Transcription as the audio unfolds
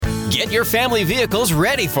Get your family vehicles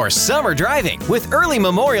ready for summer driving with early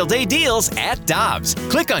Memorial Day deals at Dobbs.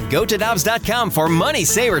 Click on GoToDobbs.com for money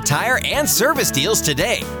saver tire and service deals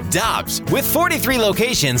today. Dobbs, with 43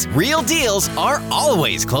 locations, real deals are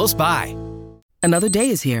always close by. Another day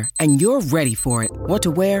is here, and you're ready for it. What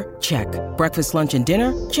to wear? Check. Breakfast, lunch, and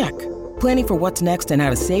dinner? Check. Planning for what's next and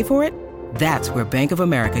how to save for it? That's where Bank of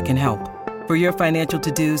America can help. For your financial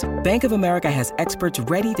to-dos, Bank of America has experts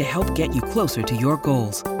ready to help get you closer to your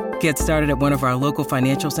goals. Get started at one of our local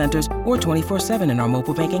financial centers or 24/7 in our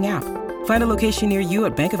mobile banking app. Find a location near you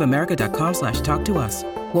at bankofamerica.com/talktous.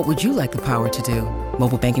 What would you like the power to do?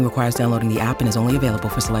 Mobile banking requires downloading the app and is only available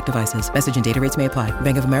for select devices. Message and data rates may apply.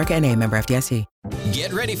 Bank of America N.A., member FDIC.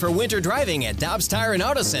 Get ready for winter driving at Dobbs Tire and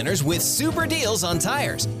Auto Centers with super deals on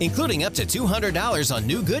tires, including up to $200 on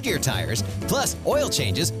new Goodyear tires, plus oil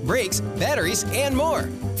changes, brakes, batteries, and more.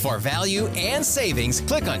 For value and savings,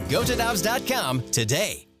 click on GoToDobbs.com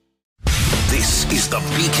today. This is the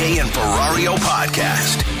BK and Ferrario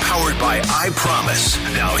podcast, powered by I Promise.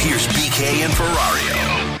 Now here's BK and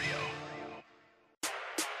Ferrario.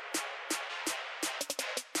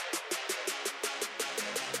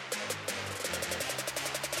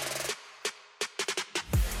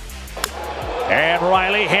 And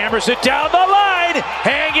Riley hammers it down the line,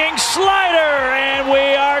 hanging slider, and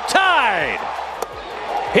we are tied.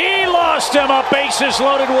 He lost him, a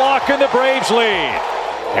bases-loaded walk, and the Braves lead.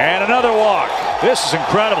 And another walk. This is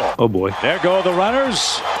incredible. Oh, boy. There go the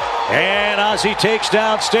runners. And Ozzie takes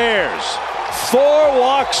downstairs. 4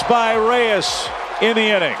 walks by Reyes in the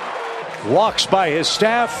inning. Walks by his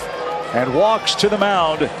staff and walks to the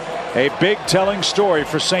mound. A big telling story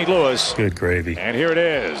for St. Louis. Good gravy. And here it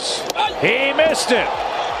is. He missed it.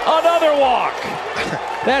 Another walk.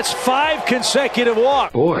 That's 5 consecutive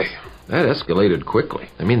walks. Boy, that escalated quickly.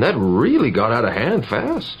 I mean, that really got out of hand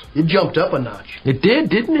fast. It jumped up a notch. It did,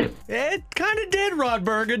 didn't it? It kind of did, Rod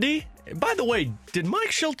Burgundy. By the way, did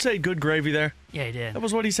Mike Schultz say good gravy there? Yeah, he did. That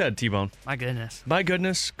was what he said, T-Bone. My goodness. My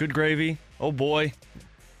goodness, good gravy. Oh, boy.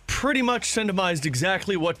 Pretty much symbolized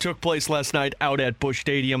exactly what took place last night out at Busch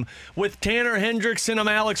Stadium. With Tanner Hendrickson, I'm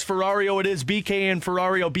Alex Ferrario. It is BK and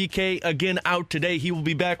Ferrario. BK again out today. He will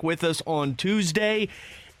be back with us on Tuesday.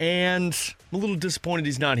 And I'm a little disappointed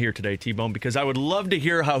he's not here today, T-Bone, because I would love to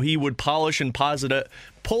hear how he would polish and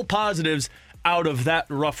pull positives out of that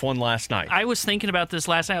rough one last night. I was thinking about this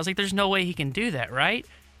last night. I was like, there's no way he can do that, right?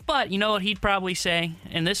 But you know what he'd probably say?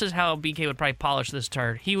 And this is how BK would probably polish this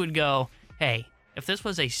turd. He would go, hey, if this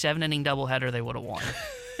was a 7-inning doubleheader, they would have won.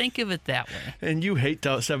 Think of it that way. And you hate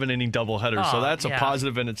 7-inning doubleheaders, so that's a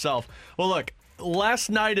positive in itself. Well, look, last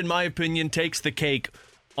night, in my opinion, takes the cake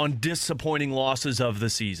on disappointing losses of the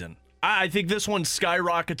season. I think this one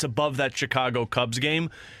skyrockets above that Chicago Cubs game,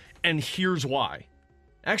 and here's why.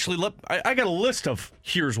 Actually, I got a list of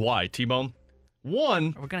here's why, T-Bone.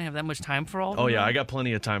 One. Are we going to have that much time for all of them? Oh, them? yeah, I got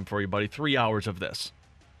plenty of time for you, buddy. 3 hours of this.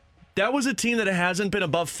 That was a team that hasn't been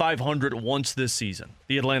above 500 once this season,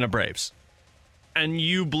 the Atlanta Braves. And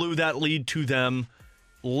you blew that lead to them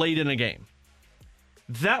late in a game.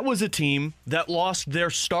 That was a team that lost their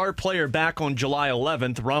star player back on July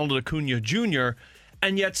 11th, Ronald Acuna Jr.,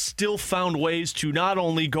 and yet still found ways to not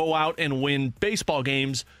only go out and win baseball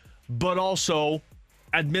games, but also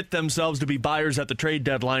admit themselves to be buyers at the trade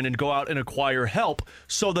deadline and go out and acquire help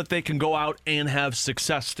so that they can go out and have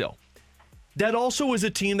success still. That also is a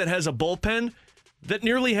team that has a bullpen that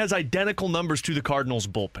nearly has identical numbers to the Cardinals'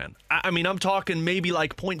 bullpen. I mean, I'm talking maybe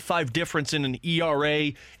like 0.5 difference in an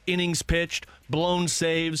ERA, innings pitched, blown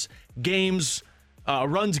saves, games,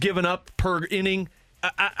 runs given up per inning.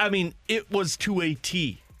 I mean, it was to a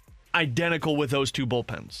T, identical with those two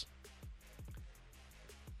bullpens.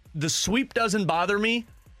 The sweep doesn't bother me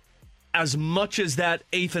as much as that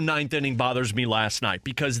 8th and 9th inning bothers me last night,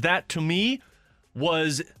 because that, to me,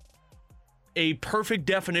 was a perfect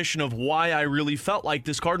definition of why I really felt like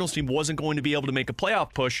this Cardinals team wasn't going to be able to make a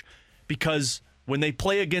playoff push, because when they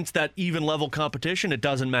play against that even level competition, it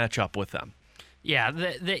doesn't match up with them. Yeah,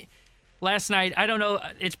 last night, I don't know,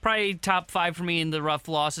 it's probably top 5 for me in the rough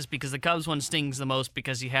losses, because the Cubs one stings the most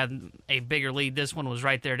because you had a bigger lead. This one was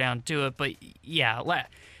right there down to it. But yeah,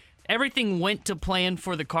 everything went to plan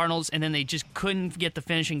for the Cardinals, and then they just couldn't get the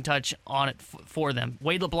finishing touch on it for them.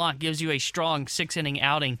 Wade LeBlanc gives you a strong 6-inning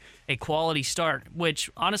outing, a quality start, which,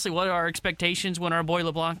 honestly, what are our expectations when our boy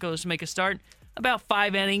LeBlanc goes to make a start? About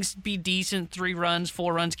 5 innings, be decent, 3 runs,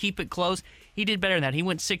 4 runs, keep it close. He did better than that. He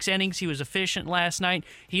went 6 innings. He was efficient last night.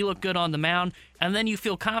 He looked good on the mound. And then you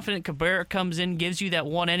feel confident. Cabrera comes in, gives you that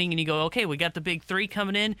 1 inning, and you go, okay, we got the big 3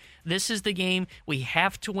 coming in. This is the game. We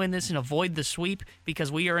have to win this and avoid the sweep,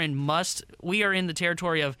 because we are in the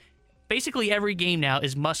territory of basically every game now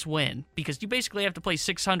is must win because you basically have to play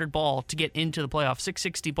 600 ball to get into the playoffs,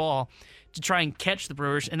 660 ball to try and catch the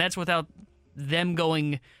Brewers, and that's without them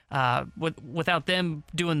going without them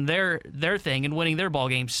doing their thing and winning their ball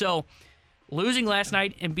game. So losing last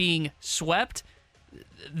night and being swept,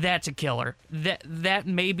 that's a killer. That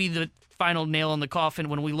may be the final nail in the coffin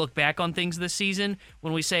when we look back on things this season.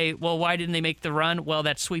 When we say, well, why didn't they make the run? Well,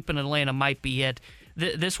 that sweep in Atlanta might be it.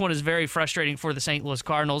 This one is very frustrating for the St. Louis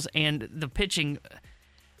Cardinals, and the pitching.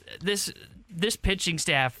 This pitching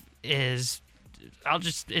staff is,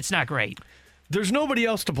 it's not great. There's nobody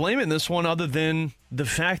else to blame in this one other than the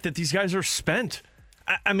fact that these guys are spent.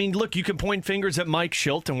 I mean, look, you can point fingers at Mike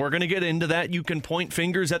Shildt, and we're going to get into that. You can point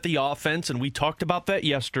fingers at the offense, and we talked about that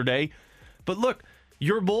yesterday. But look,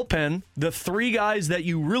 your bullpen, the three guys that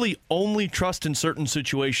you really only trust in certain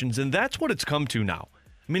situations, and that's what it's come to now.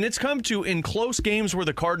 I mean, it's come to in close games where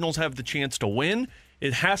the Cardinals have the chance to win,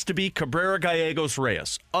 it has to be Cabrera, Gallegos,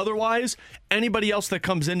 Reyes. Otherwise, anybody else that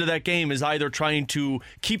comes into that game is either trying to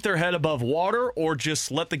keep their head above water or just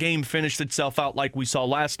let the game finish itself out like we saw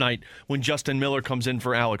last night when Justin Miller comes in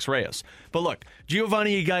for Alex Reyes. But look,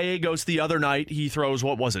 Giovanni Gallegos the other night, he throws,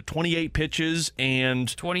 28 pitches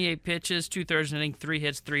and... 28 pitches, 2/3 inning, 3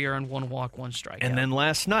 hits, 3 earned, 1 walk, 1 strikeout. And then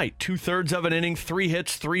last night, 2/3 of an inning, 3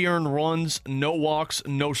 hits, 3 earned runs, no walks,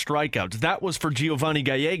 no strikeouts. That was for Giovanni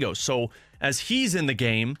Gallegos. So as he's in the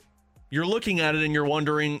game, you're looking at it and you're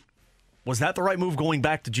wondering, was that the right move going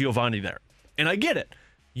back to Giovanni there? And I get it.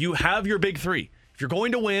 You have your big three. If you're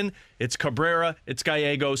going to win, it's Cabrera, it's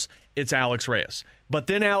Gallegos, it's Alex Reyes. But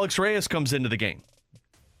then Alex Reyes comes into the game.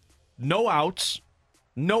 No outs,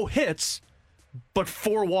 no hits, but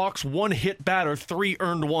 4 walks, 1 hit batter, 3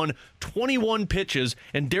 earned, 1, 21 pitches.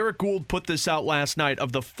 And Derek Gould put this out last night.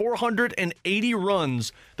 Of the 480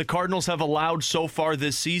 runs the Cardinals have allowed so far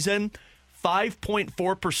this season,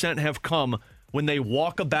 5.4% have come when they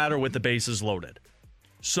walk a batter with the bases loaded.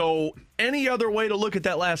 So any other way to look at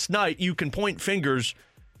that last night, you can point fingers,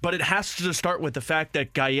 but it has to start with the fact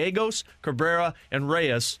that Gallegos, Cabrera, and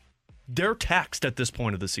Reyes, they're taxed at this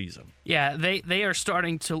point of the season. Yeah, they are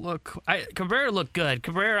starting to look... Cabrera looked good.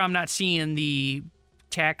 Cabrera, I'm not seeing the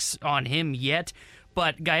tax on him yet,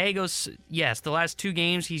 but Gallegos, yes, the last 2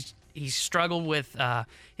 games, he's struggled with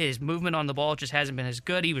his movement on the ball. It just hasn't been as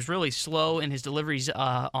good. He was really slow in his deliveries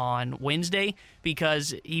on Wednesday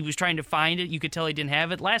because he was trying to find it. You could tell he didn't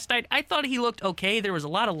have it. Last night, I thought he looked okay. There was a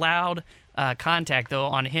lot of loud contact, though,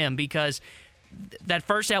 on him because that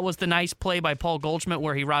first out was the nice play by Paul Goldschmidt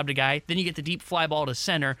where he robbed a guy. Then you get the deep fly ball to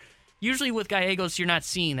center. Usually with Gallegos, you're not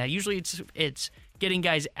seeing that. Usually it's getting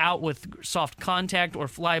guys out with soft contact or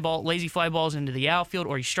lazy fly balls into the outfield,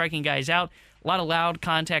 or he's striking guys out. A lot of loud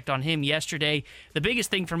contact on him yesterday. The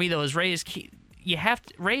biggest thing for me, though, is Reyes.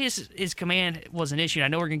 Reyes' command was an issue. I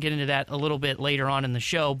know we're going to get into that a little bit later on in the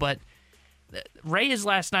show, but Reyes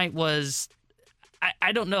last night was,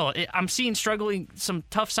 I don't know. I'm seeing some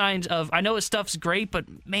tough signs of, I know his stuff's great, but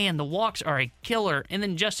man, the walks are a killer. And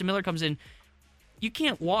then Justin Miller comes in. You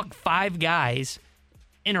can't walk 5 guys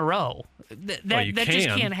in a row. That just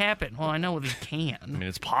can't happen. Well, I know they can. I mean,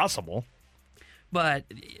 it's possible. But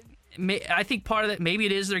I think part of that, maybe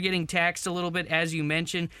it is they're getting taxed a little bit, as you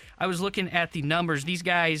mentioned. I was looking at the numbers. These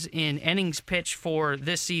guys in innings pitched for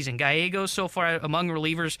this season. Gallegos, so far among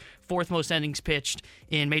relievers, 4th most innings pitched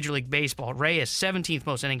in Major League Baseball. Reyes, 17th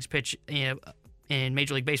most innings pitched in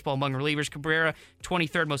Major League Baseball among relievers. Cabrera,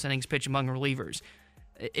 23rd most innings pitched among relievers.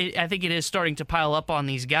 I think it is starting to pile up on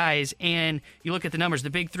these guys, and you look at the numbers.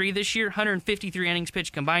 The big three this year, 153 innings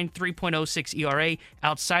pitched combined, 3.06 ERA.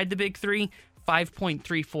 Outside the big three,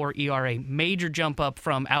 5.34 ERA. Major jump up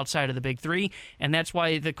from outside of the big three, and that's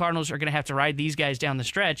why the Cardinals are going to have to ride these guys down the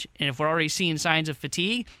stretch. And if we're already seeing signs of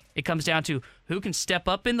fatigue, it comes down to who can step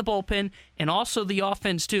up in the bullpen and also the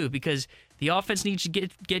offense too, because the offense needs to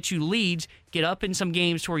get you leads, get up in some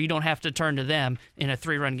games to where you don't have to turn to them in a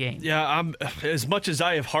 3-run game. Yeah, as much as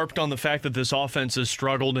I have harped on the fact that this offense has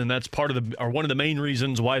struggled, and that's one of the main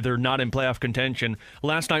reasons why they're not in playoff contention.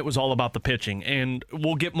 Last night was all about the pitching, and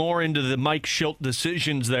we'll get more into the Mike Shildt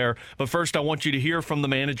decisions there. But first, I want you to hear from the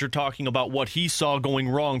manager talking about what he saw going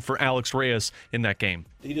wrong for Alex Reyes in that game.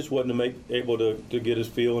 He just wasn't able to get his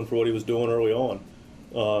feeling for what he was doing early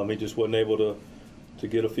on. He just wasn't able to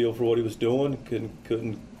get a feel for what he was doing.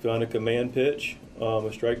 Couldn't find a command pitch, a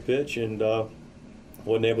strike pitch, and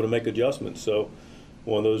wasn't able to make adjustments. So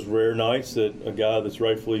one of those rare nights that a guy that's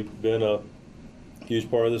rightfully been a huge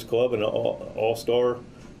part of this club and an all-star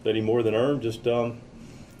that he more than earned just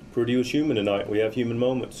proved he was human tonight. We have human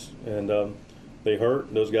moments, and they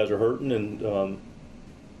hurt. Those guys are hurting, and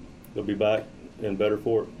they'll be back and better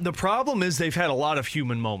for it. The problem is they've had a lot of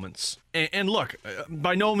human moments. And look,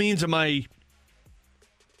 by no means am I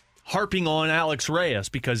harping on Alex Reyes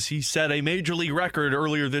because he set a major league record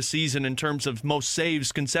earlier this season in terms of most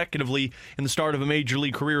saves consecutively in the start of a major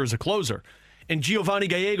league career as a closer. And Giovanni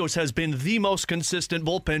Gallegos has been the most consistent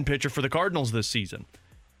bullpen pitcher for the Cardinals this season.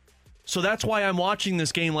 So that's why I'm watching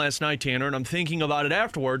this game last night, Tanner, and I'm thinking about it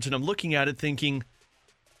afterwards, and I'm looking at it thinking,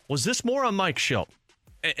 was this more on Mike Shildt?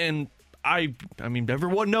 And I mean,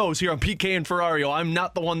 everyone knows here on PK and Ferrario, I'm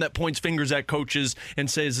not the one that points fingers at coaches and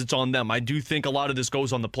says it's on them. I do think a lot of this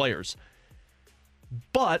goes on the players.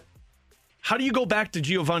 But how do you go back to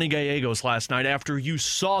Giovanni Gallegos last night after you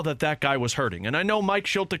saw that guy was hurting? And I know Mike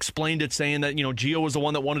Shildt explained it, saying that, Gio was the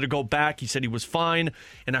one that wanted to go back. He said he was fine.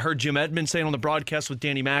 And I heard Jim Edmonds saying on the broadcast with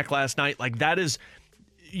Danny Mac last night, like, that is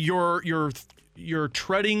you're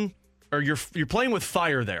treading, or you're playing with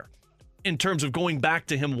fire there in terms of going back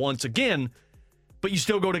to him once again, but you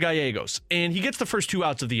still go to Gallegos. And he gets the first 2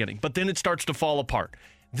 outs of the inning, but then it starts to fall apart.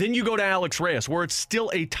 Then you go to Alex Reyes, where it's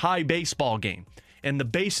still a tie baseball game, and the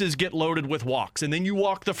bases get loaded with walks. And then you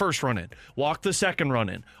walk the first run in, walk the second run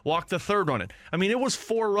in, walk the third run in. I mean, it was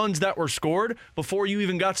 4 runs that were scored before you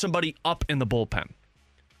even got somebody up in the bullpen.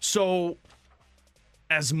 So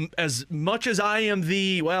as much as I am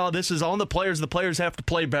this is on the players have to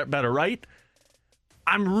play better, right?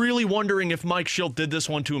 I'm really wondering if Mike Shildt did this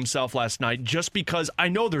one to himself last night, just because I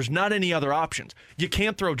know there's not any other options. You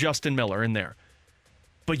can't throw Justin Miller in there.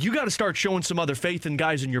 But you got to start showing some other faith in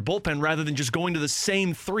guys in your bullpen rather than just going to the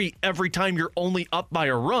same 3 every time you're only up by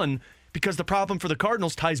a run, because the problem for the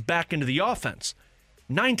Cardinals ties back into the offense.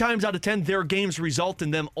 9 times out of 10, their games result in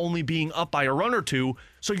them only being up by a run or 2,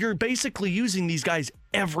 so you're basically using these guys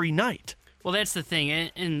every night. Well, that's the thing,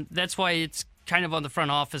 and that's why it's kind of on the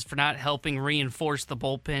front office for not helping reinforce the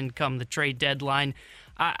bullpen come the trade deadline.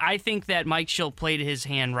 I think that Mike Shildt played his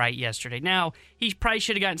hand right yesterday. Now, he probably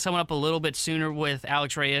should have gotten someone up a little bit sooner with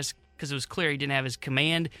Alex Reyes, because it was clear he didn't have his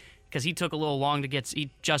command, because he took a little long to get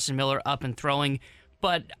Justin Miller up and throwing.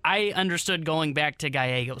 But I understood going back to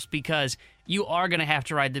Gallegos, because you are going to have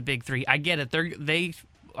to ride the big 3. I get it. They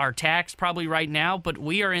are taxed probably right now, but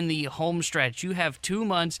we are in the home stretch. You have 2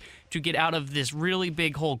 months to get out of this really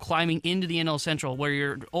big hole, climbing into the NL Central, where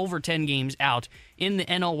you're over 10 games out, in the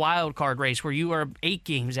NL wildcard race, where you are 8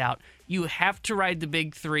 games out. You have to ride the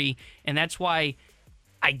big 3, and that's why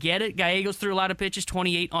I get it. Gallegos threw a lot of pitches,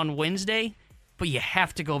 28 on Wednesday, but you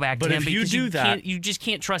have to go back to him. But if you do that, you just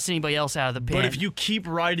can't trust anybody else out of the pen. But if you keep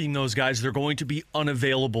riding those guys, they're going to be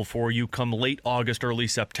unavailable for you come late August, early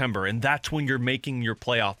September, and that's when you're making your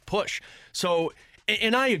playoff push. So,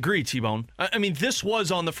 and I agree, T-Bone. I mean, this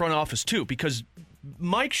was on the front office too, because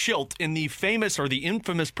Mike Shildt, in the famous or the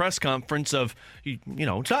infamous press conference of,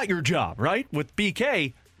 it's not your job, right? With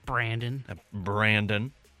BK. Brandon.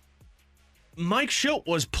 Mike Shildt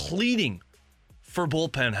was pleading for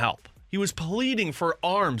bullpen help. He was pleading for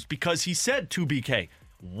arms because he said to BK,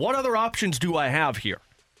 what other options do I have here?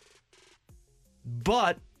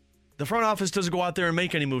 But the front office doesn't go out there and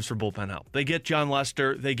make any moves for bullpen help. They get John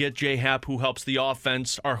Lester, they get Jay Happ, who helps the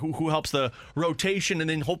offense, or who helps the rotation, and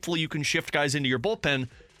then hopefully you can shift guys into your bullpen.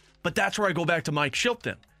 But that's where I go back to Mike Shildt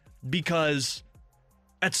then, because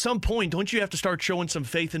at some point, don't you have to start showing some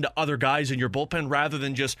faith into other guys in your bullpen rather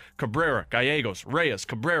than just Cabrera, Gallegos, Reyes,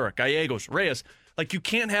 Cabrera, Gallegos, Reyes? Like, you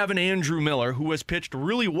can't have an Andrew Miller, who has pitched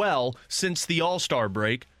really well since the All-Star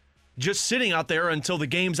break, just sitting out there until the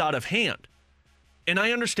game's out of hand. And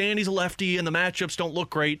I understand he's a lefty and the matchups don't look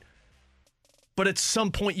great, but at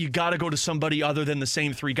some point you got to go to somebody other than the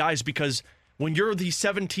same 3 guys, because when you're the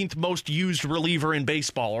 17th most used reliever in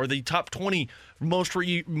baseball, or the top 20 most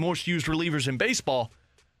used relievers in baseball,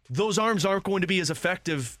 those arms aren't going to be as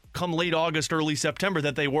effective come late August, early September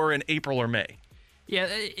that they were in April or May. Yeah,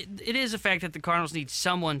 it is a fact that the Cardinals need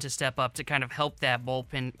someone to step up to kind of help that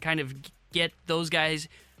bullpen, kind of get those guys,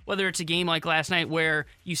 whether it's a game like last night where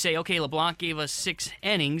you say, okay, LeBlanc gave us 6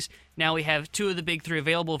 innings, now we have 2 of the big 3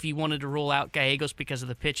 available if you wanted to rule out Gallegos because of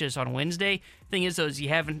the pitches on Wednesday. Thing is, though, is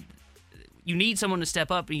you need someone to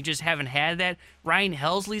step up, and you just haven't had that. Ryan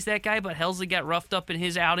Helsley's that guy, but Helsley got roughed up in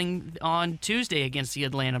his outing on Tuesday against the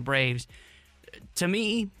Atlanta Braves. To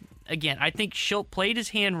me, again, I think Shildt played his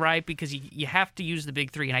hand right, because you have to use the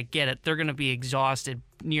big 3, and I get it. They're going to be exhausted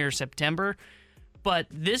near September. But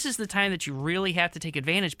this is the time that you really have to take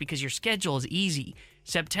advantage, because your schedule is easy.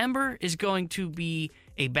 September is going to be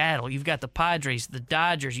a battle. You've got the Padres, the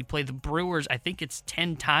Dodgers. You play the Brewers, I think it's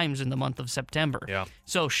 10 times in the month of September. Yeah.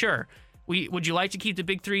 So, sure. Would you like to keep the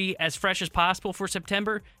big 3 as fresh as possible for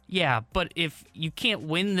September? Yeah, but if you can't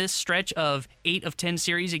win this stretch of 8 of 10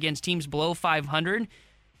 series against teams below 500,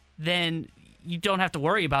 then you don't have to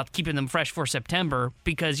worry about keeping them fresh for September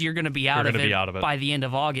because you're going to be out of it by the end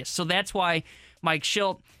of August. So that's why Mike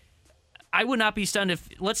Shildt, I would not be stunned if,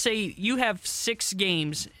 let's say you have 6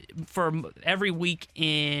 games for every week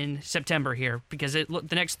in September here, because the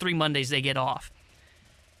next 3 Mondays they get off.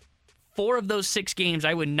 4 of those 6 games,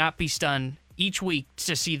 I would not be stunned each week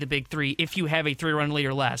to see the big 3 if you have a 3-run lead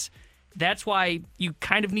or less. That's why you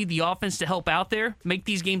kind of need the offense to help out there, make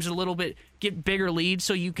these games a little bit, get bigger leads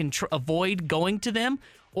so you can avoid going to them.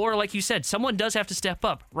 Or, like you said, someone does have to step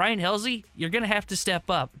up. Ryan Helsley, you're going to have to step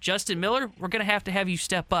up. Justin Miller, we're going to have you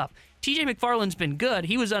step up. TJ McFarland's been good.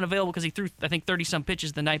 He was unavailable because he threw, I think, 30-some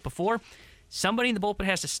pitches the night before. Somebody in the bullpen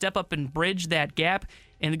has to step up and bridge that gap.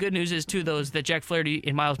 And the good news is, too, that Jack Flaherty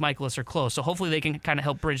and Miles Mikolas are close. So hopefully they can kind of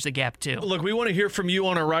help bridge the gap, too. Look, we want to hear from you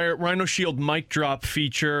on our Rhino Shield mic drop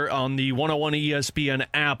feature on the 101 ESPN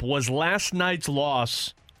app. Was last night's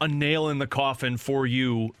loss a nail in the coffin for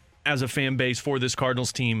you as a fan base for this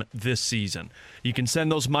Cardinals team this season? You can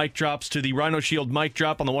send those mic drops to the Rhino Shield mic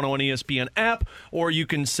drop on the 101 ESPN app, or you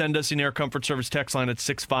can send us an Air Comfort Service text line at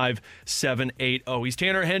 65780. He's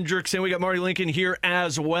Tanner Hendrickson. We got Marty Lincoln here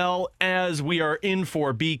as well, as we are in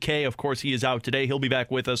for BK. Of course, he is out today. He'll be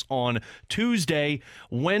back with us on Tuesday.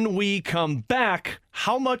 When we come back,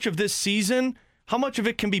 how much of this season, how much of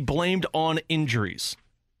it can be blamed on injuries?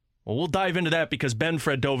 Well, we'll dive into that because Ben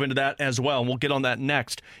Fred dove into that as well, and we'll get on that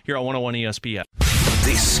next here on 101 ESPN.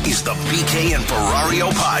 This is the BK and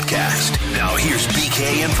Ferrario podcast. Now here's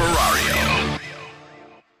BK and Ferrario.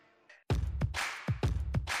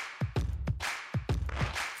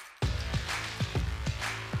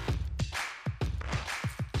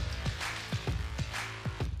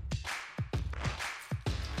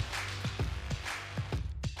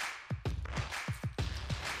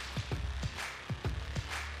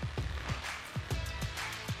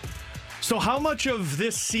 So how much of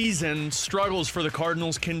this season's struggles for the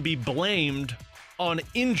Cardinals can be blamed on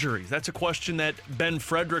injuries? That's a question that Ben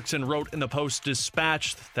Fredrickson wrote in the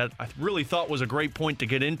Post-Dispatch that I really thought was a great point to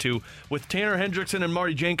get into. With Tanner Hendrickson and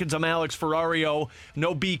Marty Jenkins, I'm Alex Ferrario.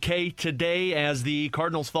 No BK today as the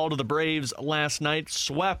Cardinals fall to the Braves last night,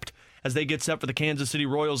 swept as they get set for the Kansas City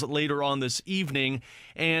Royals later on this evening.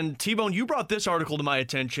 And T-Bone, you brought this article to my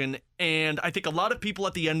attention, and I think a lot of people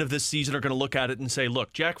at the end of this season are going to look at it and say,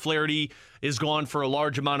 look, Jack Flaherty is gone for a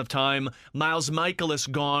large amount of time, Miles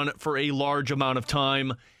Mikolas gone for a large amount of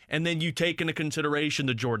time, and then you take into consideration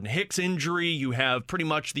the Jordan Hicks injury, you have pretty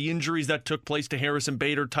much the injuries that took place to Harrison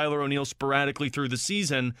Bader, Tyler O'Neill sporadically through the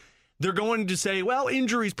season. They're going to say, well,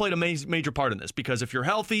 injuries played a major part in this because if you're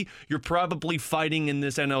healthy, you're probably fighting in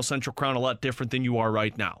this NL Central crown a lot different than you are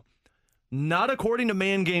right now. Not according to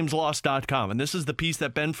ManGamesLost.com, and this is the piece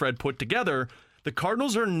that Ben Fred put together. The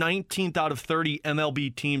Cardinals are 19th out of 30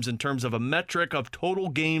 MLB teams in terms of a metric of total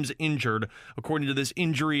games injured, according to this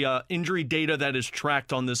injury data that is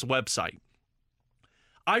tracked on this website.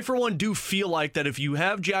 I, for one, do feel like that if you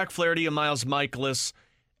have Jack Flaherty and Miles Mikolas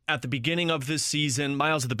at the beginning of this season,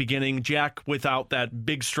 Miles at the beginning, Jack without that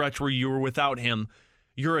big stretch where you were without him,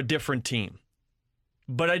 you're a different team.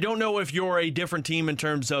 But I don't know if you're a different team in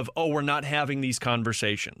terms of, we're not having these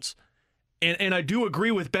conversations. And I do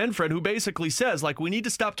agree with Ben Fred, who basically says, we need to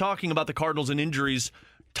stop talking about the Cardinals and injuries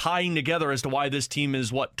tying together as to why this team is,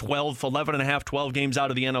 12 games out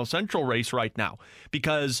of the NL Central race right now.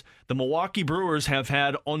 Because the Milwaukee Brewers have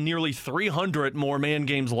had on nearly 300 more man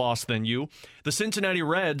games lost than you. The Cincinnati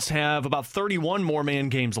Reds have about 31 more man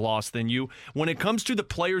games lost than you. When it comes to the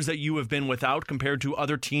players that you have been without compared to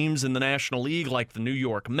other teams in the National League, like the New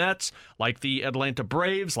York Mets, like the Atlanta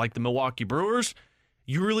Braves, like the Milwaukee Brewers,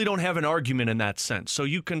 you really don't have an argument in that sense. So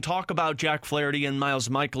you can talk about Jack Flaherty and Miles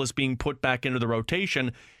Mikolas being put back into the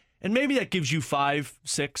rotation, and maybe that gives you 5,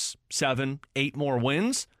 6, 7, 8 more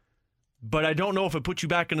wins. But I don't know if it puts you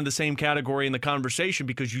back into the same category in the conversation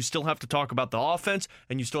because you still have to talk about the offense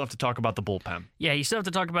and you still have to talk about the bullpen. Yeah, you still have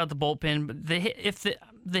to talk about the bullpen. But if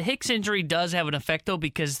the Hicks injury does have an effect, though,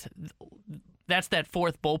 because that's that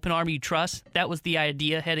fourth bullpen arm you trust. That was the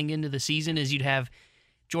idea heading into the season, is you'd have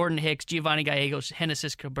Jordan Hicks, Giovanni Gallegos,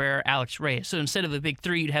 Genesis Cabrera, Alex Reyes. So instead of a big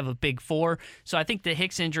 3, you'd have a big 4. So I think the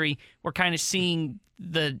Hicks injury, we're kind of seeing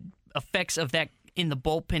the effects of that in the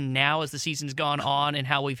bullpen now as the season's gone on, and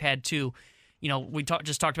how we've had to, we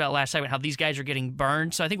just talked about last segment how these guys are getting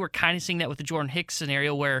burned. So I think we're kind of seeing that with the Jordan Hicks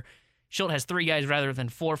scenario where Shildt has 3 guys rather than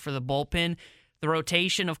 4 for the bullpen. The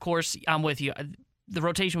rotation, of course, I'm with you. The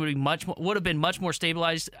rotation would have been much more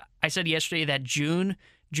stabilized. I said yesterday that June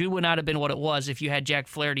would not have been what it was if you had Jack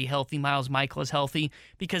Flaherty healthy, Miles Mikolas healthy,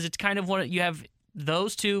 because it's kind of you have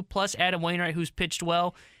those two plus Adam Wainwright, who's pitched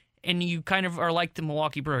well, and you kind of are like the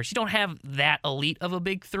Milwaukee Brewers. You don't have that elite of a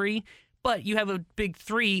big 3, but you have a big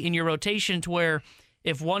three in your rotation to where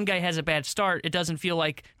if one guy has a bad start, it doesn't feel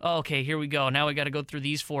like, oh, okay, here we go. Now we got to go through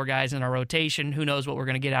these four guys in our rotation. Who knows what we're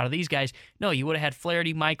going to get out of these guys? No, you would have had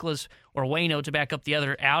Flaherty, Michaelis, or Waino to back up the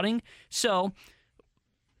other outing. So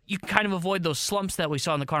you kind of avoid those slumps that we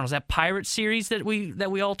saw in the Cardinals. That Pirates series that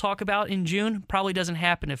we all talk about in June probably doesn't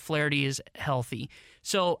happen if Flaherty is healthy.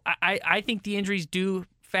 So I think the injuries do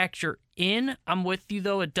factor in. I'm with you,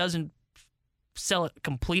 though. It doesn't sell it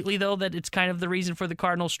completely, though, that it's kind of the reason for the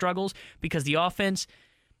Cardinals' struggles, because the offense,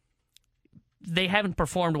 they haven't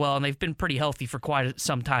performed well, and they've been pretty healthy for quite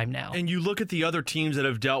some time now. And you look at the other teams that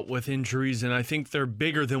have dealt with injuries, and I think they're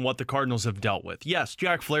bigger than what the Cardinals have dealt with. Yes,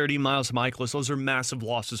 Jack Flaherty, Miles Michaelis, those are massive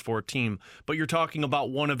losses for a team, but you're talking about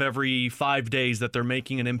one of every 5 days that they're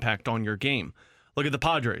making an impact on your game. Look at the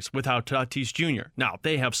Padres without Tatis Jr. Now,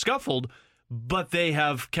 they have scuffled, but they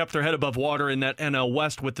have kept their head above water in that NL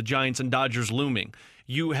West with the Giants and Dodgers looming.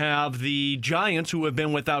 You have the Giants, who have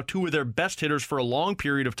been without two of their best hitters for a long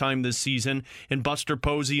period of time this season, in Buster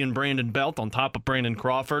Posey and Brandon Belt, on top of Brandon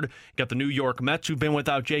Crawford. You got the New York Mets, who've been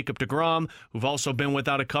without Jacob deGrom, who've also been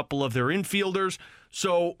without a couple of their infielders.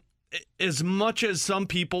 So as much as some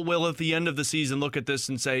people will at the end of the season look at this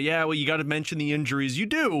and say, yeah, well, you got to mention the injuries, you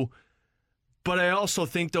do. But I also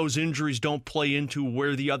think those injuries don't play into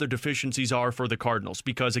where the other deficiencies are for the Cardinals.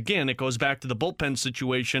 Because, again, it goes back to the bullpen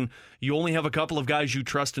situation. You only have a couple of guys you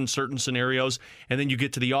trust in certain scenarios, and then you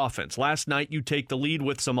get to the offense. Last night, you take the lead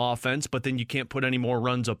with some offense, but then you can't put any more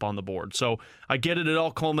runs up on the board. So I get it. It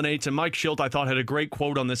all culminates. And Mike Shildt, I thought, had a great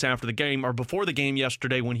quote on this after the game, or before the game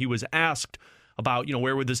yesterday, when he was asked about,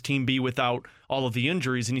 where would this team be without all of the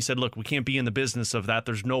injuries? And he said, look, we can't be in the business of that.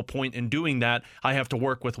 There's no point in doing that. I have to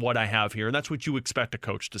work with what I have here. And that's what you expect a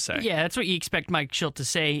coach to say. Yeah, that's what you expect Mike Shildt to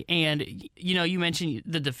say. And, you mentioned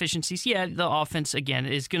the deficiencies. Yeah, the offense, again,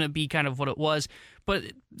 is going to be kind of what it was. But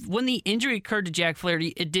when the injury occurred to Jack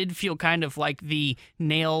Flaherty, it did feel kind of like the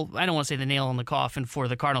nail, I don't want to say the nail in the coffin for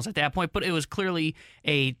the Cardinals at that point, but it was clearly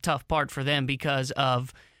a tough part for them because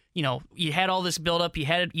of, you had all this buildup, you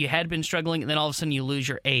had been struggling, and then all of a sudden you lose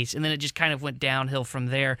your ace, and then it just kind of went downhill from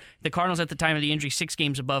there. The Cardinals at the time of the injury, 6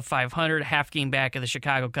 games above 500, half game back of the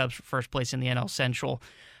Chicago Cubs for first place in the NL Central.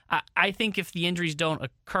 I think if the injuries don't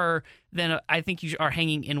occur, then I think you are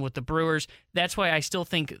hanging in with the Brewers. That's why I still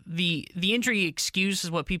think the injury excuse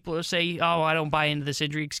is what people say, oh, I don't buy into this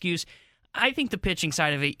injury excuse. I think the pitching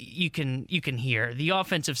side of it, you can hear. The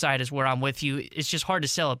offensive side is where I'm with you. It's just hard to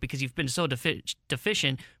sell it because you've been so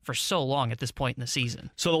deficient for so long at this point in the season.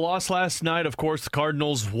 So the loss last night, of course, the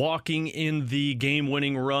Cardinals walking in the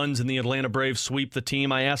game-winning runs and the Atlanta Braves sweep the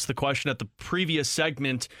team. I asked the question at the previous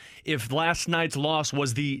segment if last night's loss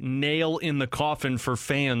was the nail in the coffin for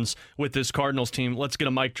fans with this Cardinals team. Let's get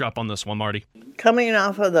a mic drop on this one, Marty. Coming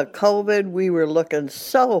off of the COVID, we were looking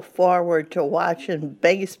so forward to watching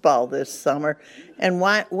baseball this summer. And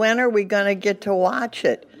when are we going to get to watch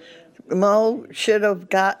it? Mo should have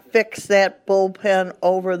fixed that bullpen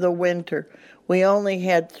over the winter. We only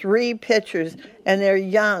had 3 pitchers, and they're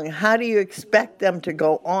young. How do you expect them to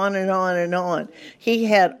go on and on and on? He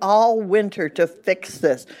had all winter to fix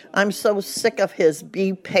this. I'm so sick of his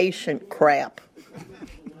be patient crap.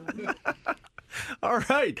 All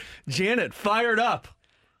right. Janet, fired up.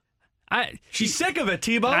 She's sick of it,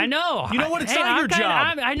 T-Bone. I know. You know what? It's not your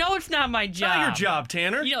job. I know it's not my job. Not your job,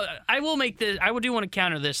 Tanner. I will make this. I do want to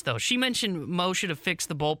counter this, though. She mentioned Mo should have fixed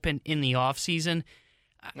the bullpen in the offseason.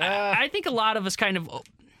 I think a lot of us kind of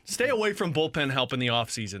stay away from bullpen help in the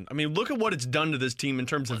offseason. I mean, look at what it's done to this team in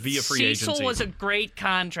terms of via free agency. Cecil was a great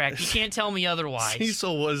contract. You can't tell me otherwise.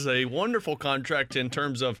 Cecil was a wonderful contract in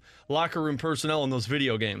terms of locker room personnel in those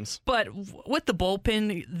video games. But with the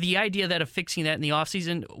bullpen, the idea that of fixing that in the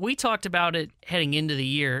offseason, we talked about it heading into the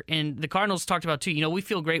year, and the Cardinals talked about too. We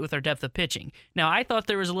feel great with our depth of pitching. Now, I thought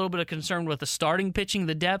there was a little bit of concern with the starting pitching,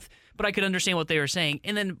 the depth, but I could understand what they were saying.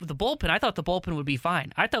 And then the bullpen, I thought the bullpen would be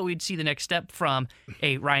fine. I thought we'd see the next step from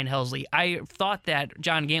a Ryan Helsley. I thought that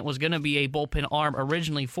John Gant was going to be a bullpen arm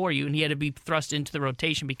originally for you, and he had to be thrust into the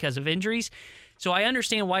rotation because of injuries. So I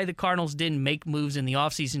understand why the Cardinals didn't make moves in the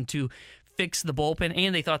offseason to fix the bullpen,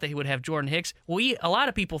 and they thought that he would have Jordan Hicks. A lot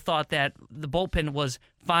of people thought that the bullpen was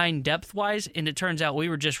fine depth-wise, and it turns out we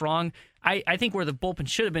were just wrong. I think where the bullpen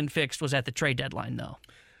should have been fixed was at the trade deadline, though.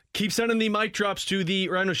 Keep sending the mic drops to the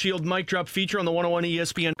Rhino Shield mic drop feature on the 101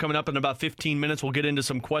 ESPN. Coming up in about 15 minutes, we'll get into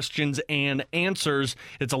some questions and answers.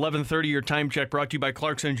 It's 11:30, your time check, brought to you by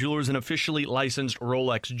Clarkson Jewelers, an officially licensed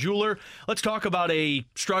Rolex jeweler. Let's talk about a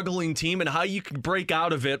struggling team and how you can break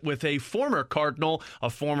out of it with a former Cardinal, a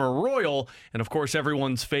former Royal, and of course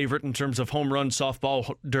everyone's favorite in terms of home run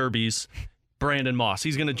softball derbies, Brandon Moss.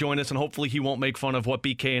 He's going to join us, and hopefully he won't make fun of what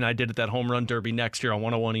BK and I did at that home run derby next year on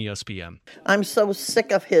 101 ESPN. I'm so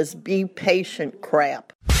sick of his be patient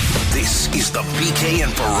crap. This is the BK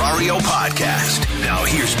and Ferrario podcast. Now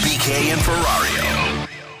here's BK and Ferrario.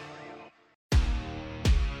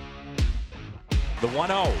 The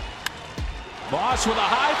 1-0. Moss with a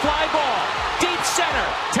high fly ball. Deep center.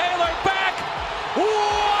 Taylor back.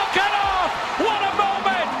 Walk it off. What a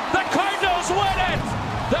moment. The Cardinals win it.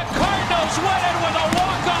 The Cardinals win it with a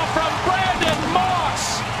walk-off from Brandon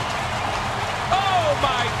Moss. Oh,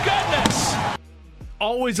 my goodness.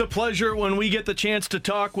 Always a pleasure when we get the chance to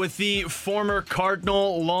talk with the former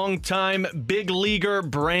Cardinal, longtime big leaguer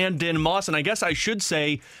Brandon Moss. And I guess I should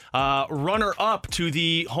say runner-up to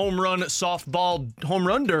the home run softball home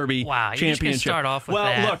run derby championship. You're just gonna start off with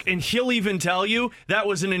that. Look, and he'll even tell you that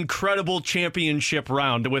was an incredible championship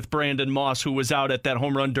round with Brandon Moss, who was out at that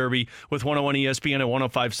home run derby with 101 ESPN at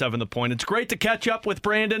 105.7 The Point. It's great to catch up with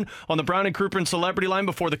Brandon on the Brown and Crouppen Celebrity Line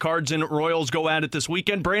before the Cards and Royals go at it this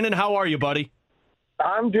weekend. Brandon, how are you, buddy?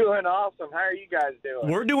 I'm doing awesome. How are you guys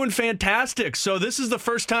doing? We're doing fantastic. So this is the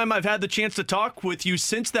first time I've had the chance to talk with you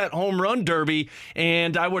since that home run derby,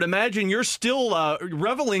 and I would imagine you're still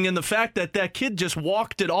reveling in the fact that that kid just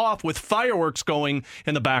walked it off with fireworks going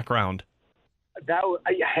in the background. There's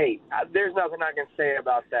nothing I can say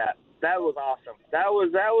about that. That was awesome. That was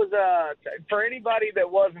for anybody that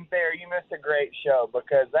wasn't there, you missed a great show,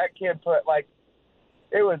 because that kid put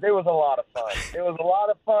It was a lot of fun. It was a lot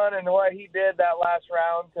of fun, and what he did that last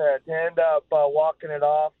round to end up walking it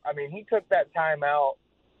off. I mean, he took that time out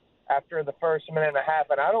after the first minute and a half,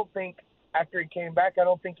 and I don't think after he came back, I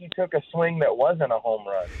don't think he took a swing that wasn't a home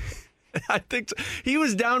run. I think so. He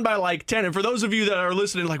was down by like 10. And for those of you that are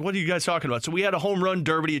listening, like, what are you guys talking about? So we had a home run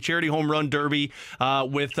derby, a charity home run derby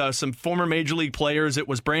with some former Major League players. It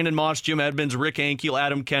was Brandon Moss, Jim Edmonds, Rick Ankiel,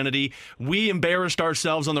 Adam Kennedy. We embarrassed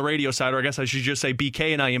ourselves on the radio side, or I guess I should just say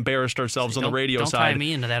BK and I embarrassed ourselves on the radio side. Don't tie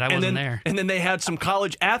me into that. I wasn't there. And then they had some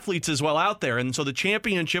college athletes as well out there. And so the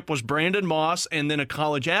championship was Brandon Moss and then a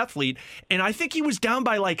college athlete. And I think he was down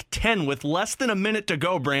by like 10 with less than a minute to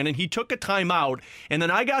go, Brandon. He took a timeout. And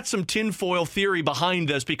then I got some tinfoil theory behind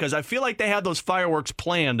this, because I feel like they had those fireworks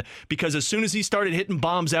planned, because as soon as he started hitting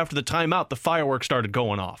bombs after the timeout, the fireworks started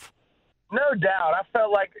going off. No doubt. I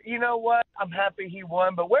felt like, you know what, I'm happy he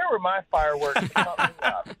won, but where were my fireworks?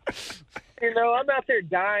 You know, I'm out there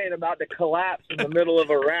dying about to collapse in the middle of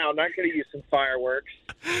a round. I could have used some fireworks.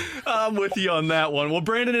 I'm with you on that one. Well,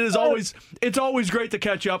 Brandon, it's always great to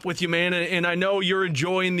catch up with you, man. And I know you're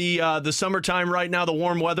enjoying the summertime right now, the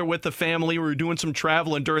warm weather with the family. We were doing some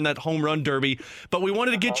traveling during that home run derby. But we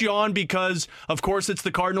wanted to get you on because, of course, it's the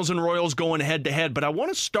Cardinals and Royals going head-to-head. But I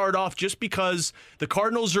want to start off just because the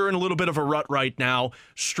Cardinals are in a little bit of a rut right now,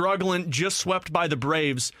 struggling, just swept by the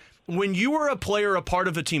Braves. When you were a player, a part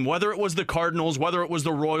of a team, whether it was the Cardinals, whether it was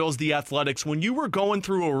the Royals, the Athletics, when you were going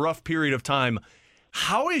through a rough period of time,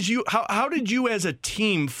 how did you as a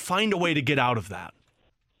team find a way to get out of that?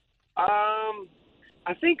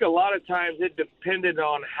 I think a lot of times it depended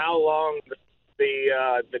on how long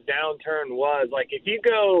the downturn was. Like, if you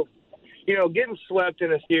go, you know, getting swept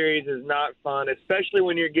in a series is not fun, especially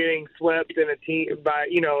when you're getting swept in a team by,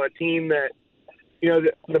 you know, a team that, you know,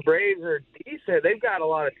 the Braves are decent. They've got a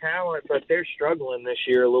lot of talent, but they're struggling this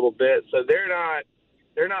year a little bit. So they're not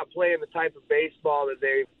playing the type of baseball that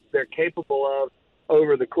they're capable of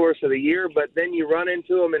over the course of the year. But then you run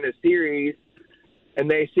into them in a series, and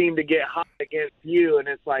they seem to get hot against you, and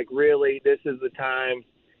it's like, really, this is the time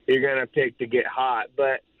you're going to pick to get hot.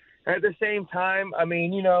 But at the same time, I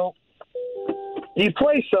mean, you know, you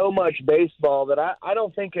play so much baseball that I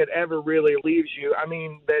don't think it ever really leaves you. I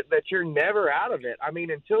mean, that you're never out of it. I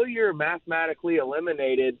mean, until you're mathematically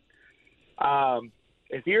eliminated,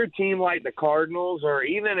 if you're a team like the Cardinals, or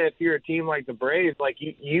even if you're a team like the Braves, like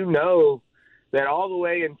you know that all the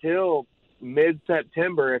way until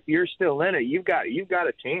mid-September, if you're still in it, you've got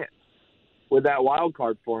a chance with that wild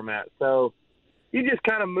card format. So you just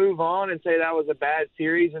kind of move on and say that was a bad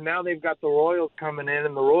series, and now they've got the Royals coming in,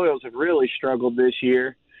 and the Royals have really struggled this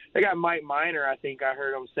year. They got Mike Minor, I think I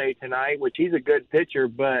heard him say tonight, which he's a good pitcher,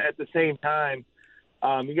 but at the same time,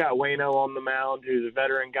 you got Waino on the mound, who's a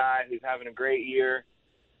veteran guy who's having a great year.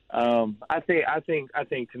 I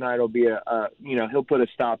think tonight will be he'll put a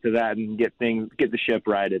stop to that and get the ship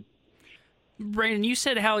righted. Brandon, you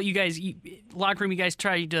said how you guys, locker room, you guys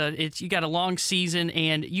tried to, you got a long season,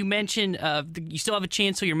 and you mentioned you still have a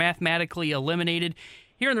chance, so you're mathematically eliminated.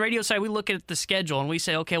 here on the radio side, we look at the schedule and we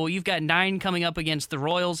say, okay, well, you've got 9 coming up against the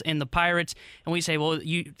Royals and the Pirates. And we say, well,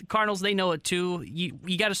 the Cardinals, they know it too.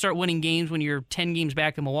 You got to start winning games when you're 10 games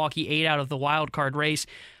back in Milwaukee, 8 out of the wild card race.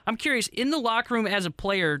 I'm curious, in the locker room as a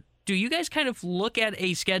player, do you guys kind of look at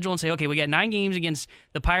a schedule and say, okay, we got 9 games against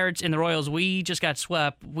the Pirates and the Royals. We just got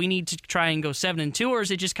swept. We need to try and go 7-2, or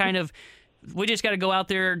is it just kind of, we just got to go out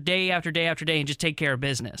there day after day after day and just take care of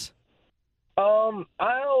business?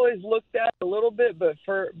 I always looked at it a little bit, but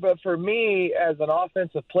for me as an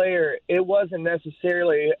offensive player, it wasn't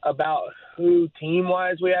necessarily about who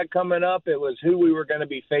team-wise we had coming up. It was who we were going to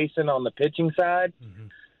be facing on the pitching side. Mm-hmm.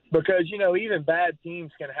 Because, even bad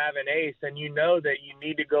teams can have an ace, and you know that you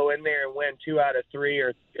need to go in there and win 2 out of 3,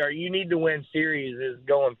 or you need to win series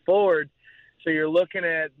going forward. So you're looking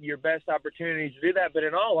at your best opportunities to do that. But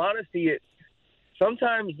in all honesty,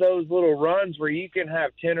 sometimes those little runs where you can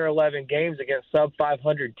have 10 or 11 games against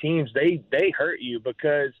sub-500 teams, they hurt you,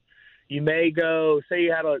 because you may go, say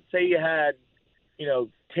you had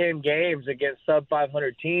 10 games against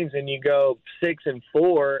sub-500 teams and you go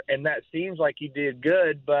 6-4, and that seems like you did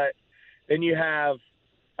good, but then you have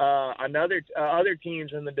other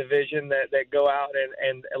teams in the division that go out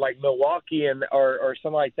and like Milwaukee or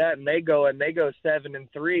something like that, and they go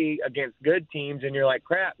 7-3 against good teams, and you're like,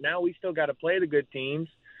 crap, now we still got to play the good teams.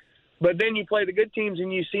 But then you play the good teams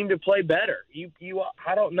and you seem to play better.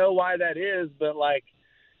 I don't know why that is, but like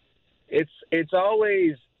it's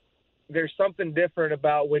always, there's something different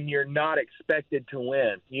about when you're not expected to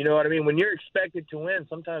win. You know what I mean? When you're expected to win,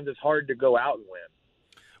 sometimes it's hard to go out and win.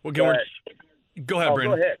 Well, go ahead,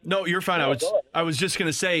 Brandon. Go ahead. No, you're fine. I was just going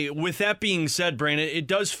to say, with that being said, Brandon, it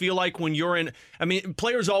does feel like when you're in,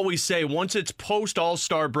 players always say once it's post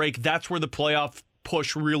All-Star break, that's where the playoff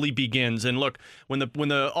push really begins. And look, when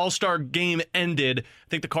the All-Star game ended, I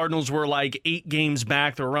think the Cardinals were like 8 games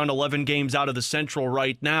back. They're around 11 games out of the Central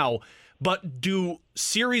right now. But do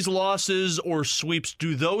series losses or sweeps,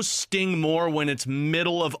 do those sting more when it's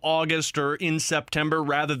middle of August or in September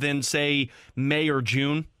rather than, say, May or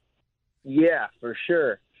June? Yeah, for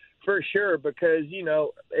sure. For sure, because,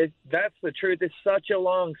 that's the truth. It's such a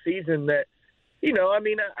long season that,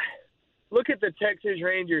 look at the Texas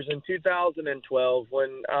Rangers in 2012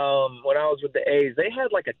 when I was with the A's. They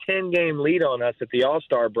had like a 10-game lead on us at the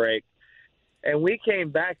All-Star break. And we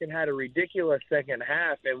came back and had a ridiculous second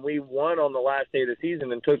half, and we won on the last day of the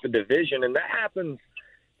season and took the division. And that happens,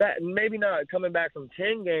 that maybe not coming back from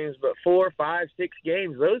 10 games, but 4, 5, 6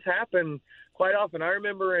 games. Those happen quite often. I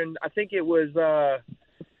remember I think it was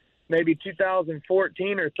maybe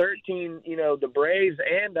 2014 or 13, the Braves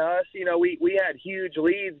and us, we had huge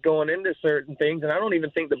leads going into certain things. And I don't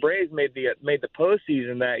even think the Braves made the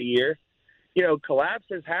postseason that year.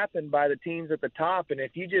 Collapses happen by the teams at the top, and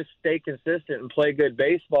if you just stay consistent and play good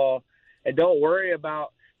baseball and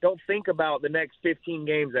don't think about the next 15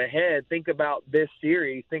 games ahead, think about this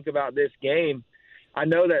series, think about this game. I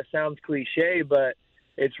know that sounds cliche, but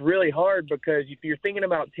it's really hard, because if you're thinking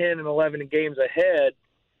about 10 and 11 games ahead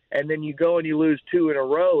and then you go and you lose 2 in a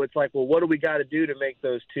row, it's like, well, what do we got to do to make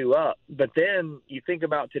those 2 up? But then you think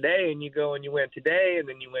about today and you go and you win today and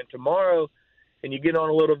then you win tomorrow, and you get on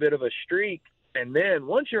a little bit of a streak, and then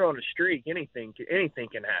once you're on a streak, anything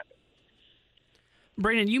can happen.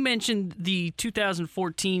 Brandon, you mentioned the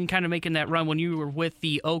 2014 kind of making that run when you were with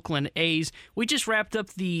the Oakland A's. We just wrapped up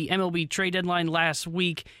the MLB trade deadline last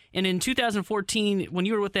week, and in 2014, when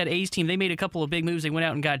you were with that A's team, they made a couple of big moves. They went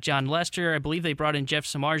out and got John Lester. I believe they brought in Jeff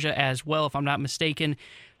Samardzija as well, if I'm not mistaken.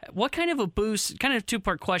 What kind of a boost, kind of a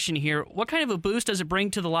two-part question here, what kind of a boost does it bring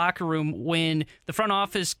to the locker room when the front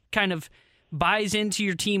office kind of buys into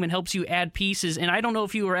your team and helps you add pieces? And I don't know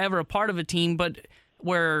if you were ever a part of a team, but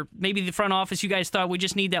where maybe the front office, you guys thought we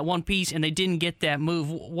just need that one piece and they didn't get that move.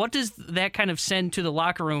 What does that kind of send to the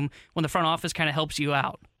locker room when the front office kind of helps you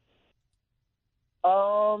out?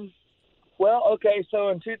 Well, okay, so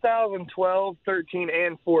in 2012, 13,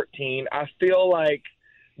 and 14, I feel like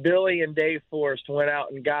Billy and Dave Forrest went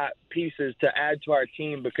out and got pieces to add to our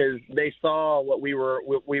team because they saw what we were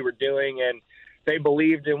doing, and they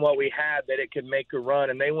believed in what we had, that it could make a run,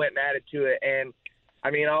 and they went and added to it. And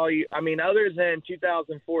other than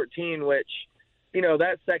 2014, which,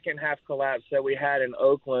 that second half collapse that we had in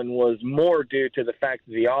Oakland was more due to the fact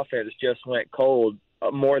that the offense just went cold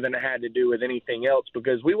more than it had to do with anything else,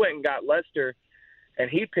 because we went and got Lester, and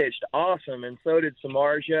he pitched awesome, and so did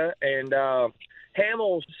Samardzija, and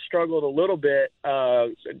Hamill struggled a little bit.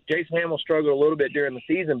 Jason Hamill struggled a little bit during the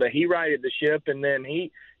season, but he righted the ship, and then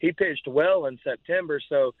he pitched well in September.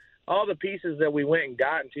 So all the pieces that we went and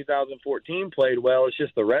got in 2014 played well. It's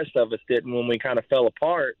just the rest of us didn't when we kind of fell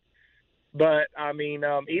apart. But I mean,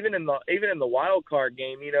 even in the wild card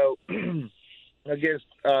game, against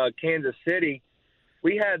Kansas City,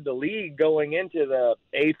 we had the lead going into the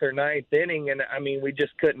 8th or 9th inning, and I mean, we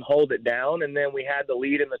just couldn't hold it down. And then we had the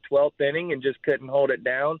lead in the 12th inning and just couldn't hold it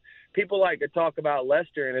down. People like to talk about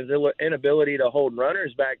Lester and his inability to hold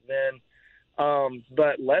runners back then.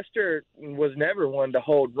 But Lester was never one to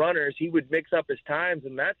hold runners. He would mix up his times,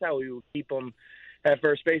 and that's how we would keep him at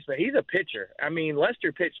first base. But he's a pitcher. I mean,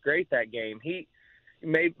 Lester pitched great that game. He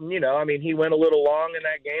went a little long in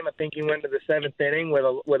that game. I think he went to the 7th inning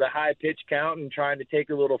with a high pitch count and trying to take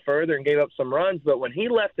it a little further and gave up some runs. But when he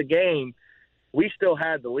left the game, we still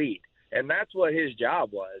had the lead, and that's what his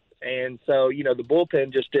job was. And so, the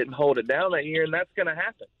bullpen just didn't hold it down that year, and that's going to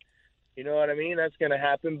happen. You know what I mean? That's going to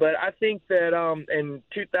happen. But I think that in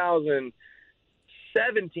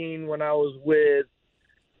 2017, when I was with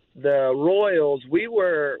the Royals, we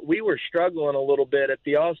were struggling a little bit at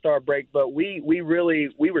the All-Star break, but we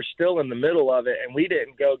were still in the middle of it, and we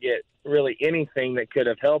didn't go get really anything that could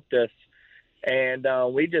have helped us. And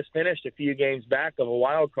we just finished a few games back of a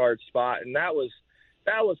wild card spot, and that was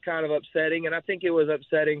kind of upsetting. And I think it was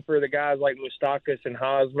upsetting for the guys like Moustakas and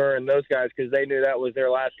Hosmer and those guys, because they knew that was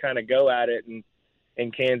their last kind of go at it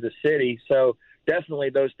in Kansas City. So definitely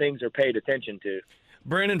those things are paid attention to.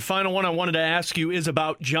 Brandon, final one I wanted to ask you is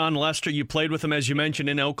about Jon Lester. You played with him, as you mentioned,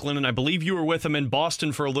 in Oakland, and I believe you were with him in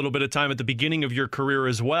Boston for a little bit of time at the beginning of your career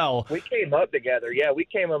as well. We came up together. Yeah, we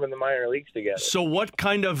came up in the minor leagues together. So what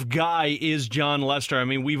kind of guy is Jon Lester? I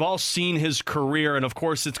mean, we've all seen his career, and of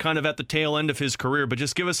course it's kind of at the tail end of his career, but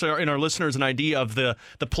just give us and our listeners an idea of the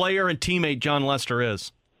player and teammate Jon Lester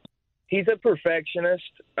is. He's a perfectionist.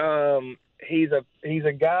 He's a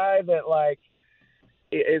guy that,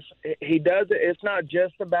 it's not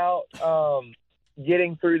just about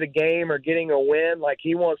getting through the game or getting a win. Like,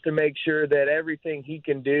 he wants to make sure that everything he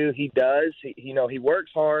can do, he does. He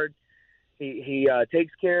works hard. He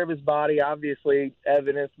takes care of his body, obviously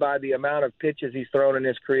evidenced by the amount of pitches he's thrown in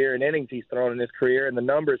his career and innings he's thrown in his career and the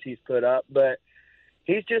numbers he's put up. But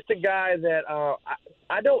he's just a guy that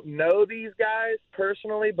I don't know these guys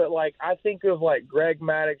personally, but I think of Greg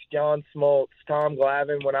Maddux, John Smoltz, Tom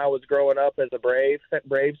Glavine when I was growing up as a Braves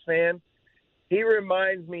fan. He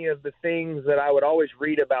reminds me of the things that I would always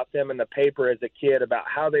read about them in the paper as a kid about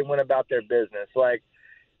how they went about their business.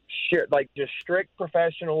 Just strict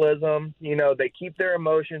professionalism. They keep their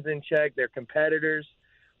emotions in check. They're competitors,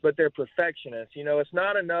 but they're perfectionists. It's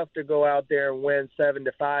not enough to go out there and win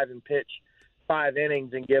 7-5 and pitch 5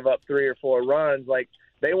 innings and give up 3 or 4 runs.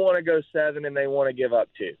 They want to go 7 and they want to give up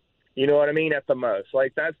 2. You know what I mean? At the most.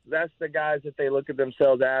 That's the guys that they look at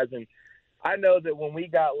themselves as. And I know that when we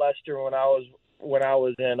got Lester when I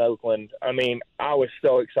was in Oakland, I mean, I was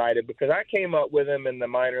so excited because I came up with him in the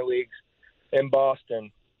minor leagues in Boston,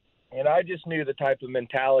 and I just knew the type of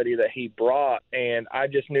mentality that he brought. And I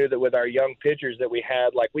just knew that with our young pitchers that we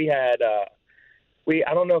had,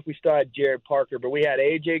 I don't know if we still had Jared Parker, but we had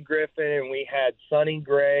A.J. Griffin and we had Sonny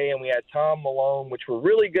Gray and we had Tom Malone, which were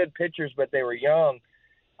really good pitchers, but they were young.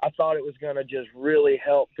 I thought it was going to just really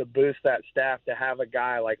help to boost that staff to have a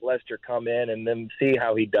guy like Lester come in and then see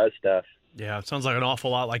how he does stuff. Yeah, it sounds like an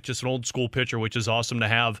awful lot like just an old school pitcher, which is awesome to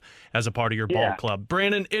have as a part of your ball club.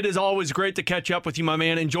 Brandon, it is always great to catch up with you, my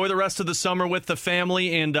man. Enjoy the rest of the summer with the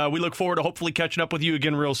family, and we look forward to hopefully catching up with you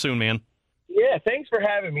again real soon, man. Yeah, thanks for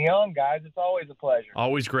having me on, guys. It's always a pleasure.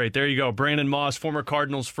 Always great. There you go. Brandon Moss, former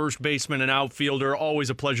Cardinals first baseman and outfielder. Always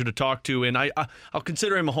a pleasure to talk to. And I'll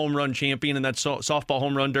consider him a home run champion in that softball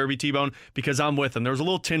home run derby, T-Bone, because I'm with him. There was a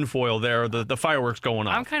little tinfoil there, the fireworks going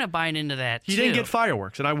on. I'm kind of buying into that, He didn't get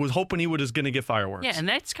fireworks, and I was hoping he was going to get fireworks. Yeah, and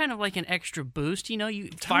that's kind of like an extra boost.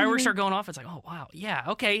 Fireworks are going off. It's like, oh, wow. Yeah,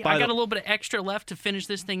 okay. I got a little bit of extra left to finish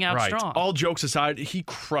this thing out strong. All jokes aside, he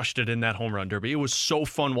crushed it in that home run derby. It was so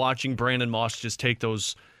fun watching Brandon Moss just take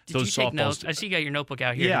those Did you take notes? I see you got your notebook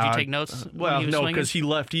out here. Yeah, did you take notes? No, because he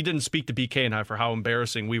left. He didn't speak to BK and I for how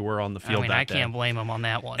embarrassing we were on the field that day. I can't blame him on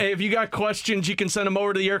that one. Hey, if you got questions, you can send them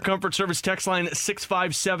over to the Air Comfort Service text line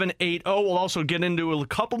 65780. We'll also get into a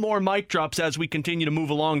couple more mic drops as we continue to move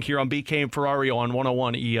along here on BK and Ferrario on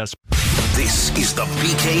 101 ES. This is the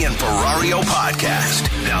BK and Ferrario podcast.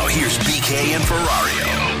 Now here's BK and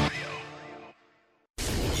Ferrario.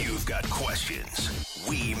 You've got questions.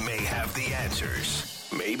 We may have the answers.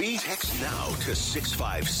 Maybe? Text now to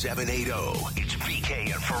 65780. It's BK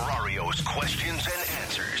and Ferrario's questions and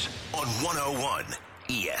answers on 101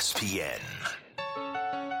 ESPN.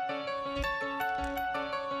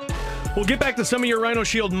 We'll get back to some of your Rhino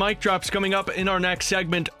Shield mic drops coming up in our next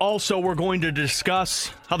segment. Also, we're going to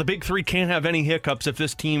discuss how the Big Three can't have any hiccups if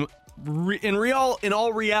this team, in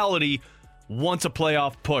all reality, wants a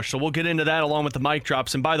playoff push. So we'll get into that along with the mic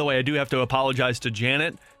drops. And by the way, I do have to apologize to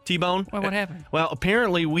Janet T-Bone. Well, what happened? Well,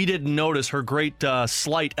 apparently we didn't notice her great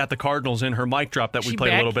slight at the Cardinals in her mic drop that we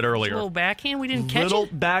played a little bit earlier. A little backhand? We didn't catch it? Little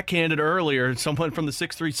backhanded earlier. Someone from the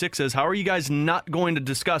 636 says, how are you guys not going to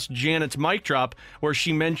discuss Janet's mic drop where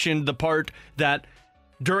she mentioned the part that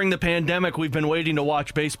during the pandemic we've been waiting to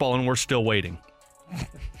watch baseball and we're still waiting?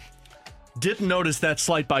 Didn't notice that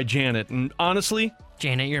slight by Janet. And honestly,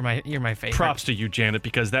 Janet, you're my favorite. Props to you, Janet,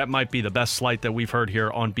 because that might be the best slight that we've heard here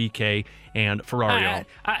on BK and Ferrario.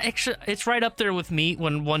 Actually, it's right up there with me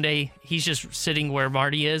when one day he's just sitting where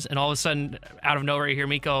Marty is, and all of a sudden, out of nowhere, you hear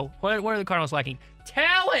me go, what are the Cardinals lacking?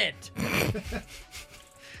 Talent!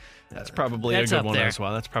 That's probably a good one as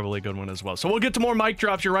well. That's probably a good one as well. So we'll get to more mic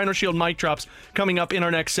drops, your Rhino Shield mic drops, coming up in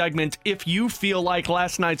our next segment. If you feel like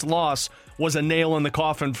last night's loss was a nail in the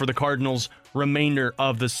coffin for the Cardinals' remainder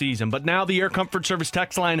of the season. But now the Air Comfort Service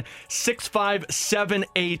text line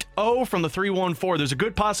 65780 from the 314. There's a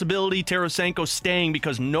good possibility Tarasenko's staying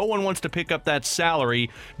because no one wants to pick up that salary.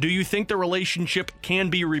 Do you think the relationship can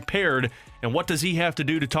be repaired? And what does he have to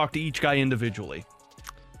do to talk to each guy individually?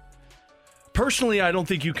 Personally, I don't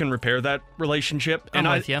think you can repair that relationship. I'm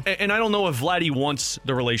with you. And I don't know if Vladdy wants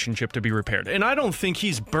the relationship to be repaired. And I don't think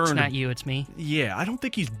he's burned... It's not you, it's me. Yeah, I don't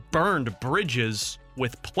think he's burned bridges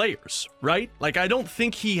with players, right? Like, I don't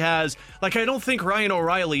think he has... Like, I don't think Ryan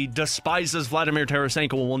O'Reilly despises Vladimir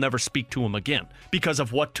Tarasenko and will never speak to him again because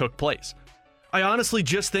of what took place. I honestly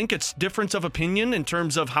just think it's difference of opinion in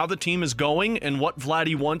terms of how the team is going and what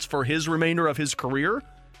Vladdy wants for his remainder of his career.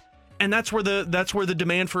 And that's where the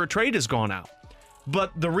demand for a trade has gone out.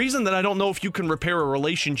 But the reason that I don't know if you can repair a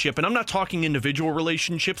relationship, and I'm not talking individual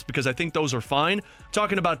relationships because I think those are fine, I'm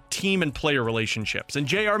talking about team and player relationships. And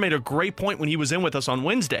JR made a great point when he was in with us on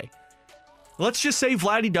Wednesday. Let's just say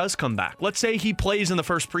Vladdy does come back. Let's say he plays in the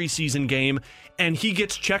first preseason game and he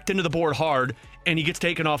gets checked into the board hard and he gets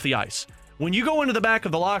taken off the ice. When you go into the back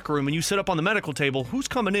of the locker room and you sit up on the medical table, who's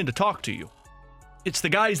coming in to talk to you? It's the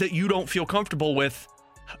guys that you don't feel comfortable with.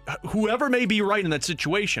 Whoever may be right in that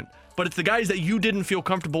situation, but it's the guys that you didn't feel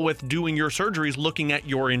comfortable with doing your surgeries looking at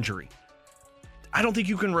your injury. I don't think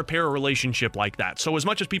you can repair a relationship like that. So as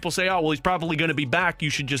much as people say, oh, well, he's probably going to be back, you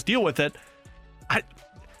should just deal with it.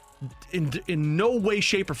 In no way,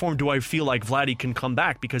 shape, or form do I feel like Vladdy can come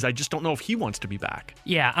back because I just don't know if he wants to be back.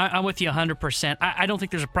 Yeah, I'm with you 100%. I don't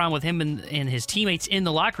think there's a problem with him and his teammates in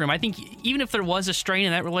the locker room. I think even if there was a strain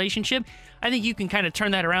in that relationship, I think you can kind of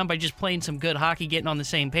turn that around by just playing some good hockey, getting on the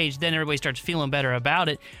same page. Then everybody starts feeling better about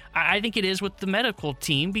it. I think it is with the medical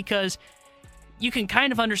team because you can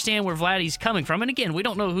kind of understand where Vladdy's coming from. And again, we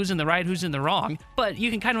don't know who's in the right, who's in the wrong, but you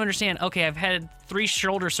can kind of understand, okay, I've had 3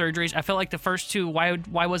 shoulder surgeries. I felt like the first 2,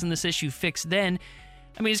 why wasn't this issue fixed then?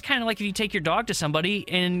 I mean, it's kind of like if you take your dog to somebody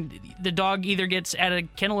and the dog either gets at a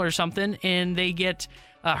kennel or something and they get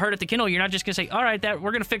hurt at the kennel, you're not just going to say, all right,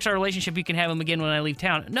 we're going to fix our relationship. You can have him again when I leave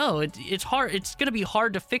town. No, it's hard. It's going to be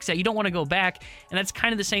hard to fix that. You don't want to go back. And that's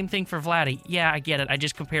kind of the same thing for Vladdy. Yeah, I get it. I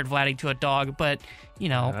just compared Vladdy to a dog, but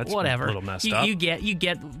that's whatever. A little messed up. You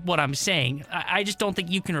get what I'm saying. I just don't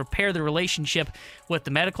think you can repair the relationship with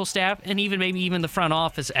the medical staff and maybe even the front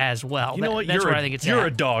office as well. You know what? That's where I think it's You're at.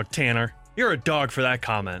 a dog, Tanner. You're a dog for that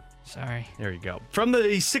comment. Sorry. There you go. From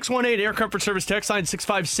the 618 Air Comfort Service text line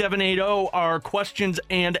 65780, our questions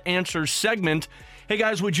and answers segment. Hey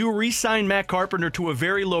guys, would you re-sign Matt Carpenter to a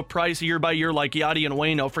very low price year by year like Yadi and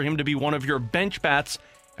Waino for him to be one of your bench bats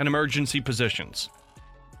and emergency positions?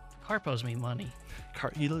 Carpo's me money.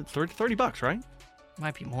 $30, right?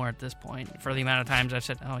 Might be more at this point for the amount of times I've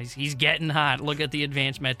said, oh, he's getting hot. Look at the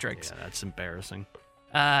advanced metrics. Yeah, that's embarrassing.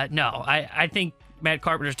 No, I think Matt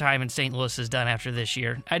Carpenter's time in St. Louis is done after this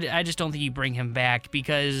year. I just don't think you bring him back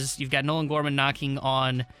because you've got Nolan Gorman knocking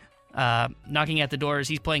at the doors.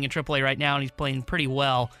 He's playing in AAA right now, and he's playing pretty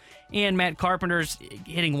well. And Matt Carpenter's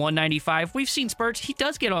hitting 195. We've seen spurts. He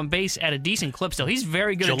does get on base at a decent clip still. He's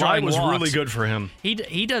very good at drawing walks. July was really good for him.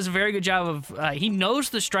 He does a very good job of he knows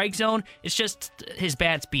the strike zone. It's just his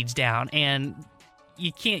bat speed's down, and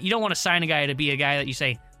you don't want to sign a guy to be a guy that you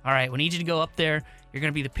say, all right, we need you to go up there. You're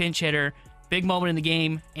going to be the pinch hitter. Big moment in the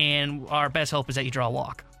game, and our best hope is that you draw a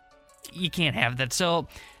walk. You can't have that. So,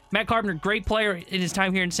 Matt Carpenter, great player in his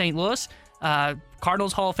time here in St. Louis.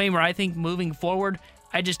 Cardinals Hall of Famer, I think, moving forward.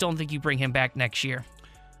 I just don't think you bring him back next year.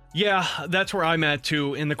 Yeah, that's where I'm at,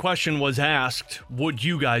 too. And the question was asked, would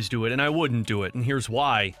you guys do it? And I wouldn't do it, and here's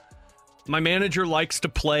why. My manager likes to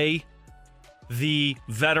play the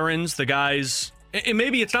veterans, the guys... And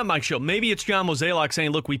maybe it's not Mike Schill. Maybe it's John Mozeliak saying,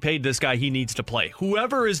 look, we paid this guy. He needs to play.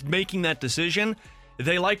 Whoever is making that decision,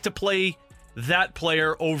 they like to play that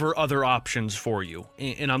player over other options for you.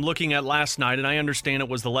 And I'm looking at last night, and I understand it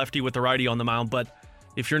was the lefty with the righty on the mound, but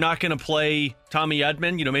if you're not going to play Tommy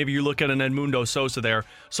Edman, maybe you look at an Edmundo Sosa there.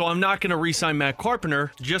 So I'm not going to re-sign Matt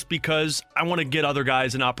Carpenter just because I want to get other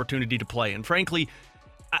guys an opportunity to play. And frankly,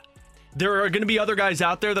 there are going to be other guys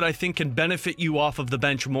out there that I think can benefit you off of the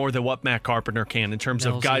bench more than what Matt Carpenter can in terms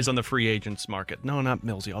of guys on the free agents market. No, not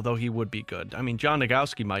Millsy, although he would be good. I mean, John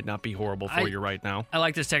Nagowski might not be horrible for you right now. I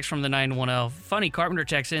like this text from the 910. Funny, Carpenter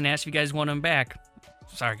texts in and asks if you guys want him back.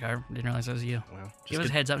 Sorry, Carp. Didn't realize that was you. Well, give us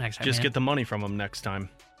a heads up next time. Just get the money from him next time.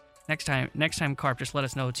 Next time, Carp, just let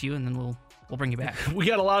us know it's you, and then we'll bring you back. We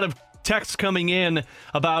got a lot of texts coming in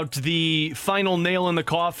about the final nail in the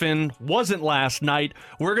coffin. Wasn't last night.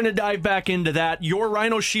 We're going to dive back into that. Your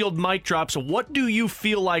Rhino Shield mic drops. What do you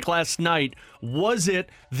feel like last night? Was it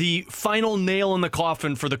the final nail in the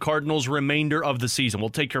coffin for the Cardinals' remainder of the season? We'll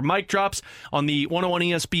take your mic drops on the 101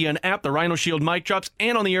 ESPN app, the Rhino Shield mic drops,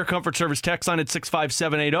 and on the Air Comfort Service text line at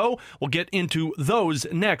 65780. We'll get into those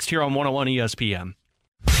next here on 101 ESPN.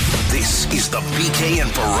 This is the BK and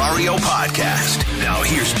Ferrario podcast. Now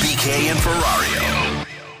here's BK and Ferrario.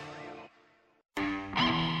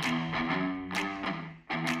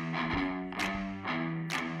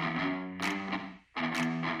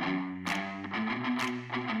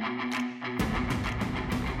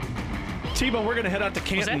 T-Bone, we're going to head out to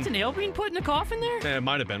Canton. Was that the nail being put in the coffin there? Yeah, it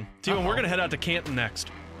might have been. T-Bone, we're going to head out to Canton next.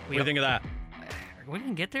 What do you think of that? Are we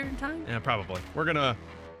going to get there in time? Yeah, probably. We're going to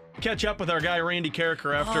catch up with our guy Randy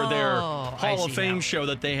Carricker after their Hall of Fame show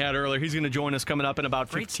that they had earlier. He's going to join us coming up in about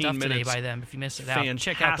 15 minutes. Great stuff today by them. If you missed it out,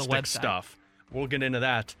 check out the website. Stuff. We'll get into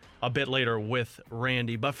that a bit later with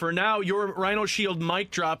Randy. But for now, your Rhino Shield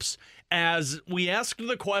mic drops as we asked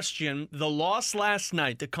the question, the loss last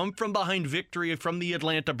night, the come from behind victory from the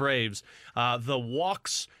Atlanta Braves, the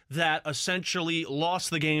walks that essentially lost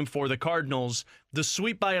the game for the Cardinals, the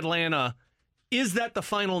sweep by Atlanta. Is that the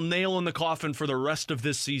final nail in the coffin for the rest of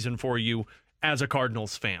this season for you as a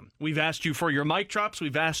Cardinals fan? We've asked you for your mic drops.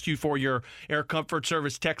 We've asked you for your Air Comfort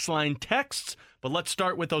Service text line texts. But let's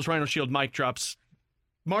start with those Rhino Shield mic drops.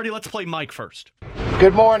 Marty, let's play Mike first.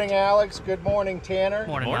 Good morning, Alex. Good morning, Tanner.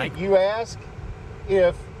 Morning, Mike. You asked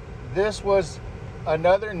if this was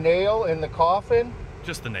another nail in the coffin?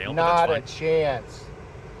 Just the nail. Not a chance.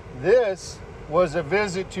 This was a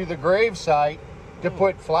visit to the gravesite to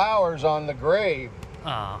put flowers on the grave.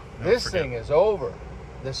 This thing is over.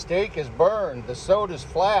 The steak is burned. The soda's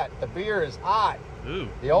flat. The beer is hot. Ooh,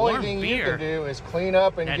 the only thing you can do is clean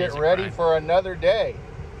up and get ready for another day.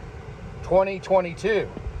 2022.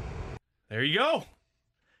 There you go.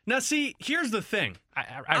 Now, see, here's the thing.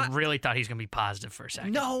 I really thought he was going to be positive for a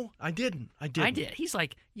second. No, I didn't. I did. He's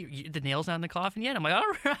like, the nail's not in the coffin yet? I'm like, all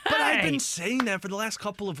right. But I've been saying that for the last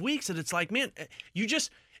couple of weeks, and it's like, man, you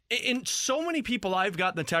just... And so many people I've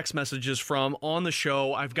gotten the text messages from on the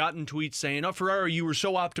show, I've gotten tweets saying, oh, Ferraro, you were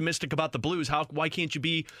so optimistic about the Blues. Why can't you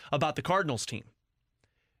be about the Cardinals team?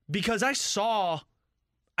 Because I saw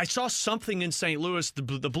something in St. Louis,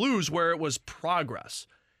 the Blues, where it was progress.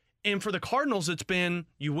 And for the Cardinals, it's been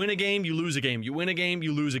you win a game, you lose a game. You win a game,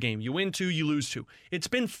 you lose a game. You win two, you lose two. It's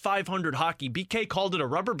been 500 hockey. BK called it a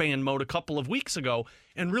rubber band mode a couple of weeks ago,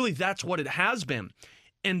 and really that's what it has been.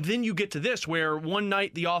 And then you get to this where one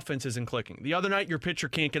night the offense isn't clicking. The other night your pitcher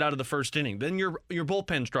can't get out of the first inning. Then your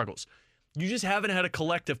bullpen struggles. You just haven't had a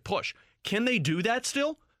collective push. Can they do that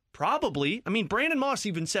still? Probably. I mean, Brandon Moss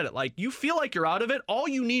even said it. Like, you feel like you're out of it. All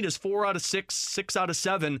you need is 4 out of 6, 6 out of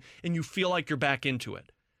 7, and you feel like you're back into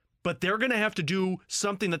it. But they're going to have to do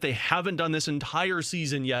something that they haven't done this entire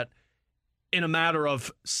season yet in a matter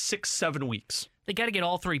of 6-7 weeks. They got to get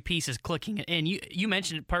all three pieces clicking. And you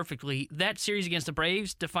mentioned it perfectly. That series against the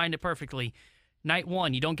Braves defined it perfectly. Night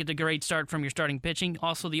 1, you don't get the great start from your starting pitching.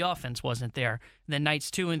 Also, the offense wasn't there. Then nights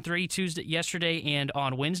 2 and 3, yesterday and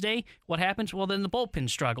on Wednesday, what happens? Well, then the bullpen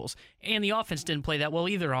struggles. And the offense didn't play that well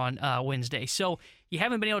either on Wednesday. So you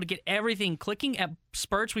haven't been able to get everything clicking. At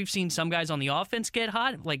spurts, we've seen some guys on the offense get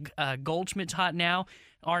hot, like Goldschmidt's hot now.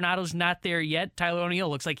 Arenado's not there yet. Tyler O'Neill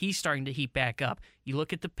looks like he's starting to heat back up. You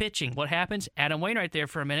look at the pitching. What happens? Adam Wainwright there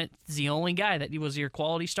for a minute is the only guy that was your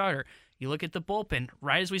quality starter. You look at the bullpen.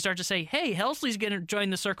 Right as we start to say, hey, Helsley's going to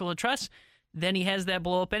join the circle of trust, then he has that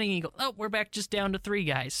blow-up inning, and you go, oh, we're back just down to 3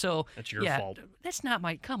 guys. So that's your fault. That's not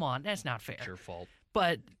my – come on, that's not fair. It's your fault.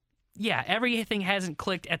 But, yeah, everything hasn't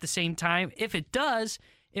clicked at the same time. If it does,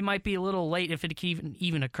 it might be a little late if it can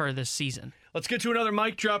even occur this season. Let's get to another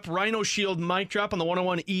mic drop, Rhino Shield mic drop on the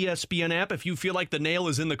 101 ESPN app. If you feel like the nail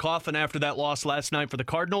is in the coffin after that loss last night for the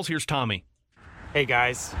Cardinals, here's Tommy. Hey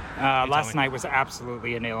guys, last night was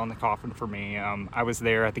absolutely a nail in the coffin for me. I was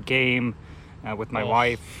there at the game. with my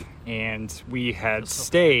wife, and we had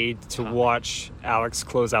stayed to watch Alex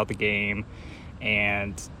close out the game.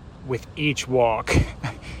 And with each walk,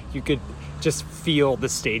 you could just feel the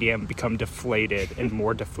stadium become deflated and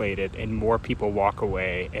more people walk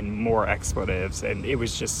away and more expletives. And it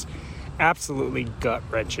was just absolutely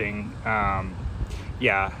gut-wrenching.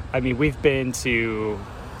 Yeah, I mean, we've been to,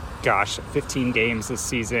 15 games this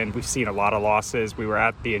season. We've seen a lot of losses. We were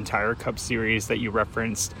at the entire Cup Series that you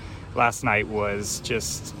referenced. Last night was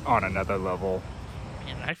just on another level.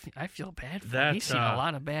 Man, I feel bad for him. He's seen a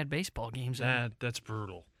lot of bad baseball games. That's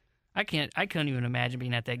brutal. I couldn't even imagine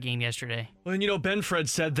being at that game yesterday. Well, and Ben Fred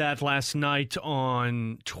said that last night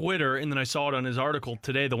on Twitter, and then I saw it on his article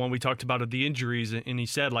today, the one we talked about of the injuries, and he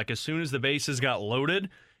said, like, as soon as the bases got loaded,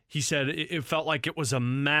 he said it felt like it was a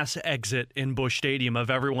mass exit in Busch Stadium of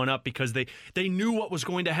everyone up because they knew what was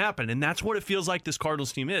going to happen, and that's what it feels like this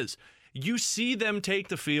Cardinals team is. You see them take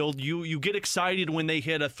the field, you get excited when they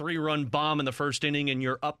hit a 3-run bomb in the first inning and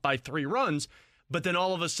you're up by 3 runs, but then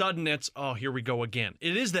all of a sudden it's, oh, here we go again.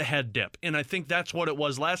 It is the head dip, and I think that's what it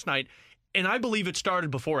was last night, and I believe it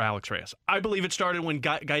started before Alex Reyes. I believe it started when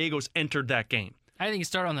Gallegos entered that game. I think it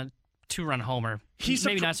started on the 2-run homer.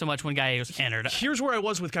 Maybe not so much when Gallegos entered. Here's where I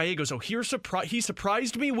was with Gallegos. So he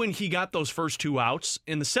surprised me when he got those first 2 outs.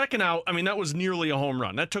 In the second out, I mean, that was nearly a home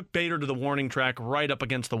run. That took Bader to the warning track right up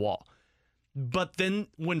against the wall. But then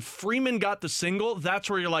when Freeman got the single, that's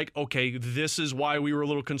where you're like, okay, this is why we were a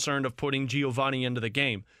little concerned of putting Giovanni into the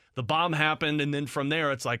game. The bomb happened, and then from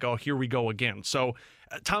there, it's like, oh, here we go again. So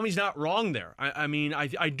Tommy's not wrong there. I mean,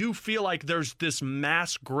 I do feel like there's this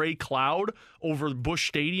mass gray cloud over Busch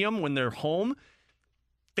Stadium when they're home.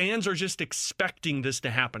 Fans are just expecting this to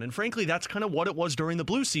happen. And frankly, that's kind of what it was during the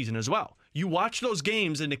Blues season as well. You watched those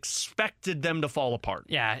games and expected them to fall apart.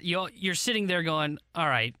 Yeah, you're sitting there going, all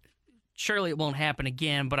right, surely it won't happen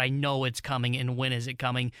again, but I know it's coming, and when is it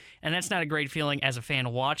coming? And that's not a great feeling as a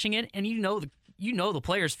fan watching it, and you know the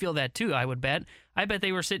players feel that too, I would bet. I bet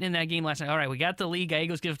they were sitting in that game last night. All right, we got the lead.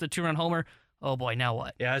 Gallegos gives the 2-run homer. Oh, boy, now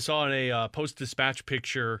what? Yeah, I saw a Post-Dispatch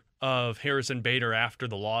picture of Harrison Bader after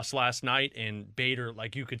the loss last night, and Bader,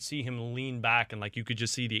 like, you could see him lean back, and, like, you could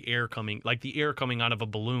just see the air coming out of a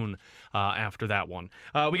balloon after that one.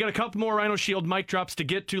 We got a couple more Rhino Shield mic drops to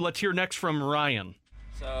get to. Let's hear next from Ryan.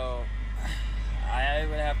 So, I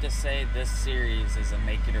would have to say this series is a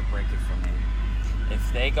make it or break it for me.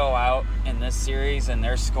 If they go out in this series and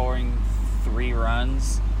they're scoring 3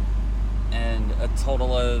 runs and a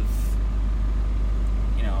total of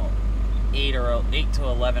 8 to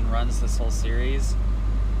 11 runs this whole series,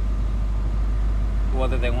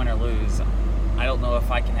 whether they win or lose, I don't know if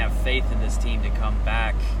I can have faith in this team to come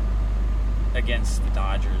back against the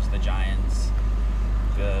Dodgers, the Giants,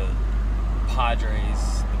 the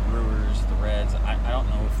Padres, the Brewers, the Reds. I don't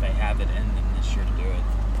know if they have it in them this year to do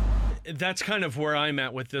it. That's kind of where I'm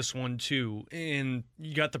at with this one, too. And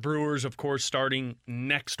you got the Brewers, of course, starting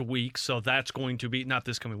next week. So that's going to be, not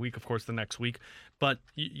this coming week, of course, the next week. But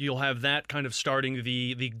you'll have that kind of starting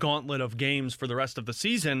the gauntlet of games for the rest of the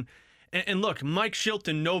season. And look, Mike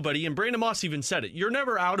Shilton, nobody, and Brandon Moss even said it. You're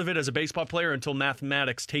never out of it as a baseball player until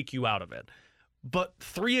mathematics take you out of it. But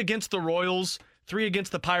 3 against the Royals, 3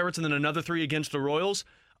 against the Pirates, and then another 3 against the Royals.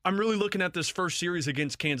 I'm really looking at this first series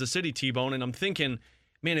against Kansas City, T-Bone, and I'm thinking,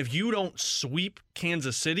 man, if you don't sweep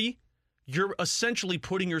Kansas City, you're essentially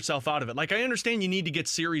putting yourself out of it. Like, I understand you need to get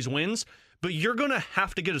series wins, but you're going to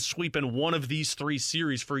have to get a sweep in one of these 3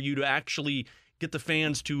 series for you to actually get the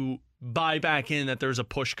fans to buy back in that there's a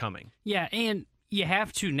push coming. Yeah, and you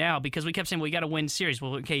have to now because we kept saying, well, you got to win series.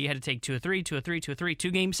 Well, okay, you had to take 2 of 3, 2 of 3, 2 of 3,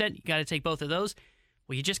 2-game set. You got to take both of those.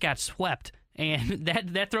 Well, you just got swept. And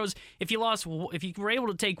that throws, if you were able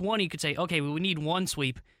to take 1, you could say, okay, well, we need 1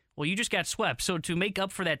 sweep. Well, you just got swept. So to make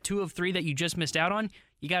up for that 2 of 3 that you just missed out on,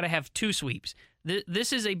 you got to have 2 sweeps.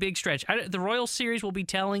 This is a big stretch. The Royals series will be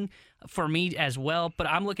telling for me as well, but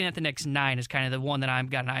I'm looking at the next 9 as kind of the one that I've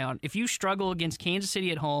got an eye on. If you struggle against Kansas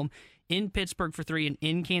City at home, in Pittsburgh for 3, and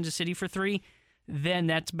in Kansas City for 3, then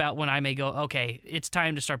that's about when I may go, okay, it's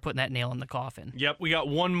time to start putting that nail in the coffin. Yep, we got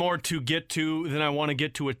one more to get to. Then I want to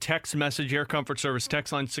get to a text message, Air Comfort Service,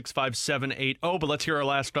 text line 65780. But let's hear our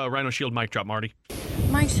last Rhino Shield mic drop, Marty.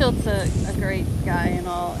 Mike Shilt's a great guy and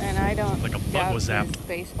all, and I don't like a bug doubt was his zapped.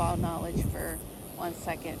 baseball knowledge for 1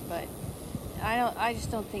 second, but I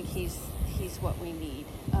just don't think he's what we need.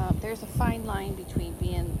 There's a fine line between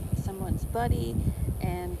being someone's buddy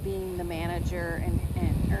and being the manager and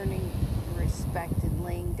earning respect and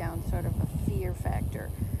laying down sort of a fear factor.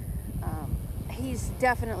 He's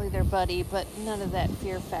definitely their buddy, but none of that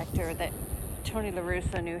fear factor that Tony La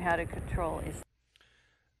Russa knew how to control is.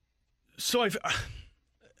 So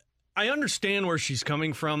I understand where she's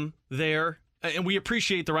coming from there, and we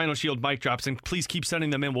appreciate the Rhino Shield mic drops, and please keep sending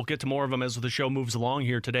them in. We'll get to more of them as the show moves along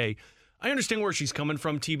here today. I understand where she's coming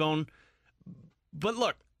from, T-Bone, but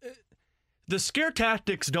look, the scare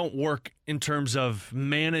tactics don't work in terms of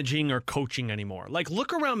managing or coaching anymore. Like,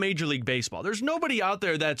 look around Major League Baseball. There's nobody out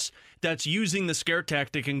there that's using the scare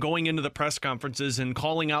tactic and going into the press conferences and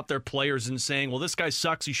calling out their players and saying, well, this guy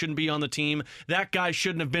sucks, he shouldn't be on the team, that guy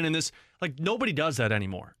shouldn't have been in this. Like, nobody does that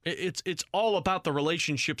anymore. It's all about the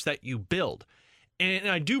relationships that you build. And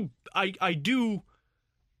I do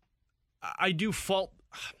fault,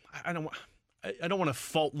 I don't want to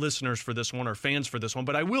fault listeners for this one or fans for this one,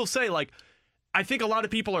 but I will say, like, I think a lot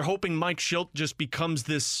of people are hoping Mike Shildt just becomes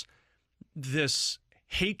this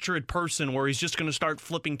hatred person where he's just going to start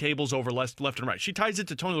flipping tables over left and right. She ties it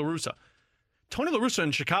to Tony La Russa. Tony La Russa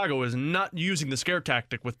in Chicago is not using the scare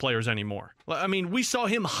tactic with players anymore. I mean, we saw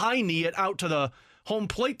him high knee it out to the home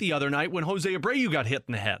plate the other night when Jose Abreu got hit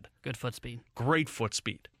in the head. Good foot speed. Great foot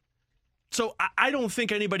speed. So I don't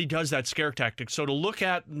think anybody does that scare tactic. So to look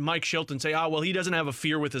at Mike Shildt and say, well, he doesn't have a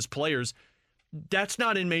fear with his players, that's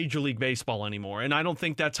not in Major League Baseball anymore. And I don't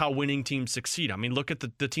think that's how winning teams succeed. I mean, look at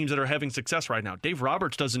the teams that are having success right now. Dave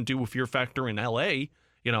Roberts doesn't do a fear factor in L.A.,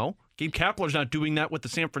 you know. Gabe Kapler's not doing that with the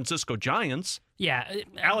San Francisco Giants. Yeah.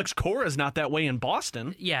 Alex Cora's not that way in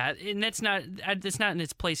Boston. Yeah, and that's not in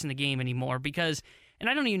its place in the game anymore because, and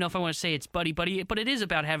I don't even know if I want to say it's buddy-buddy, but it is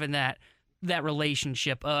about having that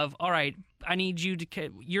relationship of, all right, I need you to,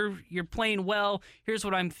 you're playing well, here's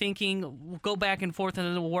what I'm thinking, we'll go back and forth and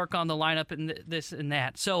then we'll work on the lineup and this and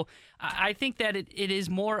that. So I think that it is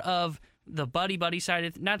more of the buddy-buddy side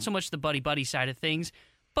of, not so much the buddy-buddy side of things,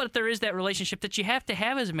 but there is that relationship that you have to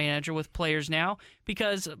have as a manager with players now,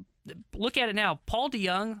 because look at it now, Paul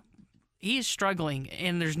DeJong, he is struggling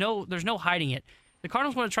and there's no hiding it. The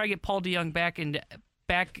Cardinals want to try to get Paul DeJong back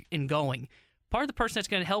and going. Part of the person that's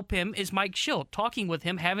going to help him is Mike Shildt, talking with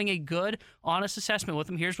him, having a good, honest assessment with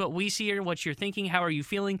him. Here's what we see here, what you're thinking, how are you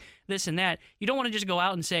feeling, this and that. You don't want to just go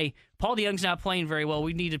out and say, Paul DeJong's not playing very well,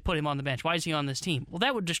 we need to put him on the bench. Why is he on this team? Well,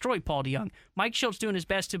 that would destroy Paul DeJong. Mike Shildt's doing his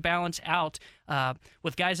best to balance out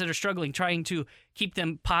with guys that are struggling, trying to keep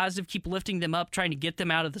them positive, keep lifting them up, trying to get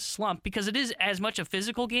them out of the slump, because it is as much a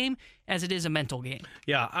physical game as it is a mental game.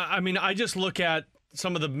 Yeah, I mean, I just look at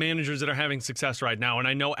some of the managers that are having success right now, and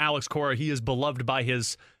I know Alex Cora, he is beloved by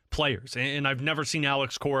his players, and I've never seen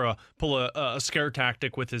Alex Cora pull a scare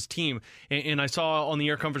tactic with his team. And I saw on the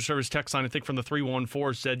Air Comfort Service text line, I think from the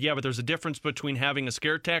 314, said, yeah, but there's a difference between having a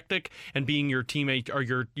scare tactic and being your teammate or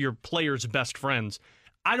your players' best friends.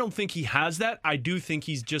 I don't think he has that. I do think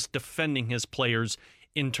he's just defending his players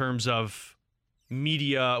in terms of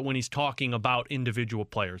media when he's talking about individual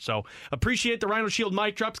players. So appreciate the Rhino Shield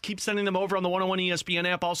mic drops. Keep sending them over on the 101 ESPN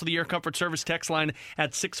app. Also the Air Comfort Service text line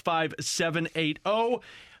at 65780.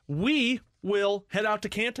 We will head out to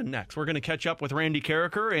Canton next. We're going to catch up with Randy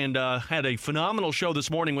Carricker and had a phenomenal show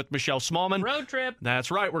this morning with Michelle Smallman. Road trip.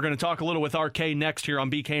 That's right. We're going to talk a little with RK next here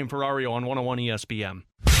on BK and Ferrario on 101 ESPN.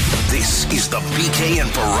 This is the BK and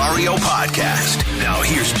Ferrario podcast. Now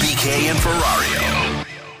here's BK and Ferrario.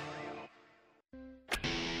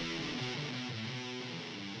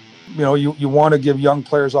 You know, you want to give young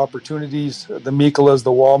players opportunities, the Mikolas, the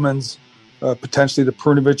Wallmans, potentially the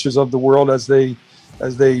Prunoviches of the world as they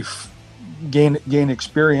gain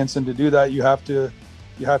experience, and to do that you have to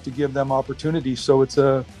give them opportunities. So it's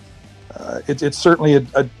certainly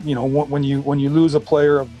a you know, when you lose a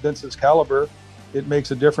player of Vince's caliber, it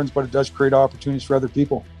makes a difference, but it does create opportunities for other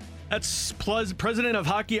people. That's President of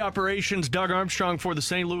Hockey Operations Doug Armstrong for the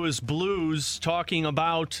St. Louis Blues, talking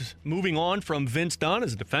about moving on from Vince Dunn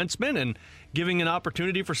as a defenseman and giving an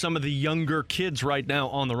opportunity for some of the younger kids right now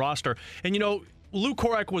on the roster. And, you know, Lou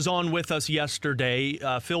Korak was on with us yesterday,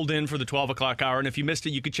 filled in for the 12 o'clock hour. And if you missed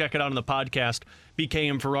it, you could check it out on the podcast, BK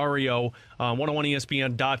and Ferrario,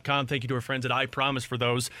 101ESPN.com. Thank you to our friends at I Promise for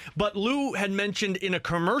those. But Lou had mentioned in a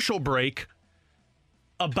commercial break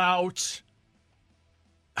about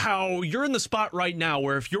how you're in the spot right now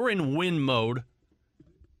where if you're in win mode,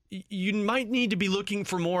 you might need to be looking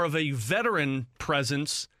for more of a veteran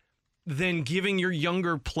presence than giving your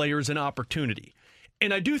younger players an opportunity.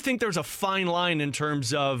 And I do think there's a fine line in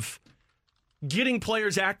terms of getting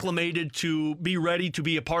players acclimated to be ready to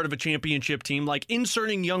be a part of a championship team, like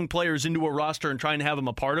inserting young players into a roster and trying to have them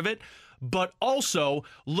a part of it, but also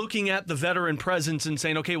looking at the veteran presence and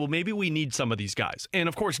saying, okay, well, maybe we need some of these guys. And,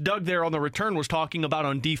 of course, Doug there on the return was talking about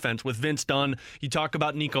on defense with Vince Dunn. You talk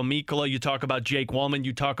about Nico Mikkola. You talk about Jake Wallman.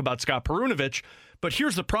 You talk about Scott Perunovich. But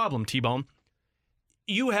here's the problem, T-Bone.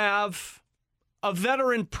 You have a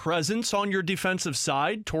veteran presence on your defensive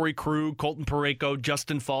side. Torrey Krug, Colton Parayko,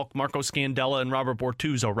 Justin Falk, Marco Scandella, and Robert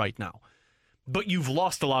Bortuzzo right now. But you've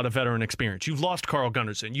lost a lot of veteran experience. You've lost Carl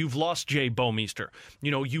Gunnarsson. You've lost Jay Bouwmeester.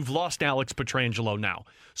 You've lost Alex Pietrangelo now.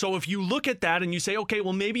 So if you look at that and you say, okay,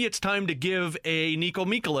 well, maybe it's time to give a Niko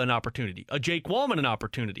Mikkola an opportunity, a Jake Walman an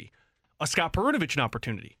opportunity, a Scott Perunovich an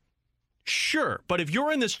opportunity. Sure, but if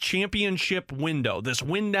you're in this championship window, this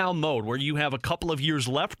win-now mode where you have a couple of years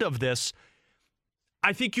left of this,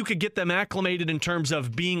 I think you could get them acclimated in terms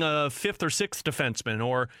of being a 5th or 6th defenseman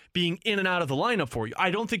or being in and out of the lineup for you. I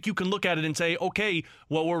don't think you can look at it and say, okay,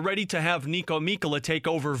 well, we're ready to have Niko Mikkola take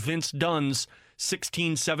over Vince Dunn's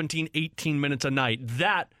 16, 17, 18 minutes a night.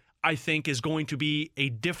 That, I think, is going to be a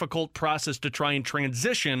difficult process to try and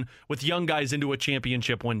transition with young guys into a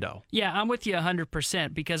championship window. Yeah, I'm with you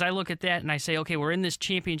 100% because I look at that and I say, okay, we're in this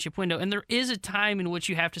championship window, and there is a time in which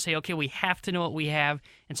you have to say, okay, we have to know what we have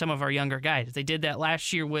in some of our younger guys. They did that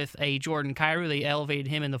last year with a Jordan Kyrou. They elevated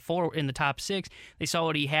him in the top 6. They saw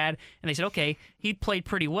what he had, and they said, okay, he played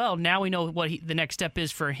pretty well. Now we know what the next step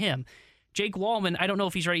is for him. Jake Walman, I don't know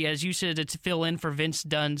if he's ready, as you said, to fill in for Vince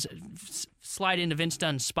Dunn's, slide into Vince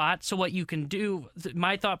Dunn's spot. So what you can do,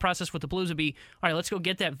 my thought process with the Blues would be, all right, let's go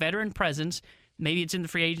get that veteran presence. Maybe it's in the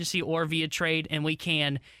free agency or via trade, and we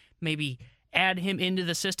can maybe add him into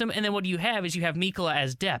the system. And then what you have is you have Mikkola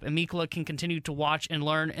as depth, and Mikkola can continue to watch and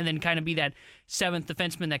learn and then kind of be that 7th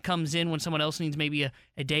defenseman that comes in when someone else needs maybe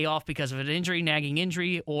a day off because of an injury, nagging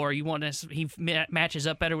injury, or he matches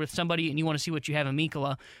up better with somebody and you want to see what you have in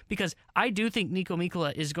Mikkola. Because I do think Niko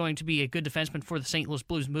Mikkola is going to be a good defenseman for the St. Louis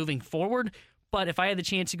Blues moving forward. But if I had the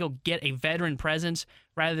chance to go get a veteran presence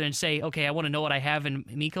rather than say, okay, I want to know what I have in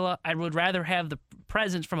Mikkola, I would rather have the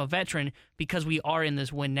presence from a veteran because we are in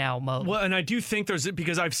this win-now mode. Well, and I do think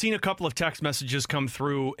because I've seen a couple of text messages come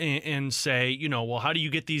through and say, well, how do you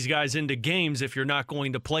get these guys into games if you're not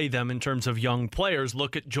going to play them in terms of young players?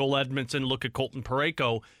 Look at Joel Edmondson, look at Colton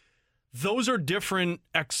Parayko. Those are different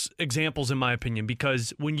examples, in my opinion,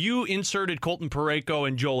 because when you inserted Colton Parayko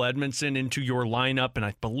and Joel Edmondson into your lineup, and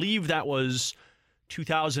I believe that was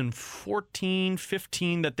 2014,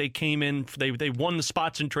 15 that they came in, they won the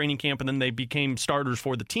spots in training camp, and then they became starters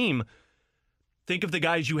for the team. Think of the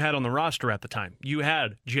guys you had on the roster at the time. You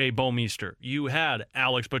had Jay Bouwmeester. You had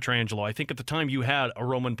Alex Pietrangelo. I think at the time you had a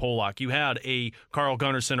Roman Polak. You had a Carl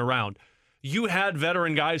Gunnarsson around. You had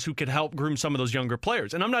veteran guys who could help groom some of those younger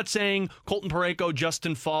players. And I'm not saying Colton Parayko,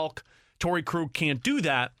 Justin Falk, Torrey Krug can't do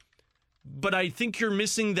that, but I think you're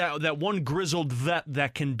missing that one grizzled vet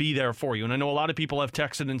that can be there for you. And I know a lot of people have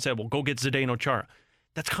texted and said, well, go get Zdeno Chara.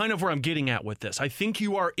 That's kind of where I'm getting at with this. I think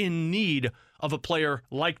you are in need of a player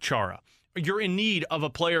like Chara. You're in need of a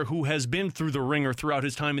player who has been through the ringer throughout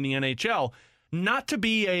his time in the NHL, not to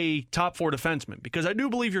be a top 4 defenseman, because I do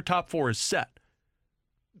believe your top 4 is set.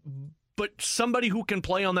 But somebody who can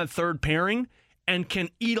play on that third pairing and can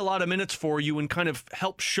eat a lot of minutes for you and kind of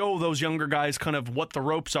help show those younger guys kind of what the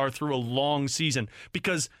ropes are through a long season.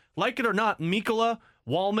 Because, like it or not, Mikkola,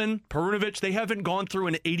 Walman, Perunovich, they haven't gone through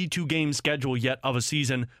an 82-game schedule yet of a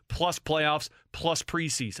season, plus playoffs, plus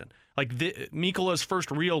preseason. Like, Mikkola's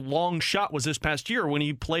first real long shot was this past year when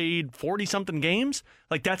he played 40-something games.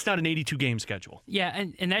 Like, that's not an 82-game schedule. Yeah,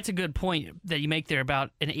 and that's a good point that you make there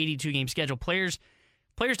about an 82-game schedule. Players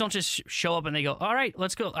don't just show up and they go, all right,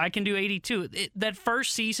 let's go. I can do 82. That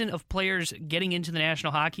first season of players getting into the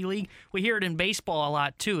National Hockey League, we hear it in baseball a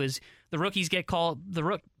lot too, is the rookies get called.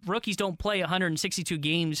 Rookies don't play 162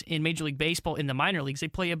 games in Major League Baseball in the minor leagues. They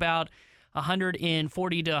play about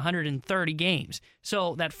 140 to 130 games.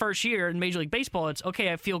 So that first year in Major League Baseball, it's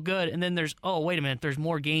okay, I feel good. And then there's, oh, wait a minute, there's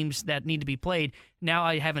more games that need to be played. Now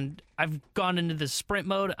I've gone into the sprint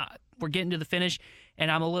mode. We're getting to the finish,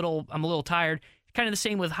 and I'm a little tired. Kind of the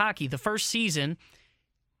same with hockey. The first season,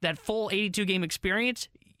 that full 82-game experience,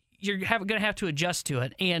 you're going to have to adjust to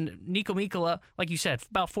it. And Niko Mikkola, like you said,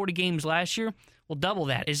 about 40 games last year, will double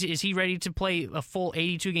that. Is he ready to play a full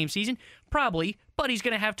 82-game season? Probably, but he's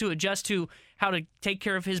going to have to adjust to how to take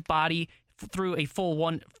care of his body through a full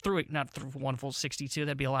not through one full 62.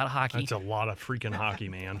 That'd be a lot of hockey. That's a lot of freaking hockey,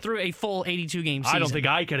 man. Through a full 82-game season. I don't think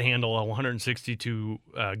I could handle a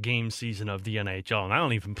 162-game season of the NHL, and I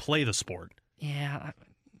don't even play the sport. Yeah.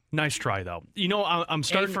 Nice try, though. I'm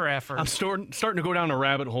starting A for effort. I'm starting to go down a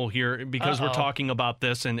rabbit hole here because we're talking about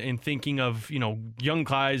this and thinking of young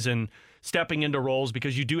guys and stepping into roles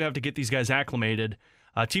because you do have to get these guys acclimated.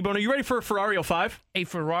 T-Bone, are you ready for a Ferrari 05? A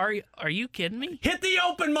Ferrari? Are you kidding me? Hit the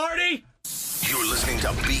open, Marty! You're listening to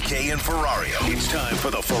BK and Ferrario. It's time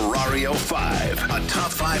for the Ferrario 5, a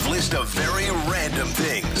top 5 list of very random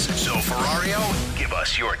things. So, Ferrario, give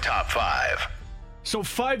us your top 5. So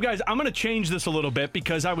 5 guys, I'm going to change this a little bit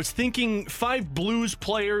because I was thinking 5 Blues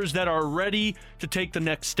players that are ready to take the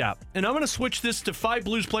next step. And I'm going to switch this to 5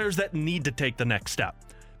 Blues players that need to take the next step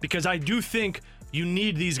because I do think you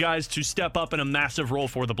need these guys to step up in a massive role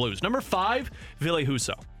for the Blues. Number 5, Ville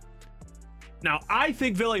Husso. Now, I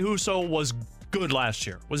think Ville Husso was good last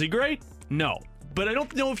year. Was he great? No. But I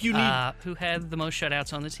don't know if you need... Who had the most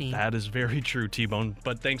shutouts on the team? That is very true, T-Bone.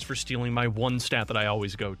 But thanks for stealing my one stat that I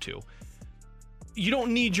always go to. You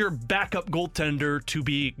don't need your backup goaltender to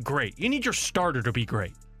be great. You need your starter to be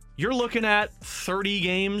great. You're looking at 30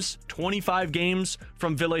 games, 25 games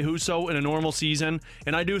from Ville Husso in a normal season,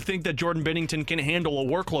 and I do think that Jordan Binnington can handle a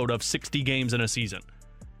workload of 60 games in a season.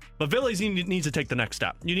 But Ville needs to take the next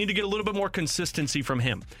step. You need to get a little bit more consistency from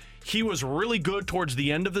him. He was really good towards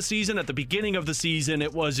the end of the season. At the beginning of the season,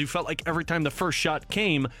 you felt like every time the first shot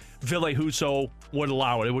came, Ville Husso would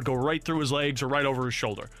allow it. It would go right through his legs or right over his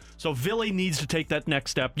shoulder. So Ville needs to take that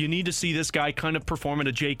next step. You need to see this guy kind of perform at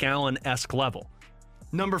a Jake Allen-esque level.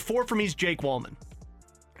 Number 4 for me is Jake Walman.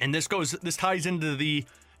 And this ties into the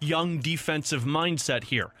young defensive mindset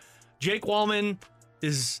here. Jake Walman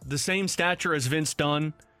is the same stature as Vince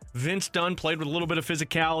Dunn. Vince Dunn played with a little bit of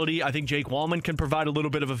physicality. I think Jake Walman can provide a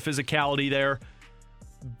little bit of a physicality there.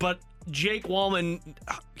 But Jake Walman,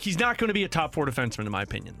 he's not going to be a top 4 defenseman, in my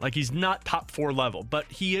opinion. Like, he's not top 4 level, but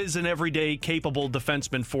he is an everyday capable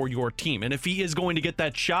defenseman for your team. And if he is going to get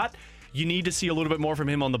that shot, you need to see a little bit more from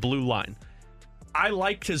him on the blue line. I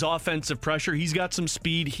liked his offensive pressure. He's got some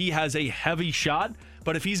speed. He has a heavy shot.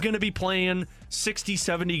 But if he's going to be playing 60,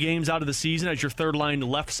 70 games out of the season as your third line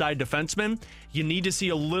left side defenseman, you need to see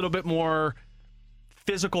a little bit more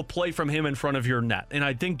physical play from him in front of your net. And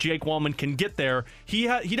I think Jake Walman can get there. He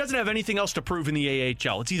doesn't have anything else to prove in the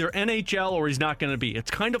AHL. It's either NHL or he's not going to be. It's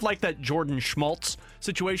kind of like that Jordan Schmaltz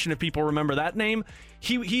situation, if people remember that name.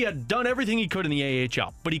 He had done everything he could in the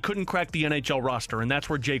AHL, but he couldn't crack the NHL roster, and that's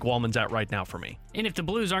where Jake Walman's at right now for me. And if the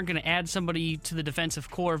Blues aren't going to add somebody to the defensive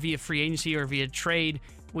core via free agency or via trade,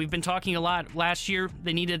 we've been talking a lot last year,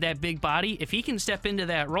 they needed that big body. If he can step into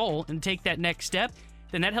that role and take that next step,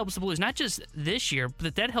 then that helps the Blues, not just this year,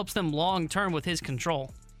 but that helps them long-term with his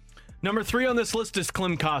control. Number 3 on this list is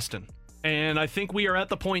Klim Kostin. And I think we are at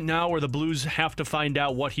the point now where the Blues have to find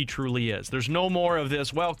out what he truly is. There's no more of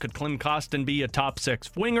this, well, could Klim Kostin be a top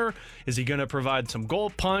 6 winger? Is he going to provide some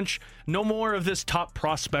goal punch? No more of this top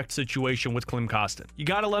prospect situation with Klim Kostin. You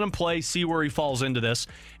got to let him play, see where he falls into this.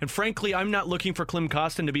 And frankly, I'm not looking for Klim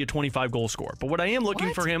Kostin to be a 25-goal scorer. But what I am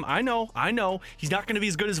looking for him, I know, he's not going to be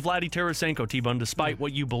as good as Vladdy Tarasenko, T-Bun, despite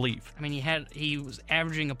what you believe. I mean, he was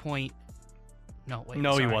averaging a point. No,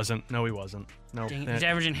 he wasn't. No, he wasn't. No, he's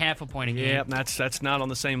averaging half a point a game. Yeah, that's not on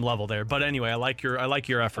the same level there. But anyway, I like your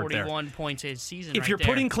effort 41 there. 41 points a season. If you're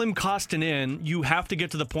putting Klim Kostin in, you have to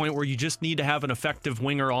get to the point where you just need to have an effective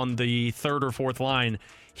winger on the 3rd or 4th line.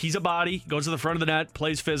 He's a body, goes to the front of the net,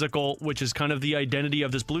 plays physical, which is kind of the identity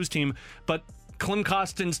of this Blues team. But Klim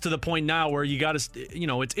Kostin's to the point now where you got to,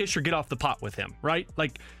 it's ish or get off the pot with him, right?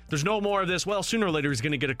 Like, there's no more of this, well, sooner or later he's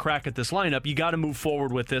going to get a crack at this lineup. You got to move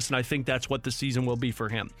forward with this, and I think that's what the season will be for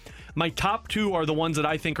him. My top 2 are the ones that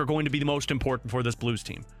I think are going to be the most important for this Blues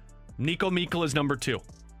team. Niko Mikkola is number 2.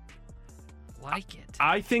 Like it.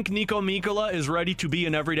 I think Niko Mikkola is ready to be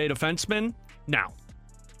an everyday defenseman. Now,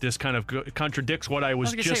 this kind of contradicts what I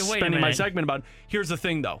was just spending my segment about. Here's the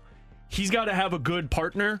thing, though. He's got to have a good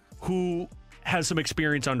partner who has some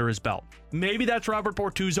experience under his belt. Maybe that's Robert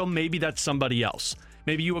Bortuzzo. Maybe that's somebody else.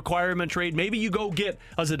 Maybe you acquire him in trade. Maybe you go get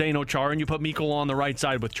a Zdeno Chara and you put Mikkola on the right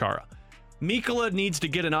side with Chara. Mikkola needs to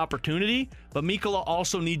get an opportunity, but Mikkola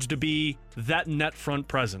also needs to be that net front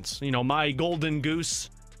presence. My golden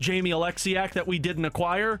goose, Jamie Alexiak, that we didn't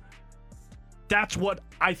acquire. That's what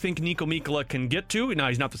I think Niko Mikkola can get to. Now,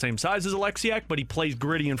 he's not the same size as Alexiak, but he plays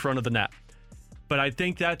gritty in front of the net. But I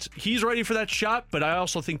think he's ready for that shot, but I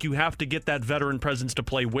also think you have to get that veteran presence to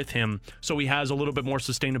play with him so he has a little bit more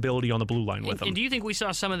sustainability on the blue line with him. And do you think we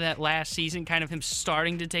saw some of that last season, kind of him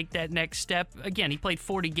starting to take that next step? Again, he played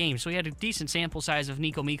 40 games, so he had a decent sample size of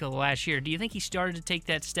Niko Mikkola last year. Do you think he started to take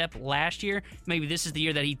that step last year? Maybe this is the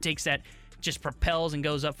year that he takes that, just propels and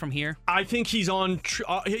goes up from here? I think he's on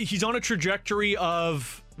a trajectory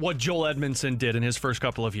of what Joel Edmondson did in his first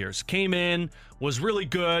couple of years. Came in, was really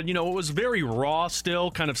good. It was very raw still,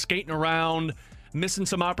 kind of skating around, missing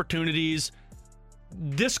some opportunities.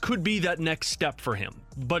 This could be that next step for him,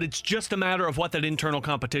 but it's just a matter of what that internal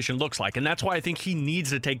competition looks like. And that's why I think he needs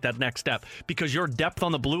to take that next step, because your depth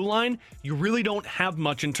on the blue line, you really don't have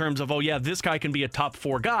much in terms of, this guy can be a top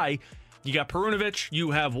 4 guy. You got Perunovic,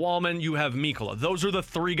 you have Wallman, you have Mikkola. Those are the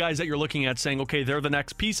three guys that you're looking at saying, okay, they're the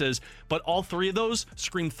next pieces, but all three of those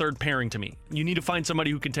scream third pairing to me. You need to find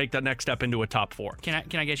somebody who can take that next step into a top four. Can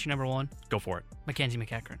I get you number one? Go for it. Mackenzie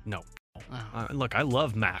McEachern. No. Oh. Look, I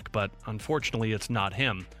love Mac, but unfortunately it's not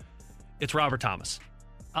him. It's Robert Thomas.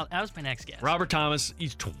 That was my next guess. Robert Thomas,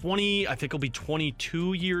 he's 20, I think he'll be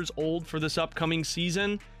 22 years old for this upcoming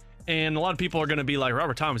season. And a lot of people are going to be like,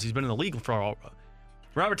 Robert Thomas, he's been in the league for all.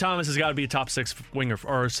 Robert Thomas has got to be a top 6 winger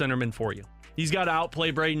or centerman for you. He's got to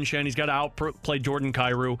outplay Braden Shen. He's got to outplay Jordan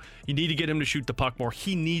Kyrou. You need to get him to shoot the puck more.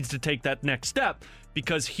 He needs to take that next step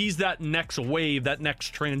because he's that next wave, that next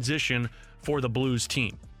transition for the Blues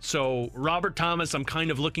team. So Robert Thomas, I'm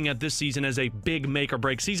kind of looking at this season as a big make or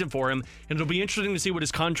break season for him, and it'll be interesting to see what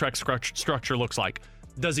his contract structure looks like.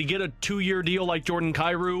 Does he get a 2-year deal like Jordan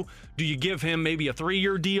Kyrou? Do you give him maybe a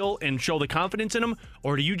 3-year deal and show the confidence in him?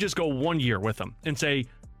 Or do you just go 1 year with him and say,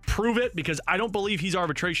 prove it? Because I don't believe he's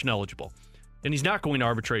arbitration eligible. And he's not going to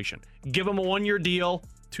arbitration. Give him a 1-year deal,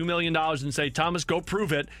 $2 million, and say, Thomas, go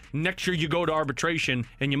prove it. Next year you go to arbitration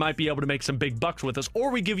and you might be able to make some big bucks with us.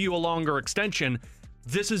 Or we give you a longer extension.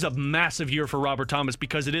 This is a massive year for Robert Thomas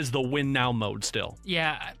because it is the win now mode still.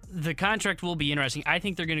 Yeah, the contract will be interesting. I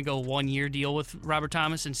think they're going to go 1-year deal with Robert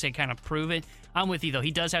Thomas and say kind of prove it. I'm with you, though. He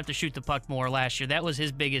does have to shoot the puck more last year. That was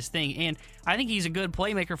his biggest thing. And I think he's a good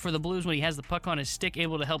playmaker for the Blues when he has the puck on his stick,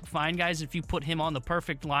 able to help find guys. If you put him on the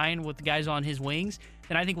perfect line with the guys on his wings,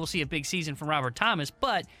 then I think we'll see a big season from Robert Thomas.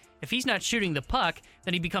 But if he's not shooting the puck,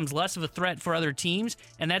 then he becomes less of a threat for other teams,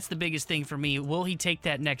 and that's the biggest thing for me. Will he take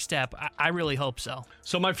that next step? I really hope so.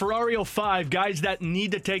 So my Ferrario 5, guys that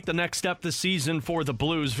need to take the next step this season for the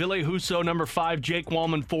Blues. Ville Husso, number 5, Jake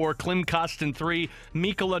Wallman, 4, Klim Kostin, 3,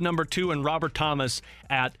 Mikkola, number 2, and Robert Thomas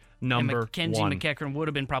at number 1. Mackenzie McEachern would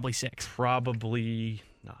have been probably 6. Probably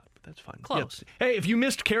not. That's fine. Close. Yep. Hey, if you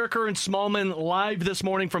missed Carricker and Smallman live this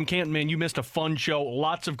morning from Canton, man, you missed a fun show.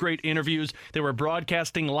 Lots of great interviews. They were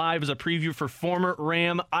broadcasting live as a preview for former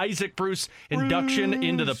Ram Isaac Bruce induction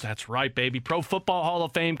into the, that's right, baby, Pro Football Hall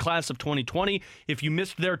of Fame class of 2020. If you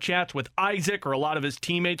missed their chats with Isaac or a lot of his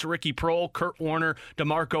teammates, Ricky Prohl, Kurt Warner,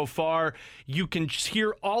 DeMarco Farr, you can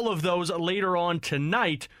hear all of those later on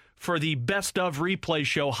tonight for the Best of Replay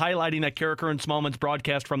show highlighting that Carricker and Smallman's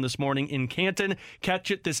broadcast from this morning in Canton.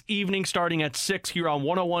 Catch it this evening starting at 6 here on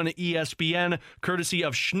 101 ESPN, courtesy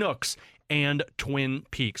of Schnucks and Twin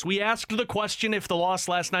Peaks. We asked the question if the loss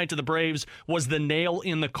last night to the Braves was the nail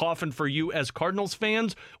in the coffin for you as Cardinals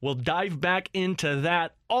fans. We'll dive back into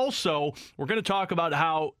that. Also, we're going to talk about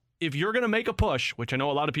how if you're going to make a push, which I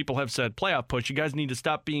know a lot of people have said, playoff push, you guys need to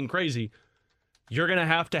stop being crazy, you're going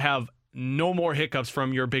to have no more hiccups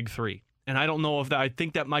from your big three. And I don't know if that, I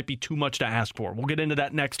think that might be too much to ask for. We'll get into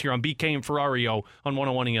that next here on BK and Ferrario on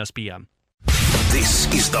 101 ESPN.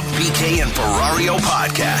 This is the BK and Ferrario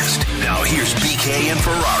podcast. Now here's BK and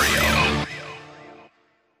Ferrario.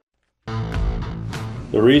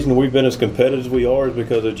 The reason we've been as competitive as we are is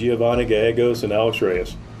because of Giovanni Gallegos and Alex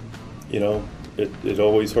Reyes. You know, it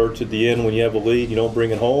always hurts at the end when you have a lead, you don't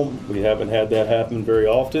bring it home. We haven't had that happen very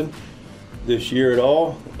often this year at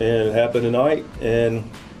all, and it happened tonight, and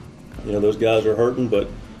you know those guys are hurting, but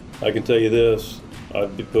I can tell you this,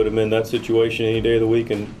 I'd put them in that situation any day of the week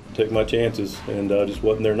and take my chances, and just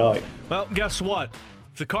wasn't their night. Well, guess what?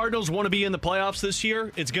 If the Cardinals want to be in the playoffs this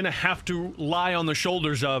year, it's going to have to lie on the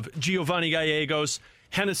shoulders of Giovanni Gallegos,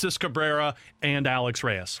 Genesis Cabrera, and Alex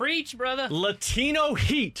Reyes. Preach, brother. Latino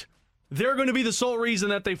Heat. They're going to be the sole reason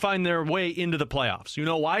that they find their way into the playoffs. You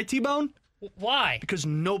know why, T-Bone? Why? Because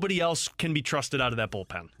nobody else can be trusted out of that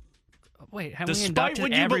bullpen. Wait, have we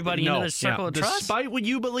inducted everybody into the circle of trust? Despite what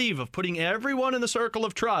you believe of putting everyone in the circle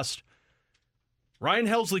of trust, Ryan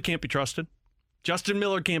Helsley can't be trusted. Justin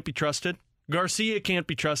Miller can't be trusted. Garcia can't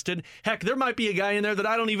be trusted. Heck, there might be a guy in there that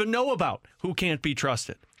I don't even know about who can't be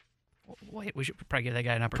trusted. Wait, we should probably give that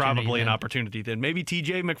guy an opportunity. Probably an opportunity then. Maybe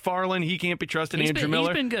TJ McFarland, he can't be trusted. Andrew Miller.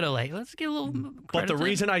 He's been good of late. Let's get a little credit. But the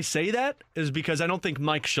reason I say that is because I don't think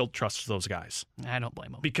Mike Schilt trusts those guys. I don't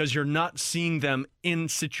blame him. Because you're not seeing them in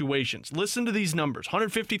situations. Listen to these numbers.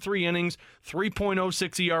 153 innings,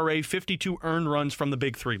 3.06 ERA, 52 earned runs from the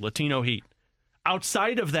big three, Latino Heat.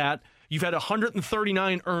 Outside of that, you've had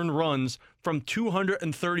 139 earned runs from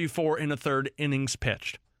 234 in a third innings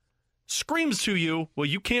pitched. Screams to you, well,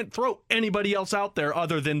 you can't throw anybody else out there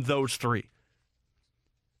other than those three.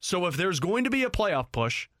 So if there's going to be a playoff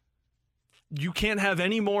push, you can't have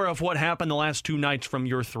any more of what happened the last two nights from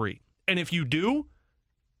your three. And if you do,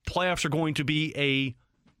 playoffs are going to be a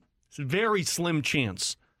very slim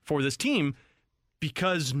chance for this team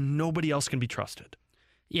because nobody else can be trusted.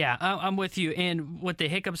 Yeah, I'm with you. And with the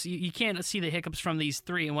hiccups, you can't see the hiccups from these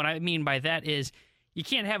three. And what I mean by that is you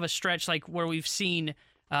can't have a stretch like where we've seen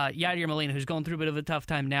Yadier Molina, who's going through a bit of a tough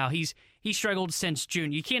time now. He's struggled since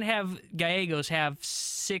June. You can't have Gallegos have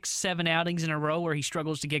 6-7 outings in a row where he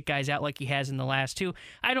struggles to get guys out like he has in the last two.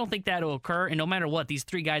 I don't think that'll occur. And no matter what, these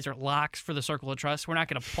three guys are locks for the Circle of Trust. We're not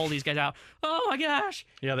going to pull these guys out. Oh my gosh!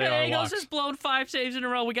 Yeah, they are Gallegos locks. has blown 5 saves in a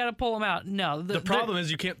row. We got to pull him out. No, the problem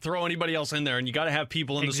is you can't throw anybody else in there, and you got to have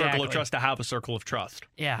people in the Circle of Trust to have a Circle of Trust.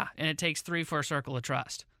 Yeah, and it takes 3 for a Circle of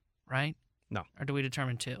Trust, right? No. Or do we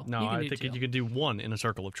determine 2? No, I think you can do 1 in a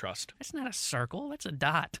Circle of Trust. That's not a circle. That's a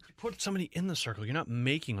dot. Put somebody in the circle. You're not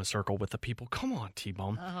making a circle with the people. Come on,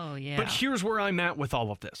 T-Bone. Oh, yeah. But here's where I'm at with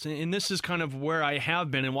all of this. And this is kind of where I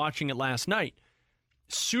have been in watching it last night.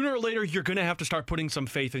 Sooner or later, you're going to have to start putting some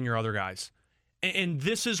faith in your other guys. And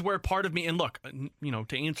this is where part of me, and look,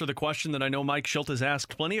 to answer the question that I know Mike Schilt has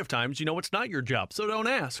asked plenty of times, it's not your job, so don't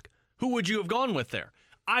ask. Who would you have gone with there?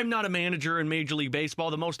 I'm not a manager in Major League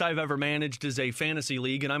Baseball. The most I've ever managed is a fantasy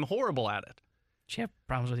league, and I'm horrible at it. Do you have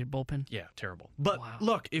problems with your bullpen? Yeah, terrible. But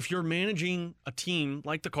look, if you're managing a team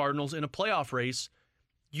like the Cardinals in a playoff race,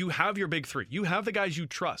 you have your big three. You have the guys you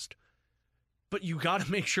trust. But you got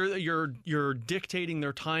to make sure that you're dictating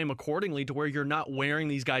their time accordingly to where you're not wearing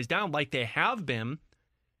these guys down like they have been.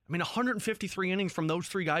 I mean, 153 innings from those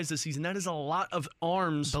three guys this season, that is a lot of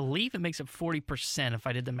arms. I believe it makes it 40% if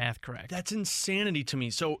I did the math correct. That's insanity to me.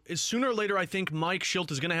 So sooner or later, I think Mike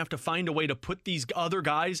Schilt is going to have to find a way to put these other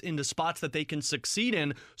guys into spots that they can succeed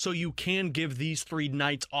in so you can give these 3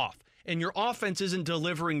 nights off. And your offense isn't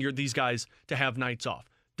delivering these guys to have nights off.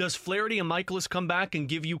 Does Flaherty and Michaelis come back and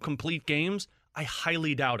give you complete games? I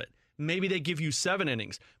highly doubt it. Maybe they give you 7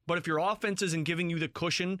 innings. But if your offense isn't giving you the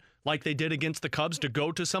cushion like they did against the Cubs to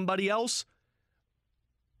go to somebody else,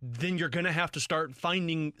 then you're going to have to start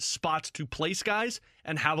finding spots to place guys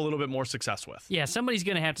and have a little bit more success with. Yeah, somebody's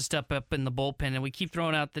going to have to step up in the bullpen, and we keep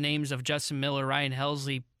throwing out the names of Justin Miller, Ryan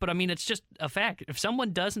Helsley, but I mean, it's just a fact. If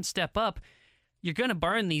someone doesn't step up, you're going to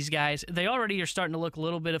burn these guys. They already are starting to look a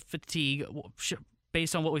little bit of fatigue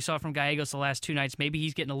based on what we saw from Gallegos the last 2 nights. Maybe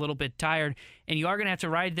he's getting a little bit tired, and you are going to have to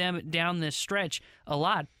ride them down this stretch a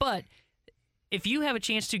lot. But if you have a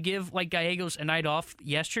chance to give, like Gallegos, a night off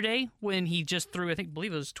yesterday when he just threw, I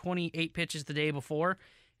believe it was 28 pitches the day before,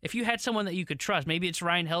 if you had someone that you could trust, maybe it's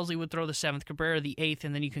Ryan Helsley would throw the 7th, Cabrera the 8th,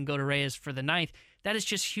 and then you can go to Reyes for the 9th. That is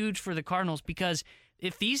just huge for the Cardinals because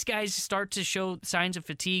if these guys start to show signs of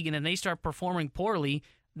fatigue and then they start performing poorly,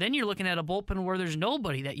 then you're looking at a bullpen where there's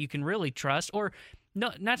nobody that you can really trust, or no,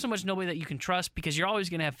 not so much nobody that you can trust because you're always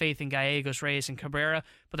going to have faith in Gallegos, Reyes, and Cabrera,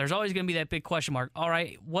 but there's always going to be that big question mark. All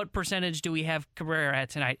right, what percentage do we have Cabrera at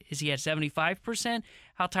tonight? Is he at 75%?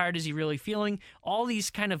 How tired is he really feeling? All these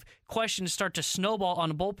kind of questions start to snowball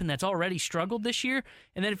on a bullpen that's already struggled this year,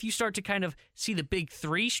 and then if you start to kind of see the big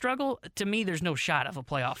 3 struggle, to me, there's no shot of a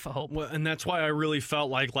playoff hope. Well, and that's why I really felt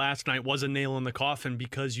like last night was a nail in the coffin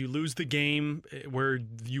because you lose the game where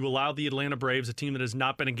you allow the Atlanta Braves, a team that has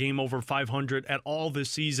not been a game over 500 at all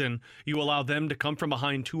this season, you allow them to come from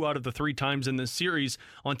behind 2 out of the 3 times in this series.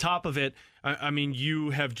 On top of it, I mean,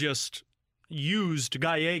 you have just used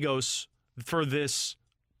Gallegos for this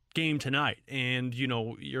game tonight, and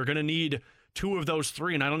you're going to need 2 of those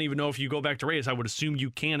 3, and I don't even know if you go back to Reyes. I would assume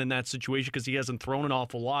you can in that situation because he hasn't thrown an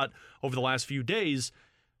awful lot over the last few days,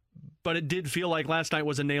 but it did feel like last night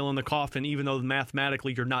was a nail in the coffin, even though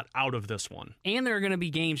mathematically you're not out of this one. And there are going to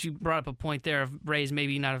be games, you brought up a point there of Reyes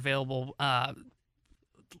maybe not available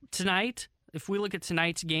tonight. If we look at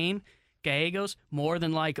tonight's game, Gallegos, more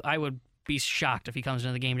than I would be shocked if he comes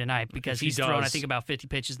into the game tonight because he's thrown, I think, about 50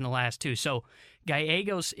 pitches in the last 2. So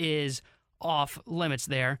Gallegos is off limits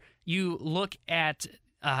there. You look at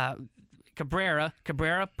Cabrera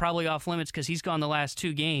probably off limits because he's gone the last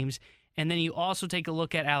 2 games. And then you also take a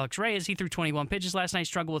look at Alex Reyes. He threw 21 pitches last night,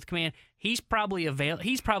 struggled with command. He's probably available.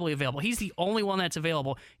 He's the only one that's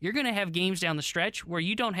available. You're going to have games down the stretch where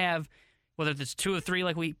you don't have, whether it's 2 or 3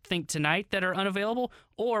 like we think tonight that are unavailable,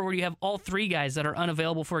 or where you have all 3 guys that are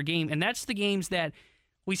unavailable for a game. And that's the games that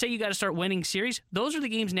we say you got to start winning series. Those are the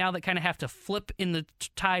games now that kind of have to flip in the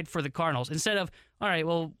tide for the Cardinals. Instead of, all right,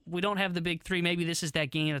 well, we don't have the big 3. Maybe this is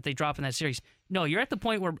that game that they drop in that series. No, you're at the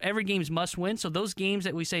point where every game's must win. So those games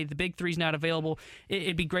that we say the big 3's not available,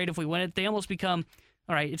 it'd be great if we win it. They almost become,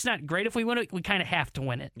 all right, it's not great if we win it. We kind of have to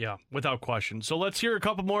win it. Yeah, without question. So let's hear a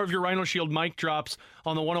couple more of your Rhino Shield mic drops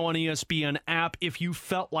on the 101 ESPN app. If you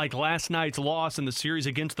felt like last night's loss in the series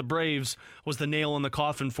against the Braves was the nail in the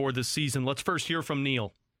coffin for this season. Let's first hear from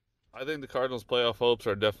Neil. I think the Cardinals' playoff hopes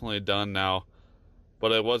are definitely done now,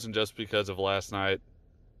 but it wasn't just because of last night.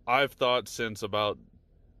 I've thought since about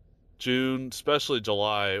June, especially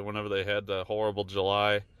July, whenever they had the horrible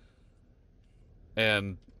July.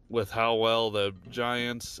 And with how well the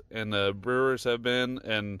Giants and the Brewers have been,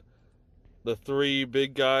 and the three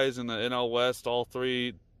big guys in the NL West, all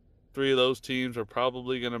three of those teams are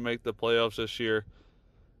probably going to make the playoffs this year.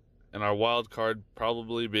 And our wild card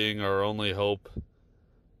probably being our only hope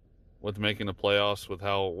with making the playoffs with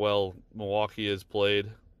how well Milwaukee has played.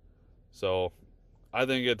 So I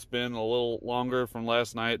think it's been a little longer from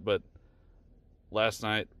last night, but last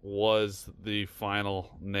night was the final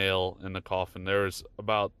nail in the coffin. There's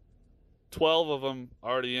about 12 of them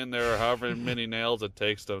already in there, or however many nails it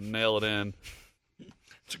takes to nail it in.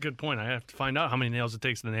 It's a good point. I have to find out how many nails it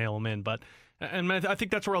takes to nail them in. And I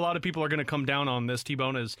think that's where a lot of people are going to come down on this,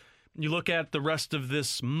 T-Bone, is you look at the rest of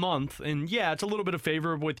this month, and yeah, it's a little bit of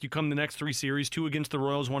favor with you come the next three series, 2 against the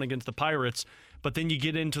Royals, 1 against the Pirates, but then you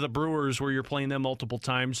get into the Brewers where you're playing them multiple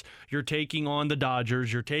times. You're taking on the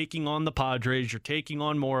Dodgers, you're taking on the Padres, you're taking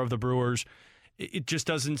on more of the Brewers. It just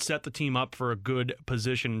doesn't set the team up for a good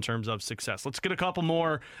position in terms of success. Let's get a couple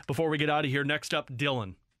more before we get out of here. Next up,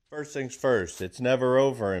 Dylan. First things first, it's never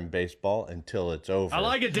over in baseball until it's over. I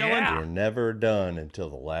like it, Dylan. Yeah. You're never done until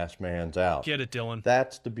the last man's out. Get it, Dylan.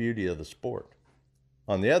 That's the beauty of the sport.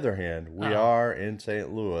 On the other hand, we are in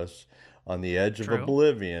St. Louis on the edge of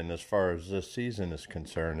oblivion as far as this season is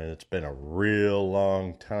concerned, and it's been a real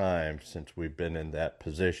long time since we've been in that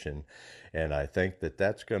position. And I think that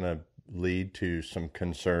that's going to lead to some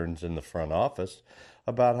concerns in the front office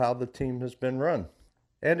about how the team has been run.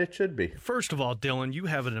 And it should be. First of all, Dylan, you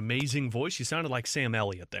have an amazing voice. You sounded like Sam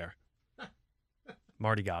Elliott there.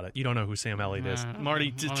 Marty got it. You don't know who Sam Elliott is.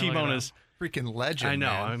 Marty, T-Bone is... freaking legend, I know.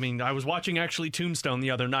 Man. I mean, I was watching actually Tombstone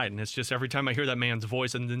the other night, and it's just every time I hear that man's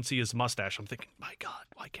voice and then see his mustache, I'm thinking, my God,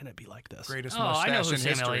 why can't it be like this? Greatest mustache I know who in Sam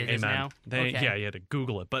history. Elliott is now. Yeah, you had to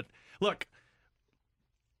Google it. But look,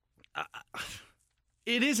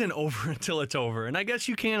 it isn't over until it's over. And I guess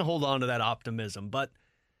you can hold on to that optimism. But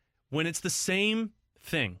when it's the same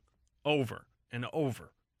thing over and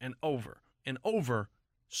over and over and over,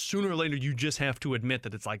 sooner or later you just have to admit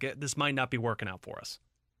that it's like, this might not be working out for us.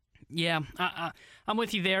 Yeah, I'm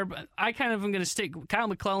with you there, but I kind of am going to stick. Kyle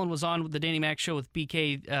McClellan was on with the Danny Mac show with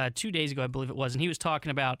BK 2 days ago, I believe it was, and he was talking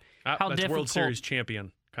about how that's difficult. World Series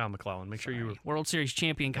champion Kyle McClellan. Make sure you World Series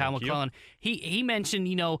champion Kyle McClellan. He mentioned,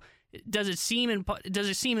 does it seem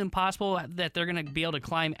impossible that they're going to be able to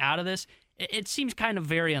climb out of this? It seems kind of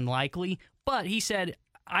very unlikely, but he said,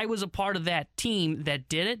 I was a part of that team that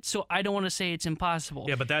did it, so I don't want to say it's impossible.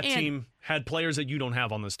 Yeah, but that team had players that you don't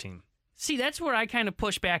have on this team. See, that's where I kind of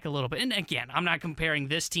push back a little bit. And again, I'm not comparing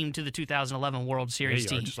this team to the 2011 World Series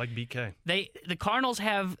team. Just like BK. The Cardinals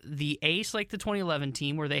have the ace like the 2011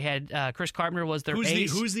 team where they had Chris Carpenter was their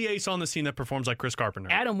ace. Who's the ace on the team that performs like Chris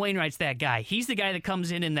Carpenter? Adam Wainwright's that guy. He's the guy that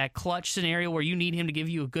comes in that clutch scenario where you need him to give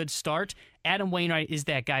you a good start. Adam Wainwright is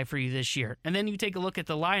that guy for you this year. And then you take a look at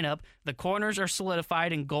the lineup. The corners are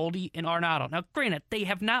solidified in Goldie and Arenado. Now, granted, they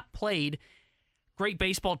have not played great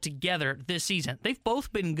baseball together this season. They've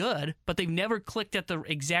both been good, but they've never clicked at the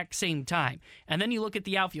exact same time. And then you look at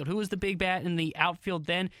the outfield. Who was the big bat in the outfield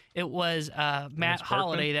then? It was Matt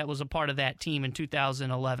Holliday that was a part of that team in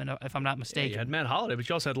 2011, if I'm not mistaken. Yeah, you had Matt Holliday, but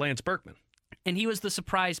you also had Lance Berkman. And he was the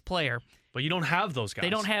surprise player. But you don't have those guys. They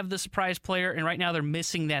don't have the surprise player, and right now they're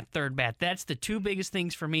missing that third bat. That's the two biggest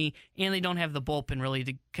things for me, and they don't have the bullpen really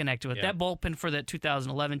to connect with. Yeah. That bullpen for that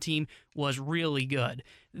 2011 team was really good.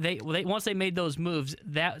 They once they made those moves,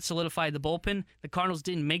 that solidified the bullpen. The Cardinals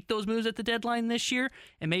didn't make those moves at the deadline this year,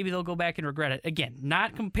 and maybe they'll go back and regret it. Again,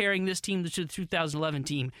 not comparing this team to the 2011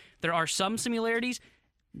 team. There are some similarities.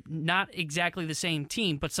 Not exactly the same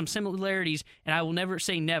team, but some similarities, and I will never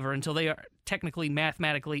say never until they are technically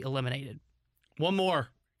mathematically eliminated. One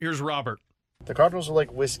more. Here's Robert. The Cardinals are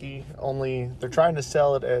like whiskey, only they're trying to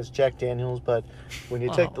sell it as Jack Daniels, but when you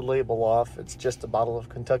take the label off, it's just a bottle of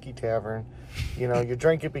Kentucky Tavern. You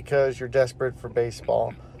drink it because you're desperate for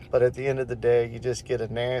baseball, but at the end of the day, you just get a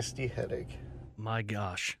nasty headache. My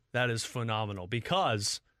gosh, that is phenomenal,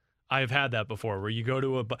 because I've had that before where you go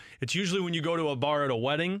to it's usually when you go to a bar at a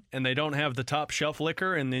wedding and they don't have the top shelf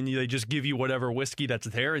liquor, and then they just give you whatever whiskey that's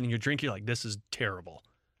there, and you drink, you're like, this is terrible.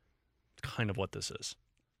 It's kind of what this is.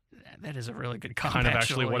 That is a really good comp, kind of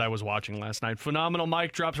actually what I was watching last night. Phenomenal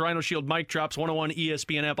mic drops, Rhino Shield mic drops, 101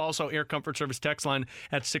 ESPN app, also Air Comfort Service text line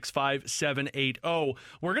at 65780.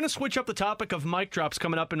 We're going to switch up the topic of mic drops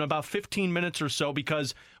coming up in about 15 minutes or so,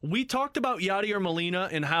 because we talked about Yadier Molina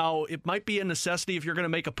and how it might be a necessity if you're going to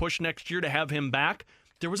make a push next year to have him back.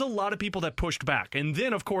 there was a lot of people that pushed back. And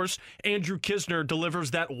then, of course, Andrew Kisner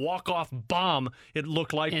delivers that walk-off bomb, it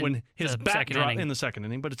looked like, when his bat drop in the second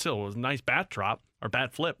inning. But it still was a nice bat drop or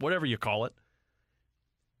bat flip, whatever you call it.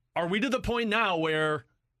 Are we to the point now where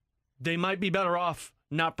they might be better off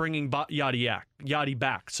not bringing Yadi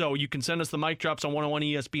back? So you can send us the mic drops on 101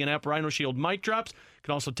 ESPN app, Rhino Shield mic drops. You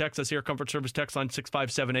can also text us here, Comfort Service text line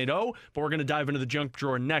 65780. But we're going to dive into the junk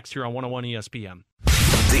drawer next here on 101 ESPN.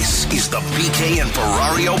 This is the BK and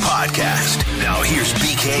Ferrario podcast. Now here's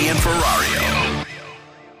BK and Ferrario.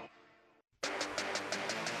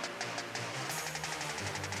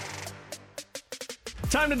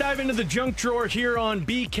 Time to dive into the junk drawer here on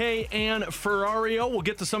BK and Ferrario. We'll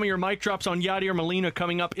get to some of your mic drops on Yadier Molina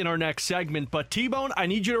coming up in our next segment. But T-Bone, I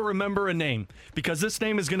need you to remember a name because this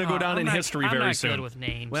name is going to go down in history very soon. I'm not good with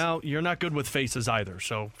names. Well, you're not good with faces either,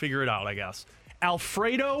 so figure it out, I guess.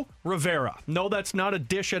 Alfredo Rivera. No, that's not a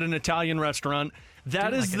dish at an Italian restaurant.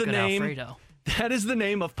 That is the name. Alfredo. That is the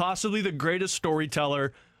name of possibly the greatest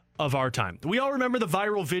storyteller of our time. We all remember the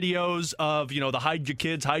viral videos of, the hide your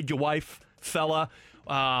kids, hide your wife fella.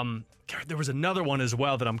 There was another one as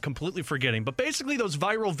well that I'm completely forgetting. But basically those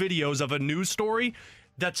viral videos of a news story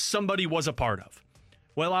that somebody was a part of.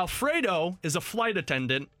 Well, Alfredo is a flight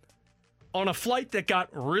attendant on a flight that got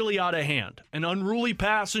really out of hand. An unruly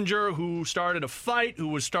passenger who started a fight, who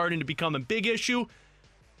was starting to become a big issue.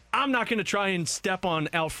 I'm not going to try and step on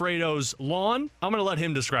Alfredo's lawn. I'm going to let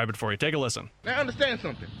him describe it for you. Take a listen. Now understand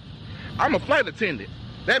something. I'm a flight attendant.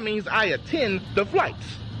 That means I attend the flights.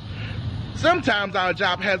 Sometimes our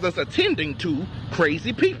job has us attending to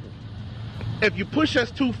crazy people. If you push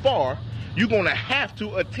us too far, you're going to have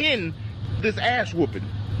to attend this ass whooping.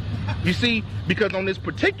 You see, because on this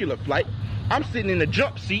particular flight, I'm sitting in the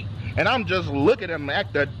jump seat and I'm just looking at him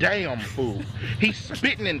act a damn fool. He's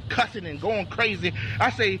spitting and cussing and going crazy.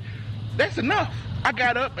 I say, that's enough. I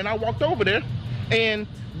got up and I walked over there. And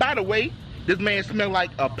by the way, this man smelled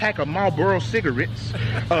like a pack of Marlboro cigarettes,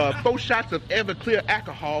 4 shots of Everclear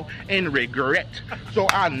alcohol, and regret. So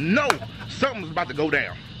I know something's about to go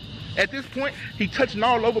down. At this point, he touching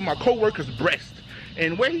all over my coworker's breast.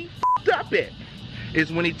 And where he f***ed up at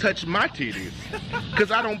is when he touched my titties,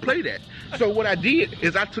 because I don't play that. So what I did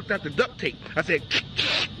is I took out the duct tape. I said,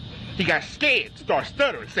 he got scared, started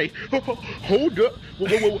stuttering, say, hold up,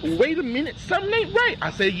 wait a minute, something ain't right.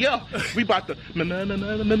 I said, yeah, we about to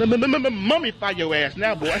mummify your ass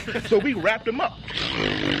now, boy. So we wrapped him up.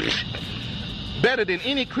 Better than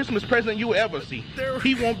any Christmas present you ever see.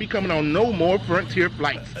 He won't be coming on no more Frontier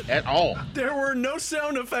flights at all. There were no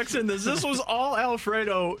sound effects in this. This was all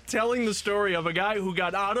Alfredo telling the story of a guy who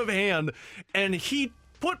got out of hand, and he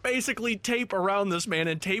put basically tape around this man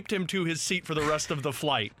and taped him to his seat for the rest of the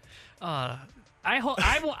flight. I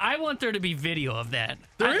want there to be video of that.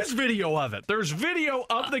 There is video of it. There's video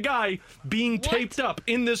of the guy being taped up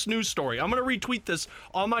in this news story. I'm going to retweet this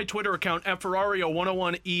on my Twitter account at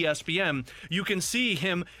Ferrario101ESPN. You can see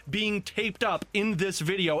him being taped up in this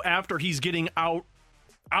video after he's getting out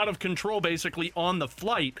of control, basically, on the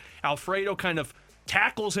flight. Alfredo kind of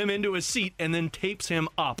tackles him into his seat and then tapes him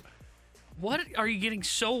up. What are you getting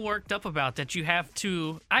so worked up about that you have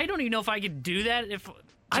to... I don't even know if I could do that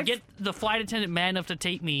to get the flight attendant mad enough to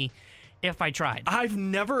tape me if I tried. I've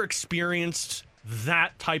never experienced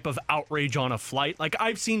that type of outrage on a flight. Like,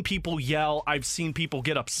 I've seen people yell, I've seen people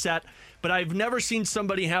get upset, but I've never seen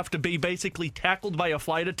somebody have to be basically tackled by a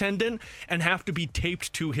flight attendant and have to be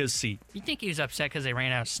taped to his seat. You think he was upset because they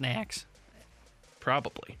ran out of snacks?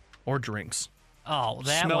 Probably. Or drinks. Oh,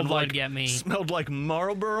 that one would get me. Smelled like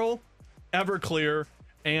Marlboro, Everclear,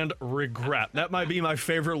 and regret. That might be my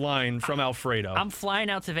favorite line from Alfredo. I'm flying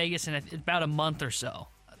out to Vegas in about a month or so.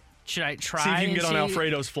 Should I try? See if you can get on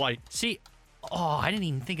Alfredo's flight. I didn't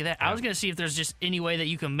even think of that. Yeah. I was going to see if there's just any way that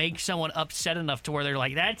you can make someone upset enough to where they're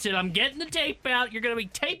like, that's it, I'm getting the tape out. You're going to be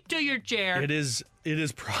taped to your chair. It is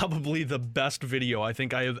probably the best video I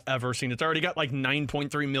think I have ever seen. It's already got like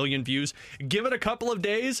 9.3 million views. Give it a couple of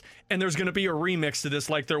days, and there's going to be a remix to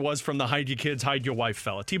this like there was from the Hide Your Kids, Hide Your Wife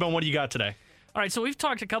fella. T-Bone, what do you got today? All right, so we've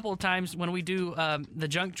talked a couple of times when we do the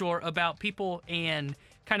junk drawer about people and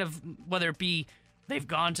kind of whether it be they've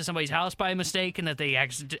gone to somebody's house by mistake and that they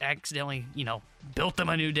accidentally, built them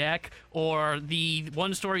a new deck, or the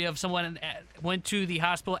one story of someone went to the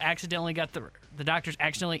hospital, accidentally got the doctors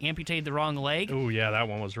accidentally amputated the wrong leg. Oh, yeah, that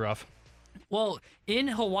one was rough. Well, in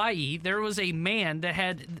Hawaii, there was a man that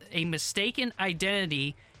had a mistaken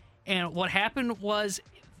identity, and what happened was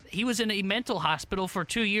he was in a mental hospital for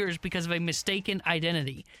 2 years because of a mistaken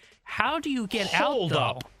identity. How do you get out,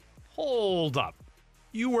 though? Hold up.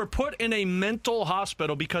 You were put in a mental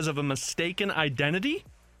hospital because of a mistaken identity?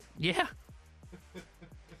 Yeah.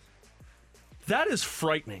 That is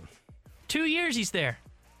frightening. 2 years he's there.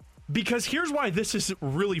 Because here's why this is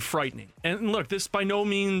really frightening. And look, this by no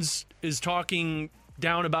means is talking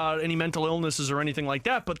down about any mental illnesses or anything like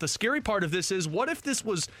that, but the scary part of this is, what if this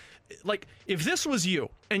was, like, if this was you,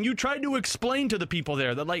 and you tried to explain to the people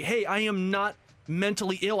there that, like, hey, I am not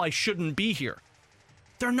mentally ill, I shouldn't be here.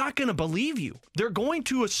 They're not going to believe you. They're going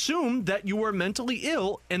to assume that you are mentally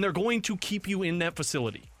ill, and they're going to keep you in that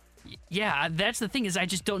facility. Yeah, that's the thing, is I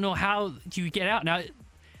just don't know how you get out. Now,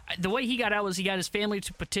 the way he got out was he got his family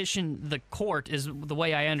to petition the court, is the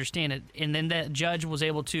way I understand it. And then that judge was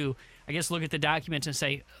able to, I guess, look at the documents and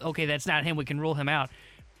say, okay, that's not him, we can rule him out.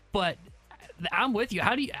 But I'm with you.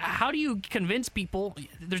 How do you convince people?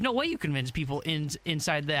 There's no way you convince people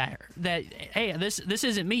inside that hey, this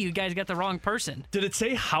isn't me, you guys got the wrong person. Did it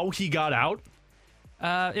say how he got out?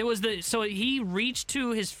 It was so he reached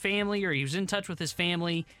to his family, or he was in touch with his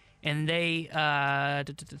family, and they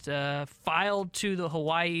filed to the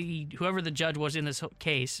Hawaii, whoever the judge was in this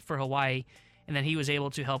case for Hawaii, and then he was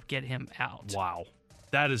able to help get him out. Wow.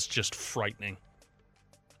 That is just frightening.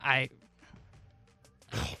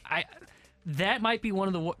 That might be one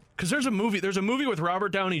of the... Because there's a movie with Robert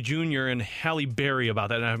Downey Jr. and Halle Berry about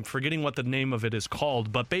that, and I'm forgetting what the name of it is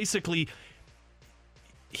called, but basically,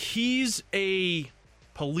 he's a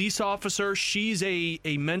police officer, she's a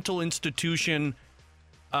mental institution,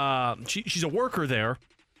 she's a worker there,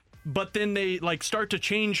 but then they start to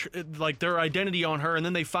change their identity on her, and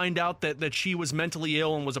then they find out that she was mentally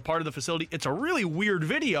ill and was a part of the facility. It's a really weird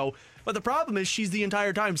video, but the problem is she's the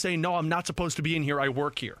entire time saying, no, I'm not supposed to be in here, I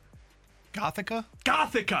work here. Gothica?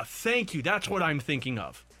 Gothica, thank you. That's what I'm thinking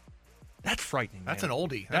of. That's frightening. That's man. an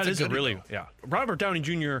oldie. That is really, yeah. Robert Downey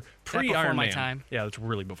Jr. pre-Iron Man. Time. Yeah, that's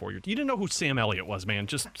really before you didn't know who Sam Elliott was, man.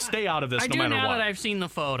 Just stay out of this, no matter what. I do now that I've seen the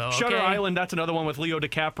photo. Shutter okay? Island. That's another one with Leo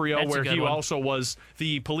DiCaprio, that's where he one. also was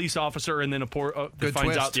the police officer, and then good finds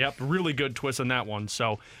twist. out. Yep, really good twist in that one.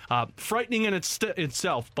 So frightening in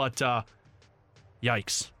itself, but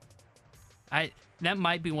yikes. That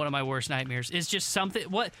might be one of my worst nightmares. It's just something,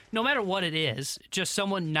 no matter what it is, just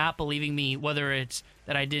someone not believing me, whether it's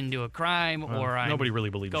that I didn't do a crime or I'm nobody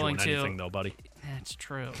really believes you going in anything, though, buddy. That's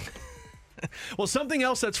true. Well, something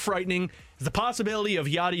else that's frightening is the possibility of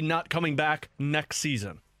Yadi not coming back next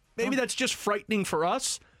season. Maybe that's just frightening for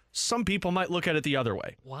us. Some people might look at it the other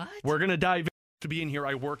way. What? We're going to dive to be in here.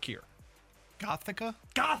 I work here. Gothica?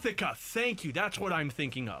 Gothica, thank you. That's what I'm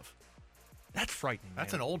thinking of. That's frightening.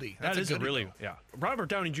 That's man. an oldie. That is a good really, yeah. Robert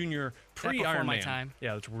Downey Jr. pre-Iron Man. Time.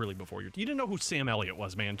 Yeah, that's really before you didn't know who Sam Elliott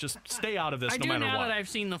was, man. Just stay out of this, no matter I do now what. that I've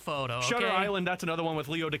seen the photo. Shutter okay? Island. That's another one with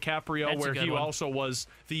Leo DiCaprio, That's where a good he one. also was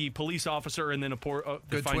the police officer, and then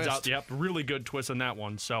good finds twist. out. Yep, really good twist in that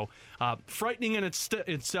one. So frightening in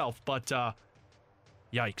itself, but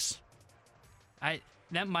yikes.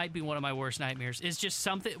 That might be one of my worst nightmares. It's just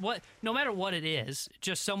something, no matter what it is,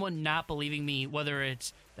 just someone not believing me, whether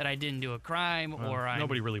it's that I didn't do a crime or I'm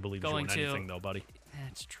nobody really believes you going in anything, though, buddy.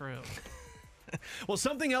 That's true. Well,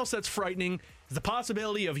 something else that's frightening is the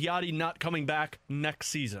possibility of Yadi not coming back next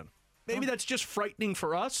season. Maybe that's just frightening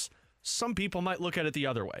for us. Some people might look at it the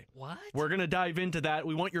other way. What? We're going to dive into that.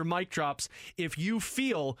 We want your mic drops. If you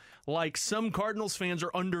feel like some Cardinals fans are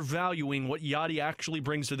undervaluing what Yadi actually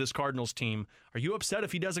brings to this Cardinals team, are you upset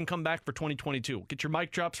if he doesn't come back for 2022? Get your mic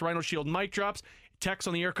drops, Rhino Shield mic drops. Text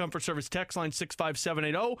on the Air Comfort Service text line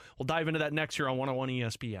 65780. We'll dive into that next here on 101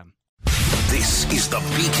 ESPN. This is the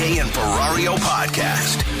BK and Ferrario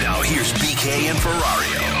podcast. Now here's BK and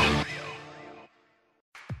Ferrario.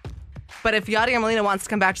 But if Yadier Molina wants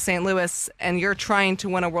to come back to St. Louis and you're trying to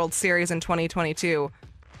win a World Series in 2022,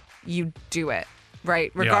 you do it,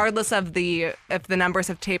 right? Regardless of if the numbers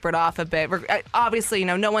have tapered off a bit. Obviously,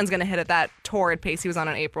 no one's going to hit at that torrid pace he was on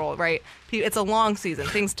in April, right? It's a long season.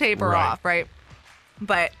 Things taper off, right?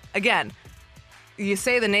 But again, you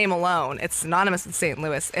say the name alone, it's synonymous with St.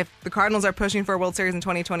 Louis. If the Cardinals are pushing for a World Series in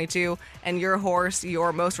 2022 and your horse,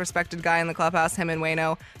 your most respected guy in the clubhouse, him and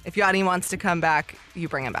Waino, if Yadi wants to come back, you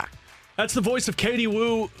bring him back. That's the voice of Katie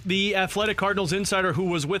Woo, the Athletic Cardinals insider who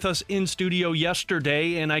was with us in studio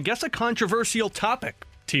yesterday, and I guess a controversial topic,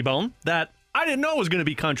 T-Bone, that I didn't know was going to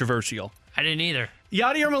be controversial. I didn't either.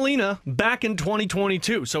 Yadier Molina back in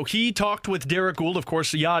 2022. So he talked with Derek Gould. Of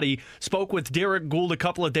course, Yadi spoke with Derek Gould a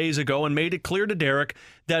couple of days ago and made it clear to Derek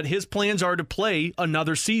that his plans are to play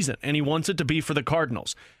another season, and he wants it to be for the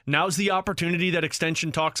Cardinals. Now's the opportunity that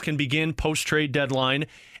extension talks can begin post-trade deadline.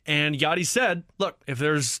 And Yadi said, look, if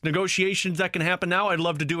there's negotiations that can happen now, I'd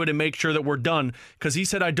love to do it and make sure that we're done. Because he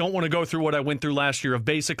said, I don't want to go through what I went through last year of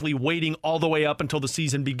basically waiting all the way up until the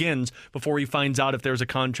season begins before he finds out if there's a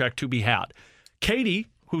contract to be had. Katie,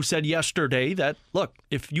 who said yesterday that, look,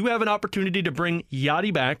 if you have an opportunity to bring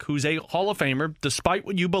Yadi back, who's a Hall of Famer, despite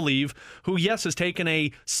what you believe, who, yes, has taken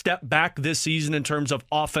a step back this season in terms of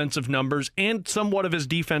offensive numbers and somewhat of his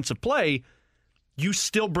defensive play, you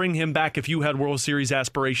still bring him back if you had World Series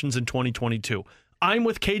aspirations in 2022. I'm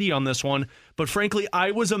with Katie on this one, but frankly,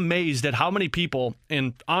 I was amazed at how many people,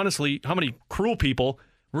 and honestly, how many cruel people,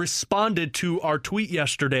 responded to our tweet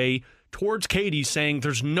yesterday towards Katie saying,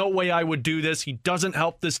 there's no way I would do this. He doesn't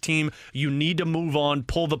help this team. You need to move on,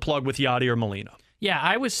 pull the plug with Yadi or Molina. Yeah,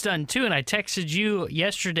 I was stunned too, and I texted you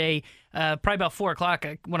yesterday, probably about 4 o'clock.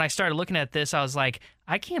 When I started looking at this, I was like,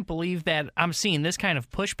 I can't believe that I'm seeing this kind of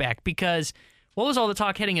pushback, because what was all the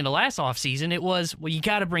talk heading into last offseason? It was, well, you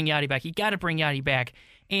got to bring Yadi back. You got to bring Yadi back.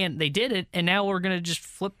 And they did it, and now we're going to just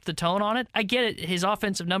flip the tone on it. I get it. His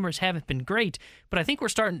offensive numbers haven't been great, but I think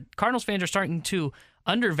Cardinals fans are starting to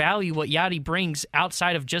undervalue what Yadi brings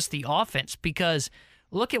outside of just the offense, because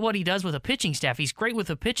look at what he does with a pitching staff. He's great with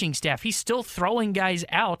a pitching staff. He's still throwing guys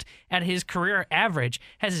out at his career average.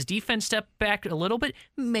 Has his defense stepped back a little bit?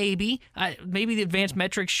 Maybe. Maybe the advanced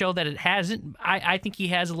metrics show that it hasn't. I think he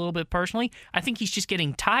has a little bit personally. I think he's just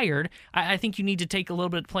getting tired. I think you need to take a little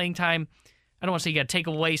bit of playing time. I don't want to say you got to take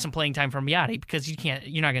away some playing time from Yadi, because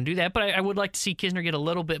you're not going to do that. But I would like to see Knizner get a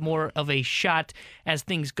little bit more of a shot as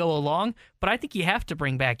things go along. But I think you have to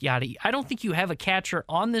bring back Yadi. I don't think you have a catcher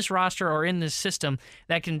on this roster or in this system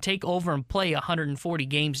that can take over and play 140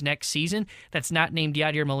 games next season that's not named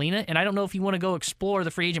Yadi or Molina. And I don't know if you want to go explore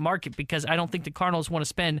the free agent market, because I don't think the Cardinals want to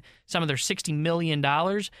spend some of their $60 million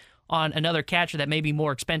on another catcher that may be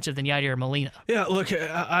more expensive than Yadier Molina. Yeah, look,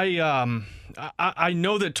 I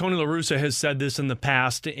know that Tony La Russa has said this in the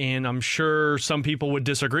past, and I'm sure some people would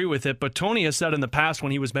disagree with it, but Tony has said in the past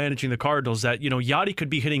when he was managing the Cardinals that, Yadi could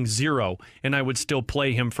be hitting 0, and I would still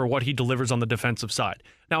play him for what he delivers on the defensive side.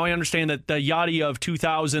 Now, I understand that the Yadi of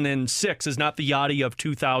 2006 is not the Yadi of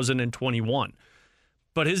 2021,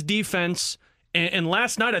 but his defense... And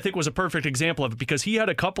last night, I think, was a perfect example of it, because he had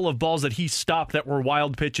a couple of balls that he stopped that were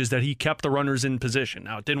wild pitches that he kept the runners in position.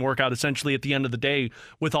 Now, it didn't work out essentially at the end of the day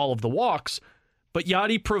with all of the walks, but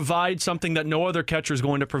Yadi provides something that no other catcher is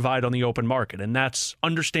going to provide on the open market, and that's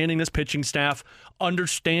understanding this pitching staff,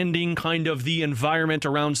 understanding kind of the environment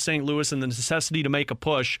around St. Louis and the necessity to make a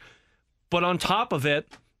push. But on top of it,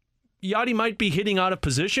 Yadi might be hitting out of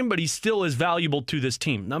position, but he still is valuable to this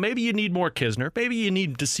team. Now, maybe you need more Knizner. Maybe you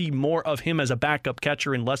need to see more of him as a backup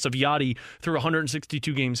catcher and less of Yadi through a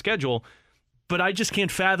 162-game schedule. But I just can't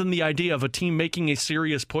fathom the idea of a team making a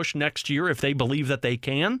serious push next year, if they believe that they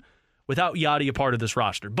can, without Yadi a part of this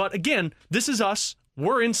roster. But again, this is us.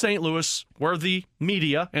 We're in St. Louis. We're the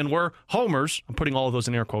media, and we're homers. I'm putting all of those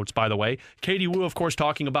in air quotes, by the way. Katie Wu, of course,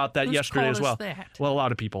 talking about that yesterday as well. Well, a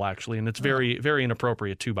lot of people, actually, and it's very, very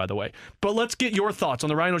inappropriate, too, by the way. But let's get your thoughts on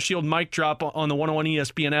the Rhino Shield mic drop on the 101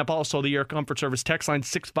 ESPN app, also the Air Comfort Service text line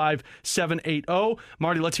 65780.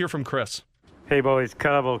 Marty, let's hear from Chris. Hey, boys.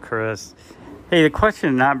 Cuddle, Chris. Hey, the question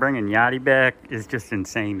of not bringing Yadi back is just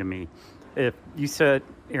insane to me. If you said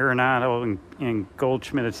Arenado and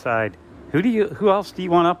Goldschmidt aside, who else do you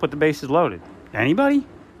want up with the bases loaded? Anybody?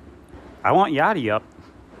 I want Yadi up.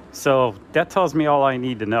 So that tells me all I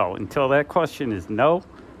need to know. Until that question is no,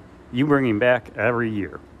 you bring him back every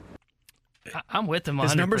year. I'm with him 100%.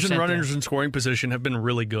 His numbers in runners in scoring position have been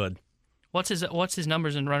really good. What's his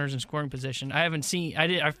numbers in runners in scoring position? I haven't seen.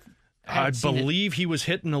 I believe he was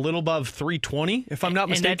hitting a little above 320, if I'm not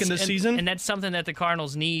mistaken, this season. And that's something that the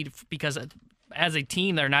Cardinals need, because as a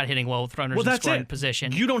team, they're not hitting well with runners in scoring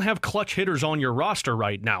position. You don't have clutch hitters on your roster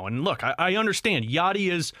right now. And look, I understand Yadi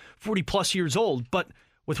is 40-plus years old, but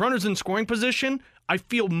with runners in scoring position, I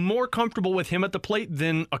feel more comfortable with him at the plate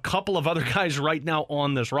than a couple of other guys right now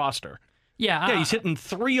on this roster. Yeah, he's hitting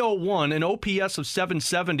 301, an OPS of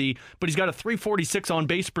 770, but he's got a 346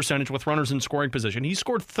 on-base percentage with runners in scoring position. He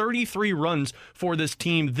scored 33 runs for this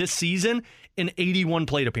team this season in 81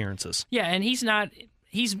 plate appearances. Yeah, and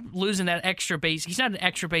he's losing that extra base. He's not an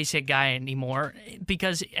extra base hit guy anymore,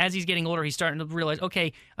 because as he's getting older, he's starting to realize,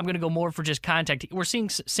 okay, I'm going to go more for just contact. We're seeing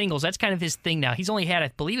singles. That's kind of his thing now. He's only had, I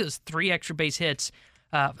believe it was 3 extra base hits,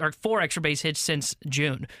 or 4 extra base hits since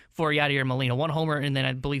June for Yadier Molina. 1 homer and then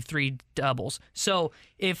I believe 3 doubles. So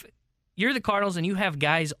if you're the Cardinals and you have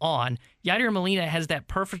guys on, Yadier Molina has that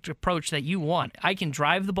perfect approach that you want. I can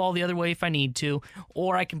drive the ball the other way if I need to,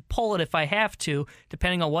 or I can pull it if I have to,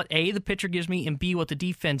 depending on what A, the pitcher gives me, and B, what the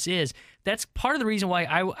defense is. That's part of the reason why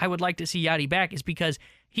I would like to see Yadi back, is because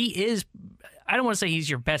he is, I don't want to say he's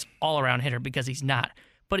your best all-around hitter, because he's not,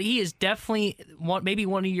 but he is definitely maybe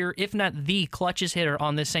one of your, if not the clutchest hitter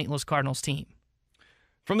on this St. Louis Cardinals team.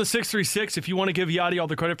 From the 636, if you want to give Yadi all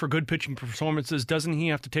the credit for good pitching performances, doesn't he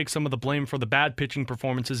have to take some of the blame for the bad pitching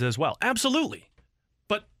performances as well? Absolutely.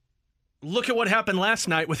 But look at what happened last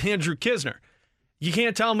night with Andrew Knizner. You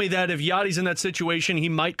can't tell me that if Yadi's in that situation, he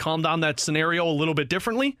might calm down that scenario a little bit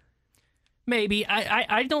differently? Maybe.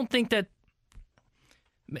 I don't think that...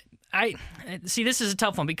 See, this is a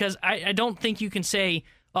tough one because I don't think you can say,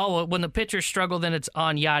 oh, when the pitchers struggle, then it's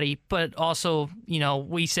on Yadi. But also,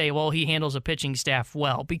 we say, well, he handles a pitching staff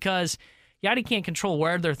well because Yadi can't control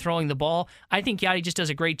where they're throwing the ball. I think Yadi just does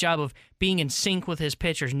a great job of being in sync with his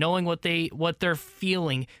pitchers, knowing what they're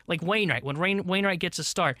feeling. Like Wainwright, when Wainwright gets a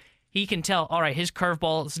start, he can tell, all right, his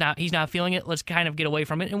curveball, he's not feeling it. Let's kind of get away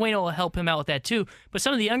from it. And Wayno will help him out with that too. But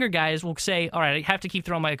some of the younger guys will say, all right, I have to keep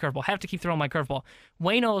throwing my curveball,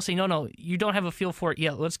 Wayno will say, no, you don't have a feel for it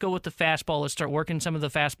yet. Let's go with the fastball. Let's start working some of the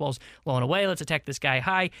fastballs low and away. Let's attack this guy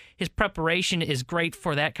high. His preparation is great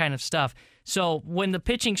for that kind of stuff. So when the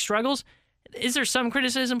pitching struggles, is there some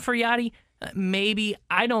criticism for Yadi? Maybe.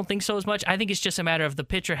 I don't think so as much. I think it's just a matter of the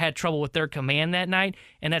pitcher had trouble with their command that night,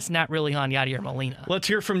 and that's not really on Yadier Molina. Let's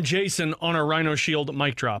hear from Jason on our Rhino Shield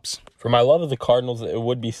mic drops. For my love of the Cardinals, it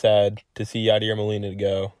would be sad to see Yadier Molina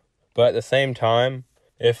go. But at the same time,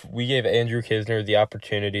 if we gave Andrew Knizner the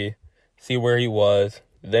opportunity, see where he was,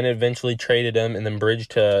 then eventually traded him and then bridged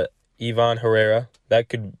to Ivan Herrera, that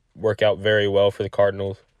could work out very well for the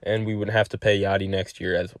Cardinals. And we wouldn't have to pay Yadi next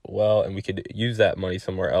year as well, and we could use that money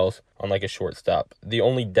somewhere else on like a shortstop. The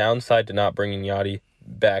only downside to not bringing Yadi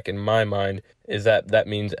back, in my mind, is that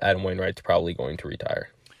means Adam Wainwright's probably going to retire.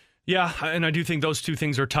 Yeah, and I do think those two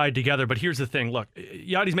things are tied together. But here's the thing: look,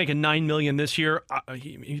 Yadi's making $9 million this year.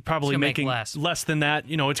 He's probably making less than that.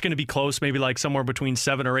 It's going to be close, maybe like somewhere between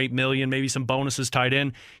 $7 or $8 million, maybe some bonuses tied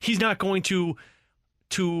in. He's not going to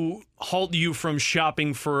halt you from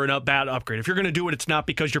shopping for a bad upgrade. If you're going to do it, it's not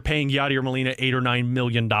because you're paying Yadier Molina $8 or $9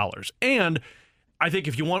 million. And I think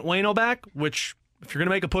if you want Wayno back, which if you're going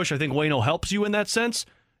to make a push, I think Wayno helps you in that sense.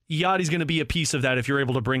 Yadi's going to be a piece of that if you're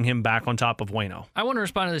able to bring him back on top of Wayno. I want to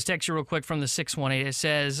respond to this text real quick from the 618. It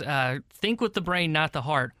says, think with the brain, not the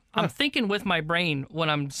heart. I'm thinking with my brain when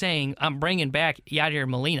I'm saying I'm bringing back Yadier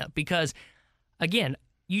Molina because, again,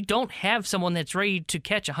 you don't have someone that's ready to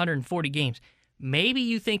catch 140 games. Maybe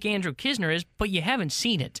you think Andrew Knizner is, but you haven't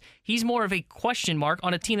seen it. He's more of a question mark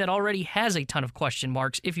on a team that already has a ton of question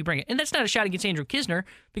marks if you bring it. And that's not a shot against Andrew Knizner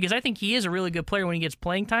because I think he is a really good player when he gets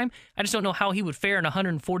playing time. I just don't know how he would fare in a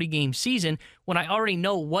 140-game season when I already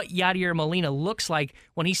know what Yadier Molina looks like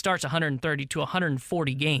when he starts 130 to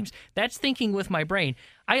 140 games. That's thinking with my brain.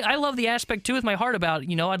 I love the aspect, too, with my heart about,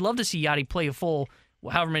 I'd love to see Yadi play a full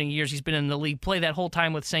however many years he's been in the league, play that whole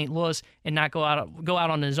time with St. Louis and not go out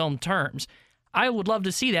on his own terms. I would love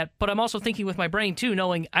to see that, but I'm also thinking with my brain, too,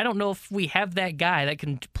 knowing I don't know if we have that guy that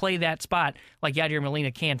can play that spot like Yadier Molina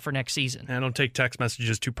can for next season. I don't take text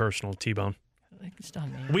messages too personal, T-Bone. It's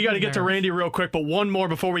done, man. We got to get to Randy real quick, but one more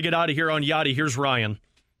before we get out of here on Yadi. Here's Ryan.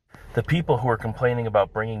 The people who are complaining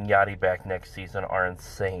about bringing Yadi back next season are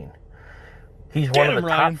insane. He's one of the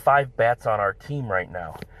top 5 bats on our team right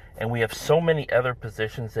now, and we have so many other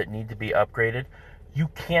positions that need to be upgraded. You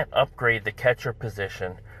can't upgrade the catcher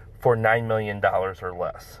position for $9 million or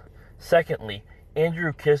less. Secondly,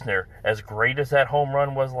 Andrew Knizner, as great as that home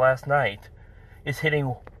run was last night, is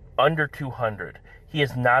hitting under 200. He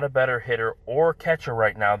is not a better hitter or catcher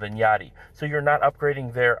right now than Yadi, so you're not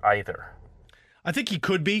upgrading there either. I think he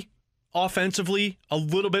could be offensively a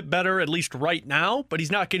little bit better, at least right now, but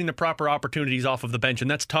he's not getting the proper opportunities off of the bench,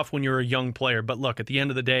 and that's tough when you're a young player. But look, at the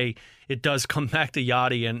end of the day, it does come back to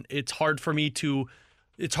Yadi, and it's hard for me to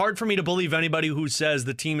believe anybody who says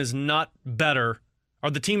the team is not better or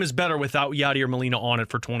the team is better without Yadier Molina on it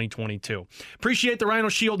for 2022. Appreciate the Rhino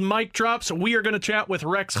Shield mic drops. We are going to chat with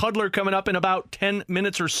Rex Hudler coming up in about 10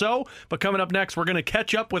 minutes or so. But coming up next, we're going to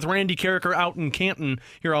catch up with Randy Carricker out in Canton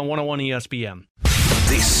here on 101 ESPN.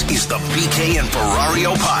 This is the BK and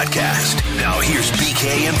Ferrario podcast. Now here's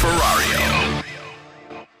BK and Ferrario.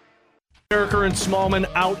 Carricker and Smallman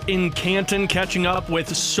out in Canton, catching up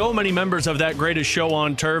with so many members of that greatest show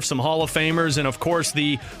on turf, some Hall of Famers, and of course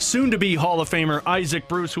the soon-to-be Hall of Famer Isaac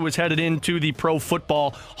Bruce, who is headed into the Pro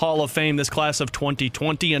Football Hall of Fame this class of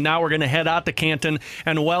 2020. And now we're going to head out to Canton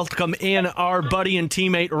and welcome in our buddy and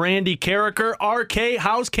teammate Randy Carricker. RK,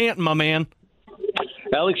 how's Canton, my man?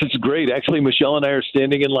 Alex, it's great. Actually, Michelle and I are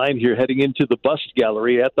standing in line here heading into the bust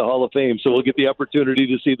gallery at the Hall of Fame. So we'll get the opportunity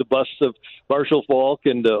to see the busts of Marshall Faulk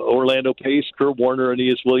and Orlando Pace, Kurt Warner,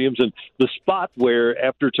 Aeneas Williams, and the spot where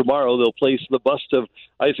after tomorrow they'll place the bust of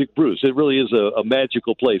Isaac Bruce. It really is a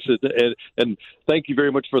magical place. And thank you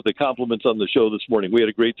very much for the compliments on the show this morning. We had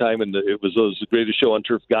a great time, and it was those Greatest Show on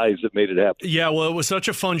Turf guys that made it happen. Yeah, well, it was such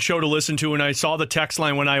a fun show to listen to, and I saw the text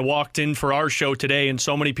line when I walked in for our show today, and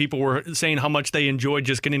so many people were saying how much they enjoyed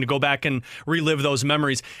just getting to go back and relive those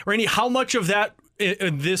memories. Randy, how much of that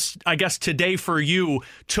I guess today for you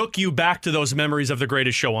took you back to those memories of the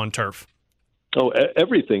Greatest Show on Turf? Oh,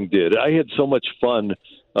 everything did. I had so much fun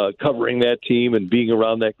covering that team and being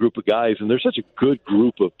around that group of guys, and they're such a good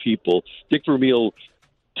group of people. Dick Vermeil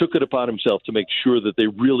took it upon himself to make sure that they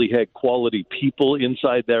really had quality people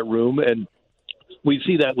inside that room, and we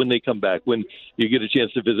see that when they come back, when you get a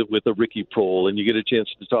chance to visit with a Ricky Prohl and you get a chance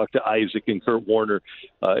to talk to Isaac and Kurt Warner.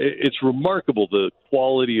 It's remarkable the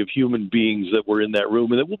quality of human beings that were in that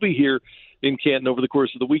room, and that will be here in Canton over the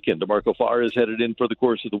course of the weekend. DeMarco Farr is headed in for the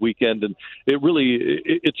course of the weekend, and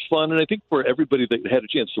it's fun. And I think for everybody that had a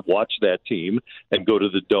chance to watch that team and go to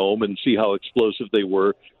the Dome and see how explosive they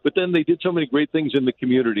were, but then they did so many great things in the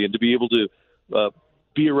community, and to be able to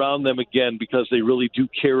be around them again because they really do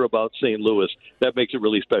care about St. Louis, that makes it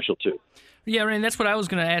really special too. Yeah, Randy, that's what I was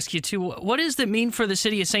going to ask you too. What does it mean for the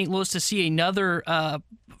city of St. Louis to see another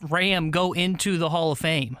Ram go into the Hall of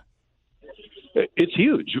Fame? It's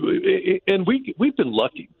huge, and we've been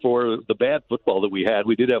lucky for the bad football that we had.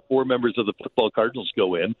 We did have 4 members of the football Cardinals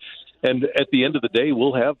go in, and at the end of the day,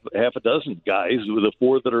 we'll have half a dozen guys. The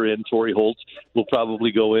 4 that are in, Torrey Holt will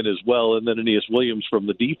probably go in as well, and then Aeneas Williams from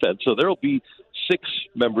the defense. So there will be 6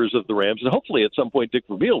 members of the Rams, and hopefully at some point Dick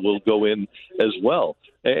Vermeil will go in as well.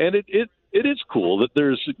 And it is cool that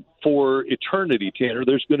there's, for eternity, Tanner,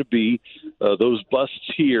 there's going to be those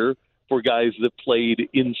busts here for guys that played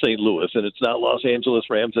in St. Louis, and it's not Los Angeles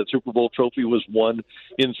Rams. That Super Bowl trophy was won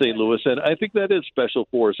in St. Louis, and I think that is special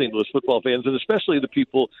for St. Louis football fans, and especially the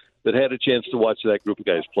people that had a chance to watch that group of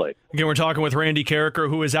guys play. Again, we're talking with Randy Carricker,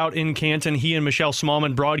 who is out in Canton. He and Michelle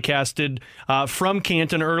Smallman broadcasted from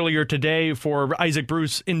Canton earlier today for Isaac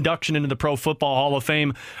Bruce induction into the Pro Football Hall of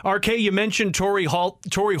Fame. RK, you mentioned Torrey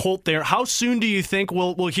Holt there. How soon do you think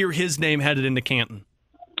we'll hear his name headed into Canton?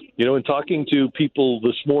 You know, in talking to people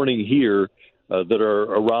this morning here that are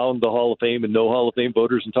around the Hall of Fame and know Hall of Fame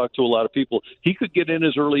voters and talk to a lot of people, he could get in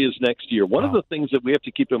as early as next year. One of the things that we have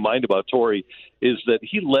to keep in mind about Torrey is that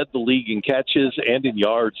he led the league in catches and in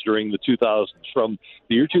yards during the 2000s. From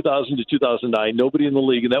the year 2000 to 2009, nobody in the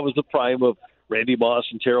league, and that was the prime of Randy Moss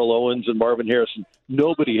and Terrell Owens and Marvin Harrison.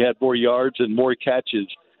 Nobody had more yards and more catches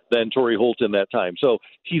than Torrey Holt in that time. So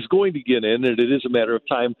he's going to get in, and it is a matter of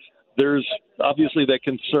time. There's obviously that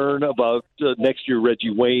concern about next year Reggie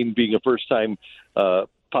Wayne being a first-time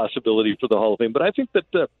possibility for the Hall of Fame. But I think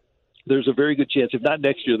that there's a very good chance, if not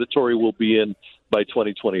next year, that Torrey will be in by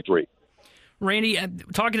 2023. Randy,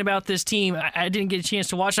 talking about this team, I didn't get a chance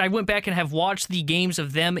to watch it. I went back and have watched the games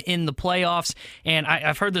of them in the playoffs, and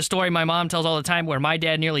I've heard the story my mom tells all the time where my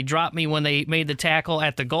dad nearly dropped me when they made the tackle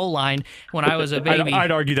at the goal line when I was a baby.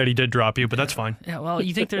 I'd argue that he did drop you, but that's fine. Yeah, well,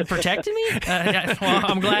 you think they're protecting me? Well,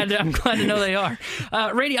 I'm glad to know they are.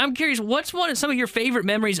 Randy, I'm curious, what's some of your favorite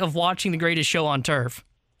memories of watching The Greatest Show on Turf?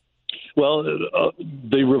 Well,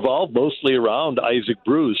 they revolve mostly around Isaac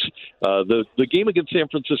Bruce. The game against San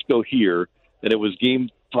Francisco here, and it was Game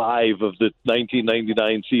 5 of the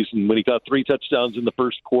 1999 season when he got 3 touchdowns in the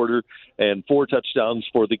first quarter and 4 touchdowns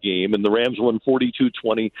for the game. And the Rams won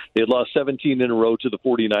 42-20. They had lost 17 in a row to the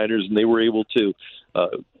 49ers, and they were able to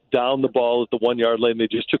down the ball at the 1-yard line. They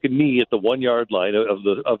just took a knee at the 1-yard line of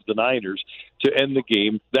the Niners to end the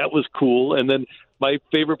game. That was cool. And then my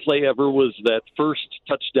favorite play ever was that first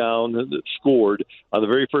touchdown that scored on the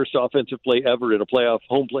very first offensive play ever in a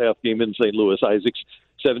home playoff game in St. Louis. Isaac's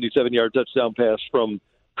 77-yard touchdown pass from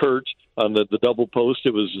Kurt on the double post.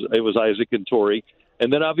 It was Isaac and Torrey.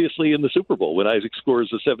 And then obviously in the Super Bowl when Isaac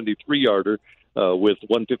scores a 73-yarder with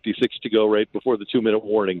 1:56 to go right before the 2-minute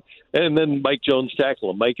warning. And then Mike Jones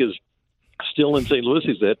tackle him. Mike is still in St. Louis.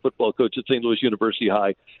 He's the head football coach at St. Louis University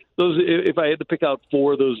High. Those, if I had to pick out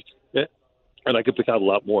 4 of those, and I could pick out a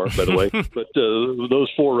lot more, by the way, but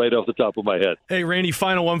those 4 right off the top of my head. Hey, Randy,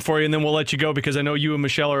 final one for you, and then we'll let you go because I know you and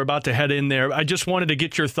Michelle are about to head in there. I just wanted to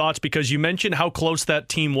get your thoughts because you mentioned how close that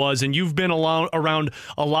team was, and you've been around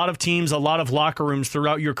a lot of teams, a lot of locker rooms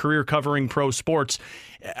throughout your career covering pro sports.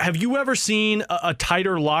 Have you ever seen a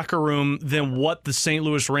tighter locker room than what the St.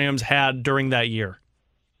 Louis Rams had during that year?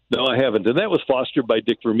 No, I haven't. And that was fostered by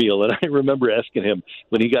Dick Vermeil. And I remember asking him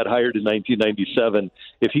when he got hired in 1997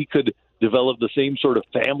 if he could develop the same sort of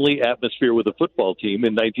family atmosphere with the football team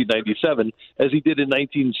in 1997 as he did in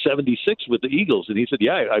 1976 with the Eagles. And he said,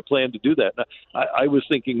 yeah, I plan to do that. And I was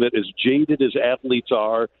thinking that as jaded as athletes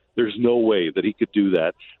are, there's no way that he could do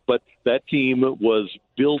that. But that team was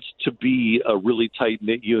built to be a really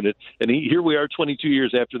tight-knit unit. And here we are 22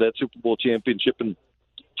 years after that Super Bowl championship and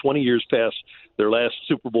 20 years past their last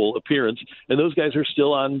Super Bowl appearance, and those guys are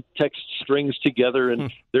still on text strings together,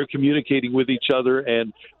 and they're communicating with each other.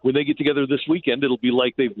 And when they get together this weekend, it'll be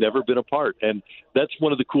like they've never been apart. And that's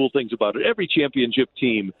one of the cool things about it. Every championship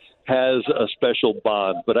team has a special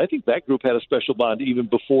bond, but I think that group had a special bond even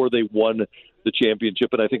before they won the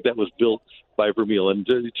championship, and I think that was built by Vermeil. And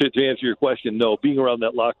to answer your question, no, being around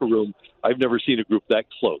that locker room, I've never seen a group that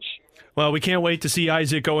close. Well, we can't wait to see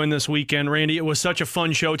Isaac go in this weekend. Randy, it was such a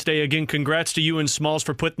fun show today. Again, congrats to you and Smalls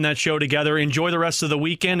for putting that show together. Enjoy the rest of the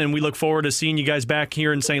weekend, and we look forward to seeing you guys back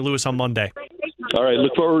here in St. Louis on Monday. All right,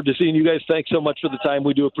 look forward to seeing you guys. Thanks so much for the time.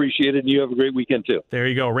 We do appreciate it, and you have a great weekend, too. There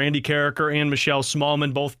you go. Randy Carricker and Michelle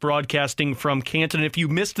Smallman, both broadcasting from Canton. If you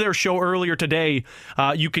missed their show earlier today,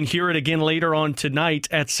 you can hear it again later on tonight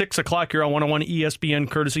at 6 o'clock here on 101 ESPN,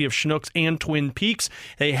 courtesy of Schnucks and Twin Peaks.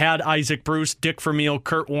 They had Isaac Bruce, Dick Vermeil,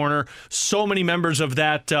 Kurt Warner, so many members of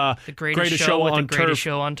that the greatest show on turf. Greatest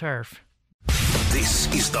show on turf.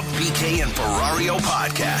 This is the BK and Ferrario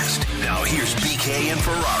podcast. Now here's BK and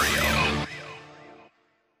Ferrario.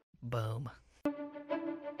 Boom.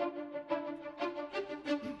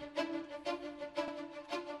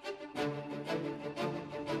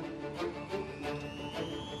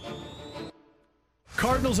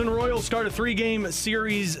 Cardinals and Royals start a 3-game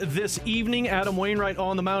series this evening. Adam Wainwright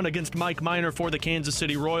on the mound against Mike Minor for the Kansas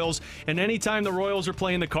City Royals. And anytime the Royals are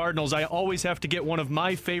playing the Cardinals, I always have to get one of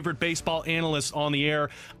my favorite baseball analysts on the air.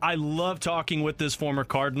 I love talking with this former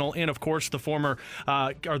Cardinal and, of course, the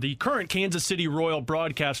the current Kansas City Royal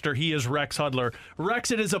broadcaster. He is Rex Hudler. Rex,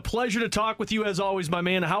 it is a pleasure to talk with you as always, my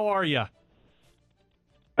man. How are you?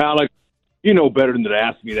 Alex, you know better than to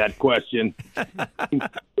ask me that question.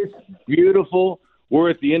 It's beautiful. We're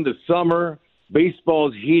at the end of summer. Baseball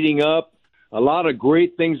is heating up. A lot of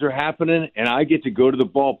great things are happening, and I get to go to the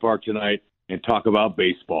ballpark tonight and talk about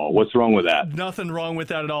baseball. What's wrong with that? Nothing wrong with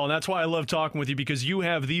that at all. And that's why I love talking with you, because you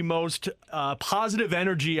have the most positive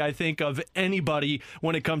energy, I think, of anybody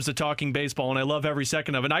when it comes to talking baseball. And I love every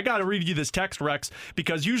second of it. And I got to read you this text, Rex,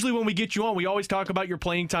 because usually when we get you on, we always talk about your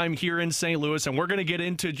playing time here in St. Louis. And we're going to get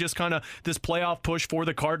into just kind of this playoff push for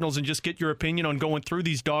the Cardinals and just get your opinion on going through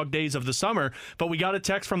these dog days of the summer. But we got a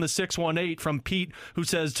text from the 618 from Pete, who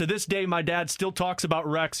says, to this day, my dad still talks about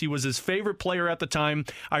Rex. He was his favorite player at the time.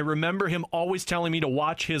 I remember him always telling me to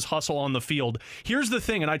watch his hustle on the field. Here's the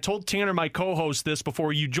thing, and I told Tanner, my co-host, this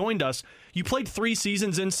before you joined us. You played 3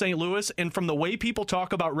 seasons in St. Louis, and from the way people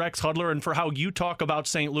talk about Rex Hudler and for how you talk about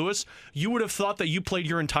St. Louis, you would have thought that you played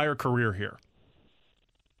your entire career here.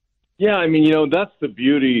 Yeah, I mean, that's the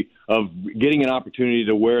beauty of getting an opportunity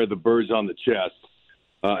to wear the birds on the chest,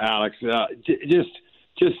 Alex. The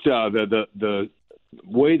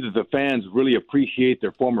way that the fans really appreciate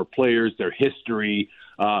their former players, their history.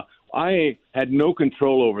 I had no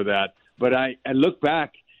control over that, but I look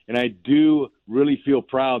back and I do really feel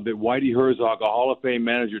proud that Whitey Herzog, a Hall of Fame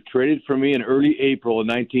manager, traded for me in early April of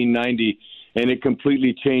 1990, and it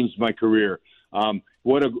completely changed my career. I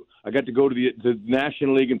got to go to the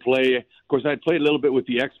National League and play. Of course, I played a little bit with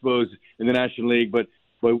the Expos in the National League, but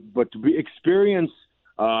to experience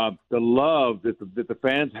the love that the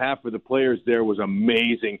fans have for the players there was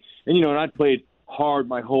amazing. And I played hard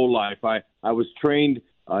my whole life. I was trained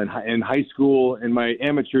in high school, in my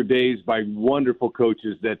amateur days, by wonderful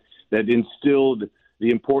coaches that instilled the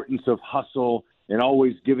importance of hustle and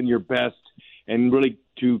always giving your best, and really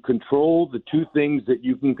to control the 2 things that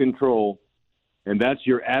you can control, and that's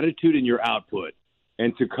your attitude and your output.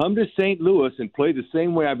 And to come to St. Louis and play the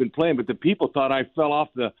same way I've been playing, but the people thought I fell off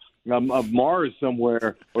of Mars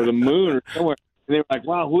somewhere or the moon or somewhere, and they were like,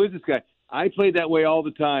 wow, who is this guy? I played that way all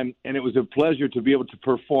the time, and it was a pleasure to be able to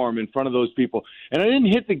perform in front of those people. And I didn't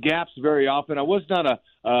hit the gaps very often. I was not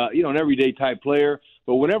an everyday type player,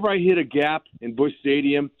 but whenever I hit a gap in Busch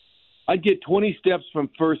Stadium, I'd get 20 steps from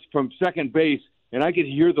second base, and I could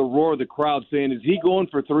hear the roar of the crowd saying, "Is he going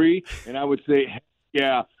for 3?" And I would say,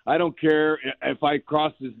 "Yeah, I don't care if I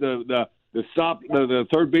cross the stop. The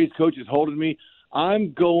third base coach is holding me.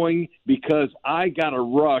 I'm going because I got a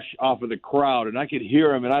rush off of the crowd, and I could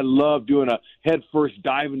hear him, and I love doing a head-first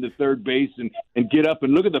dive into third base and get up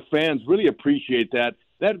and look at the fans. Really appreciate that.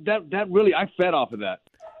 That really, I fed off of that."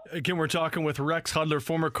 Again, we're talking with Rex Hudler,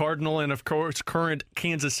 former Cardinal and, of course, current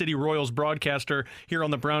Kansas City Royals broadcaster here on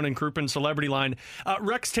the Brown and Crouppen Celebrity Line.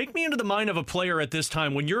 Rex, take me into the mind of a player at this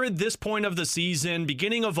time. When you're at this point of the season,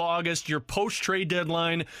 beginning of August, your post-trade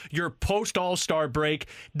deadline, your post-All-Star break,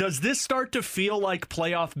 does this start to feel like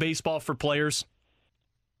playoff baseball for players?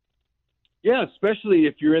 Yeah, especially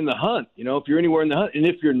if you're in the hunt. If you're anywhere in the hunt. And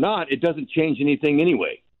if you're not, it doesn't change anything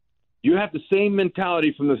anyway. You have the same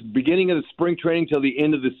mentality from the beginning of the spring training till the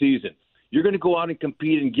end of the season. You're going to go out and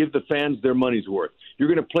compete and give the fans their money's worth. You're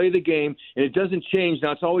going to play the game, and it doesn't change.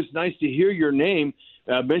 Now, it's always nice to hear your name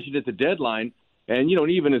mentioned at the deadline. And,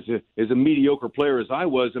 even as a mediocre player as I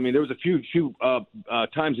was, there was a few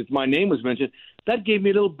times that my name was mentioned. That gave me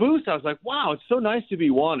a little boost. I was like, wow, it's so nice to be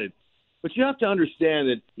wanted. But you have to understand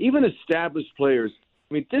that even established players,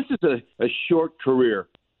 this is a short career.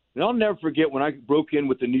 And I'll never forget when I broke in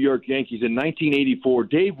with the New York Yankees in 1984,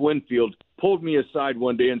 Dave Winfield pulled me aside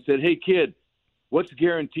one day and said, "Hey, kid, what's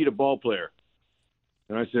guaranteed a ball player?"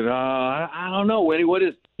 And I said, I don't know, Winnie, what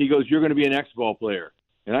is? He goes, "You're going to be an X-ball player.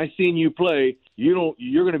 And I seen you play. You're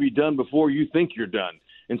going to be done before you think you're done."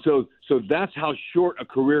 And so that's how short a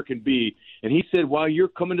career can be. And he said, while you're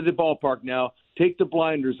coming to the ballpark now, take the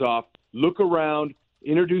blinders off, look around,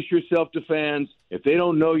 introduce yourself to fans. If they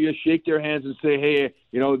don't know you, shake their hands and say, "Hey,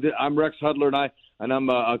 I'm Rex Hudler, and I'm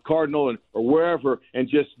a Cardinal," or wherever, and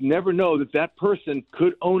just never know that person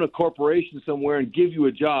could own a corporation somewhere and give you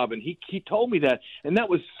a job. And he told me that, and that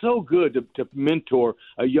was so good to mentor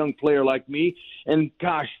a young player like me. And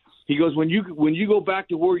gosh, he goes, when you go back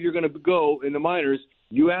to where you're going to go in the minors,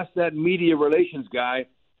 you ask that media relations guy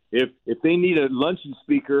if they need a luncheon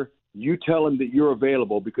speaker. You tell them that you're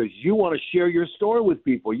available because you want to share your story with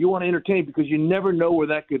people. You want to entertain because you never know where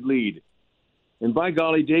that could lead. And by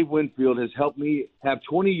golly, Dave Winfield has helped me have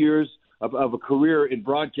 20 years of a career in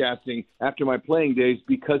broadcasting after my playing days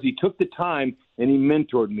because he took the time and he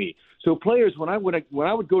mentored me. So players, when I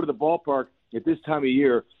would go to the ballpark at this time of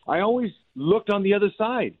year, I always looked on the other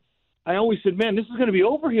side. I always said, man, this is going to be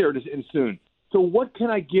over here soon. So what can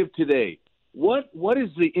I give today? What is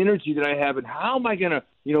the energy that I have, and how am I going to,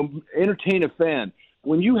 entertain a fan?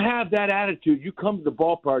 When you have that attitude, you come to the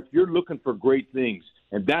ballpark, you're looking for great things,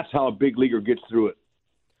 and that's how a big leaguer gets through it.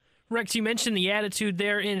 Rex, you mentioned the attitude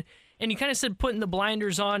there, and you kind of said putting the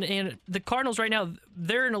blinders on, and the Cardinals right now,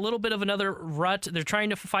 they're in a little bit of another rut. They're trying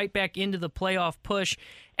to fight back into the playoff push.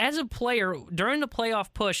 As a player, during the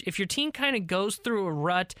playoff push, if your team kind of goes through a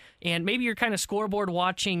rut and maybe you're kind of scoreboard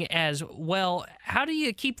watching as well, how do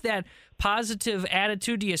you keep that positive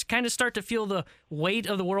attitude? Do you kind of start to feel the weight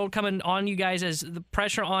of the world coming on you guys as the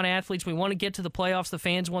pressure on athletes? We want to get to the playoffs. The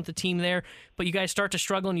fans want the team there, but you guys start to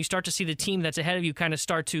struggle and you start to see the team that's ahead of you kind of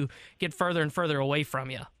start to get further and further away from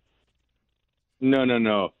you.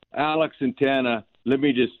 No. Alex and Tana, let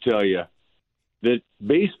me just tell you that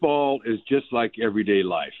baseball is just like everyday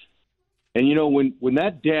life. And, when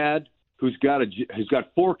that dad who's got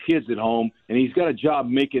 4 kids at home and he's got a job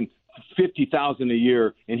making $50,000 a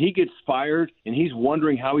year and he gets fired and he's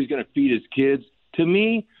wondering how he's going to feed his kids, to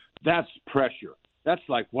me, that's pressure. That's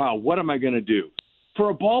like, wow, what am I going to do? For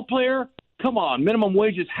a ball player, come on, minimum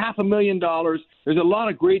wage is $500,000. There's a lot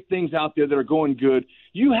of great things out there that are going good.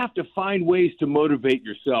 You have to find ways to motivate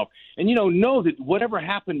yourself. And, know that whatever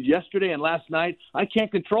happened yesterday and last night, I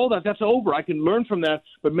can't control that. That's over. I can learn from that.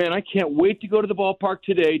 But, man, I can't wait to go to the ballpark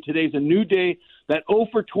today. Today's a new day. That 0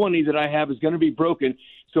 for 20 that I have is going to be broken.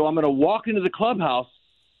 So I'm going to walk into the clubhouse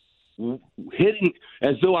hitting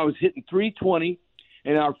as though I was hitting 320,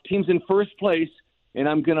 and our team's in first place, and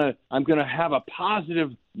I'm gonna have a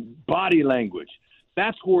positive body language.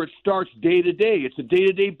 That's where it starts day to day. It's a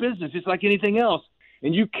day-to-day business. It's like anything else.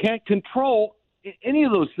 And you can't control any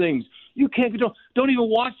of those things. You can't control. Don't even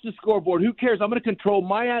watch the scoreboard. Who cares? I'm going to control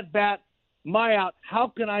my at-bat, my out. How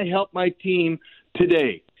can I help my team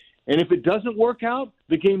today? And if it doesn't work out,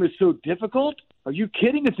 the game is so difficult. Are you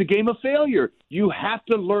kidding? It's a game of failure. You have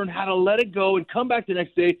to learn how to let it go and come back the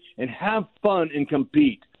next day and have fun and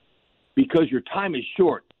compete because your time is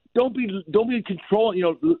short. Don't be controlling,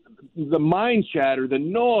 the mind chatter, the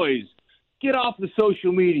noise. Get off the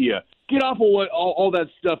social media. Get off of what all that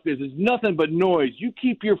stuff is. It's nothing but noise. You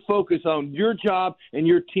keep your focus on your job and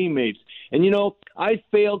your teammates. And, I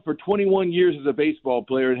failed for 21 years as a baseball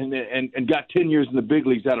player and got 10 years in the big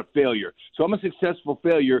leagues out of failure. So I'm a successful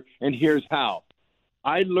failure, and here's how.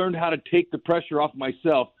 I learned how to take the pressure off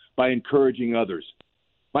myself by encouraging others.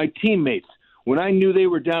 My teammates, when I knew they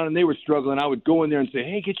were down and they were struggling, I would go in there and say,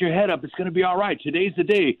 "Hey, get your head up. It's going to be all right. Today's the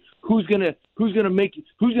day. Who's going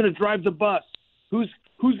to drive the bus? Who's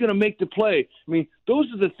going to make the play?" I mean, those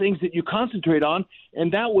are the things that you concentrate on,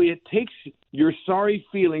 and that way it takes your sorry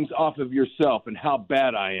feelings off of yourself and how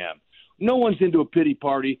bad I am. No one's into a pity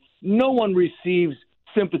party. No one receives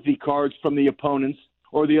sympathy cards from the opponents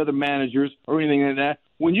or the other managers or anything like that.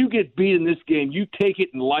 When you get beat in this game, you take it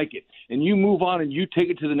and like it, and you move on and you take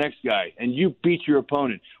it to the next guy, and you beat your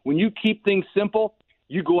opponent. When you keep things simple,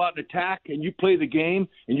 you go out and attack, and you play the game,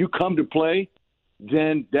 and you come to play,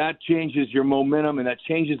 then that changes your momentum, and that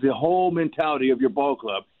changes the whole mentality of your ball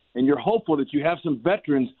club. And you're hopeful that you have some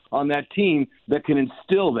veterans on that team that can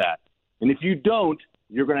instill that. And if you don't,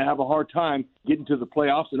 you're going to have a hard time getting to the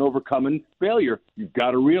playoffs and overcoming failure. You've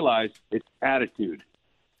got to realize it's attitude.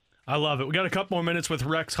 I love it. We got a couple more minutes with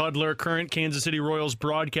Rex Hudler, current Kansas City Royals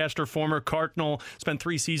broadcaster, former Cardinal, spent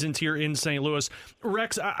 3 seasons here in St. Louis.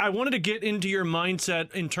 Rex, I wanted to get into your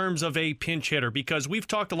mindset in terms of a pinch hitter, because we've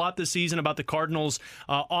talked a lot this season about the Cardinals'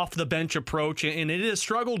 off-the-bench approach, and it has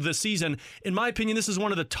struggled this season. In my opinion, this is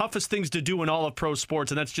one of the toughest things to do in all of pro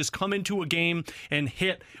sports, and that's just come into a game and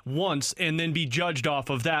hit once and then be judged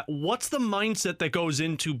off of that. What's the mindset that goes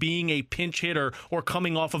into being a pinch hitter or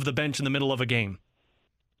coming off of the bench in the middle of a game?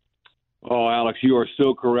 Oh, Alex, you are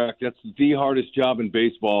so correct. That's the hardest job in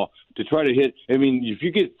baseball, to try to hit. I mean, if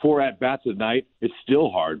you get 4 at-bats a night, it's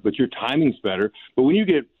still hard, but your timing's better. But when you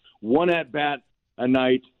get 1 at-bat a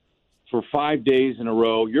night for 5 days in a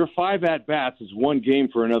row, your 5 at-bats is 1 game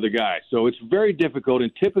for another guy. So it's very difficult,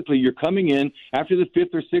 and typically you're coming in after the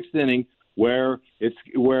 5th or 6th inning where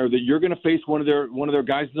you're going to face one of their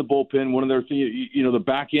guys in the bullpen, one of their the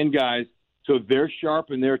back-end guys, so they're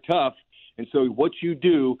sharp and they're tough. And so what you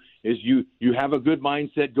do is you have a good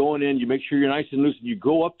mindset going in. You make sure you're nice and loose, and you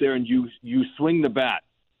go up there and you swing the bat.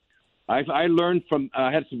 I learned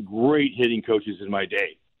I had some great hitting coaches in my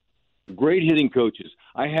day. Great hitting coaches.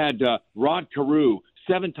 I had Rod Carew,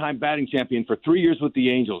 7-time batting champion for 3 years with the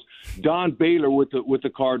Angels. Don Baylor with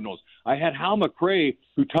the Cardinals. I had Hal McRae,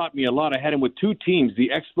 who taught me a lot. I had him with 2 teams, the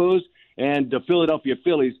Expos and the Philadelphia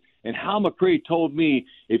Phillies. And Hal McRae told me,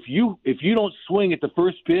 if you don't swing at the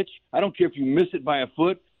first pitch, I don't care if you miss it by a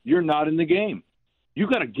foot, you're not in the game. You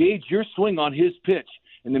got to gauge your swing on his pitch.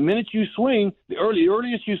 And the minute you swing, the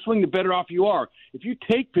earliest you swing, the better off you are. If you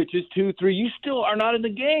take pitches 2, 3, you still are not in the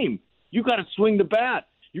game. You got to swing the bat.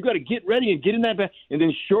 You got to get ready and get in that bat, and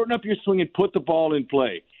then shorten up your swing and put the ball in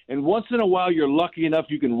play. And once in a while, you're lucky enough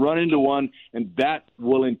you can run into one, and that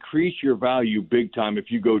will increase your value big time if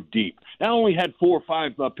you go deep. I only had 4 or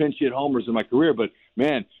 5 pinch hit homers in my career, but,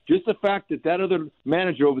 man, just the fact that other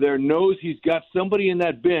manager over there knows he's got somebody in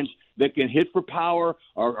that bench that can hit for power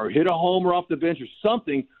or hit a homer off the bench or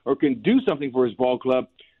something, or can do something for his ball club,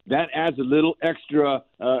 that adds a little extra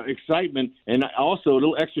excitement and also a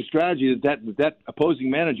little extra strategy that opposing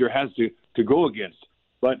manager has to go against.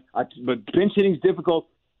 But pinch hitting is difficult.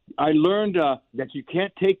 I learned that you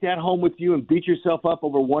can't take that home with you and beat yourself up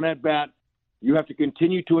over 1 at-bat. You have to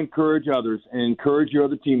continue to encourage others and encourage your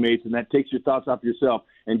other teammates, and that takes your thoughts off yourself.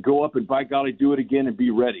 And go up and, by golly, do it again and be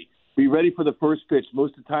ready. Be ready for the first pitch.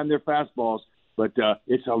 Most of the time they're fastballs, but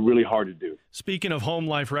it's really hard to do. Speaking of home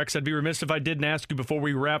life, Rex, I'd be remiss if I didn't ask you before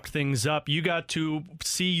we wrapped things up. You got to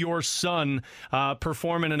see your son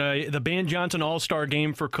perform in the Ban Johnson All-Star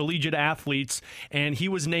Game for collegiate athletes, and he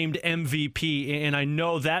was named MVP, and I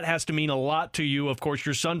know that has to mean a lot to you. Of course,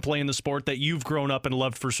 your son playing the sport that you've grown up and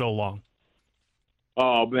loved for so long.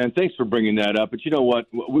 Oh, man, thanks for bringing that up. But you know what?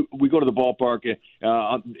 We go to the ballpark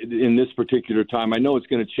in this particular time. I know it's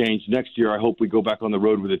going to change. Next year, I hope we go back on the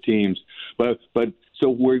road with the teams. But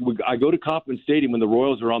so I go to Kauffman Stadium when the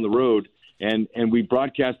Royals are on the road, and we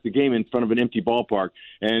broadcast the game in front of an empty ballpark.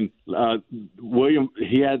 And William,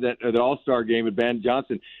 he had that All-Star game at Ban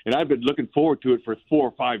Johnson, and I've been looking forward to it for 4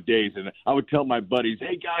 or 5 days. And I would tell my buddies,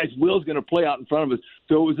 hey, guys, Will's going to play out in front of us.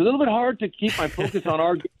 So it was a little bit hard to keep my focus on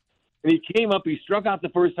our game. And he came up, he struck out the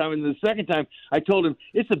first time, and the second time I told him,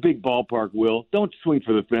 it's a big ballpark, Will. Don't swing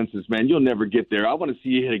for the fences, man. You'll never get there. I want to see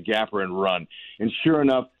you hit a gapper and run. And sure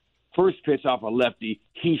enough, first pitch off a lefty,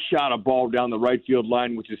 he shot a ball down the right field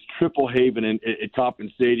line, which is Triple Haven at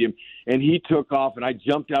Kauffman Stadium, and he took off, and I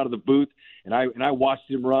jumped out of the booth, and I watched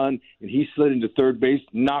him run, and he slid into third base,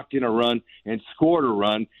 knocked in a run, and scored a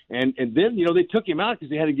run. And then, they took him out because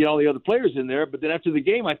they had to get all the other players in there. But then after the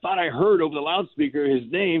game, I thought I heard over the loudspeaker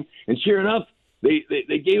his name, and sure enough, they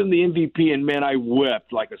gave him the MVP, and, man, I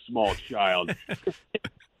wept like a small child.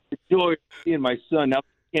 The joy of seeing my son. Now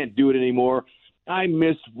I can't do it anymore. I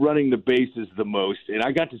miss running the bases the most, and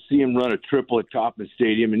I got to see him run a triple at Kauffman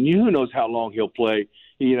Stadium, and who knows how long he'll play,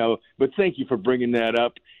 But thank you for bringing that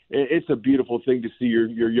up. it's a beautiful thing to see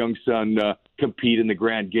your young son compete in the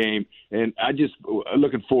grand game, and I just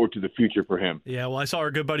looking forward to the future for him. Yeah, well, I saw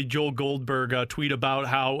our good buddy Joel Goldberg tweet about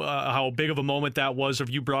how big of a moment that was of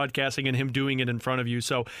you broadcasting and him doing it in front of you.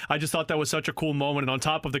 So I just thought that was such a cool moment. And on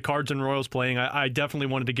top of the Cards and Royals playing, I definitely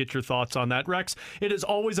wanted to get your thoughts on that. Rex, it is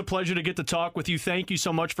always a pleasure to get to talk with you. Thank you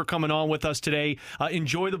so much for coming on with us today.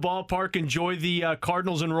 Enjoy the ballpark, enjoy the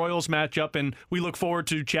Cardinals and Royals matchup, and we look forward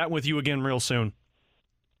to chatting with you again real soon.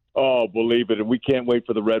 Oh, believe it, and we can't wait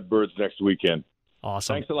for the Redbirds next weekend.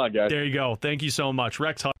 Awesome. Thanks a lot, guys. There you go. Thank you so much.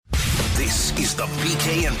 Rex Huff. This is the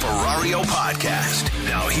BK and Ferrario podcast.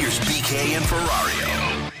 Now here's BK and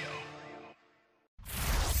Ferrario.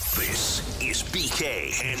 This is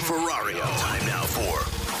BK and Ferrario. Time now for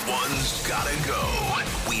One's Gotta Go.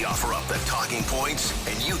 We offer up the talking points,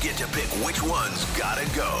 and you get to pick which one's gotta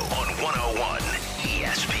go on 101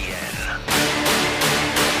 ESPN.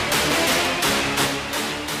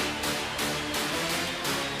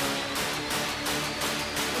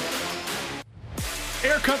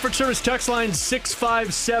 Air Comfort Service text line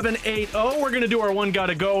 65780. We're going to do our One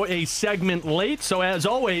Gotta Go a segment late. So as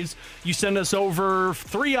always, you send us over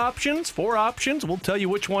 4 options. We'll tell you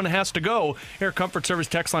which one has to go. Air Comfort Service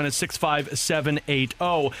text line is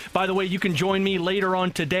 65780. By the way, you can join me later on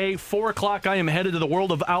today. 4 o'clock, I am headed to the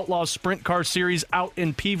World of Outlaws Sprint Car Series out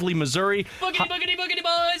in Pevely, Missouri. Boogity, boogity, boogity,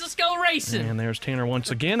 boys. Let's go racing. And there's Tanner once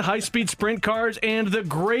again. High-speed sprint cars and the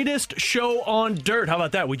greatest show on dirt. How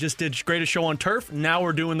about that? We just did greatest show on turf. Now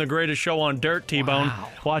we're doing the greatest show on dirt, T-Bone. Wow.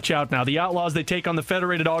 Watch out now. The Outlaws, they take on the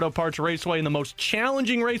Federated Auto Parts Raceway in the most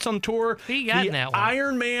challenging race on tour. Who you got in that one?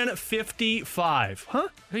 Ironman 55. Huh?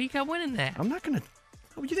 Who you got winning that? I'm not going to...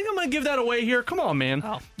 You think I'm going to give that away here? Come on, man.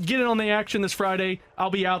 Oh. Get in on the action this Friday. I'll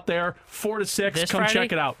be out there 4 to 6. This Come Friday?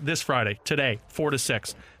 check it out. This Friday. Today, 4 to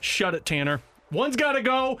 6. Shut it, Tanner. One's got to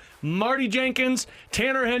go. Marty Jenkins,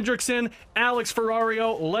 Tanner Hendrickson, Alex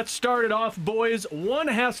Ferrario. Let's start it off, boys. One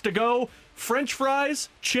has to go. French fries,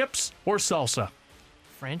 chips, or salsa?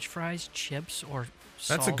 French fries, chips, or salsa?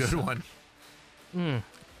 That's a good one.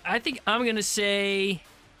 I think I'm gonna say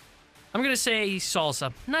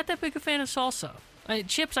salsa. Not that big a fan of salsa.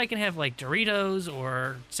 Chips I can have like Doritos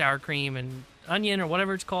or sour cream and onion or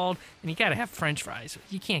whatever it's called, and you gotta have French fries.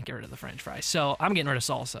 You can't get rid of the French fries, so I'm getting rid of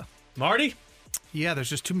salsa. Marty? Yeah, there's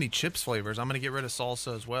just too many chips flavors. I'm going to get rid of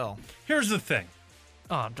salsa as well. Here's the thing.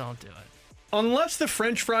 Oh, don't do it. Unless the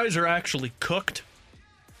French fries are actually cooked,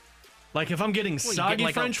 like if I'm getting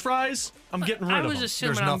soggy French fries, I'm getting rid of them.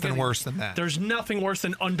 There's nothing worse than that. There's nothing worse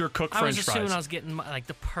than undercooked French fries. I was assuming I was getting like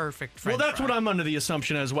the perfect French Well, that's what I'm under the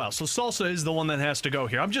assumption as well. So salsa is the one that has to go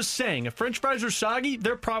here. I'm just saying, if French fries are soggy,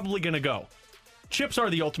 they're probably going to go. Chips are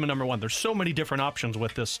the ultimate number one. There's so many different options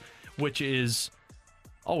with this, which is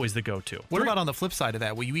always the go-to. What about on the flip side of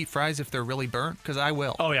that? Will you eat fries if they're really burnt? Because I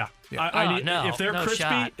will. Oh, yeah. No, if they're crispy,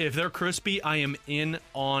 shot. If they're crispy, I am in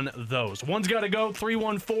on those. One's got to go.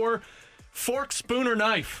 314. Fork, spoon, or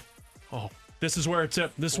knife? Oh, this is where it's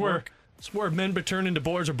at. This is where men turn into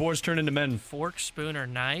boys or boys turn into men. Fork, spoon, or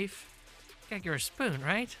knife? You gotta give her a spoon,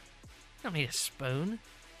 right? You don't need a spoon.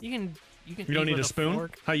 You can. You don't need a spoon?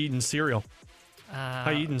 Fork. How you eating cereal?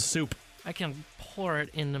 How you eating soup? I can pour it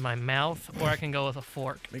into my mouth, or I can go with a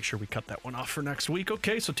fork. Make sure we cut that one off for next week.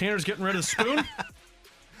 Okay, so Tanner's getting rid of the spoon.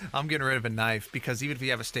 I'm getting rid of a knife because even if you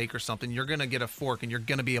have a steak or something, you're going to get a fork and you're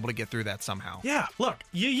going to be able to get through that somehow. Yeah, look,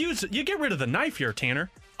 you get rid of the knife here, Tanner.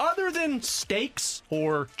 Other than steaks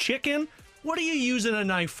or chicken, what are you using a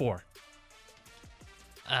knife for?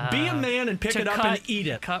 Be a man and pick it up and eat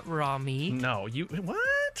it. Cut raw meat. No,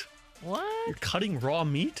 what? What? You're cutting raw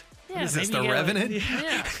meat? Yeah, is this, The Revenant?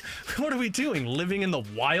 Yeah. What are we doing? Living in the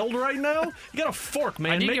wild right now? You got a fork,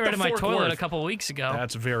 man. I did Make get rid the of my fork toilet work. a couple weeks ago.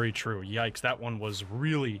 That's very true. Yikes, that one was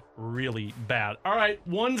really, really bad. All right,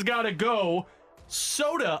 one's got to go.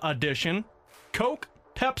 Soda edition. Coke,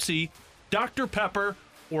 Pepsi, Dr. Pepper,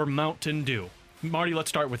 or Mountain Dew. Marty, let's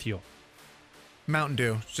start with you. Mountain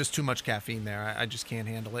Dew. It's just too much caffeine there. I just can't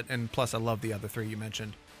handle it. And plus, I love the other 3 you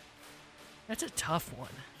mentioned. That's a tough one.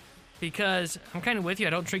 Because I'm kind of with you. I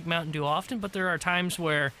don't drink Mountain Dew often, but there are times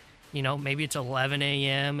where, maybe it's 11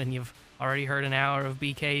 a.m. and you've already heard an hour of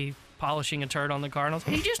BK polishing a turd on the Cardinals.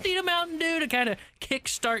 You just need a Mountain Dew to kind of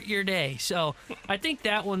kickstart your day. So I think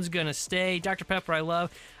that one's going to stay. Dr. Pepper I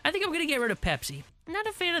love. I think I'm going to get rid of Pepsi. I'm not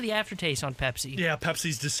a fan of the aftertaste on Pepsi. Yeah,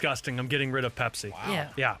 Pepsi's disgusting. I'm getting rid of Pepsi. Wow.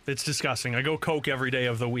 Yeah, it's disgusting. I go Coke every day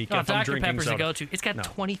of the week if I'm Dr. drinking Pepper's soda. a go-to. It's got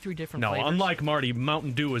 23 different flavors. No, unlike Marty,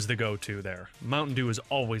 Mountain Dew is the go-to there. Mountain Dew is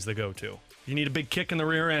always the go-to. You need a big kick in the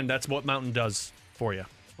rear end. That's what Mountain does for you.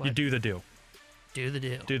 What? You do the do. Do the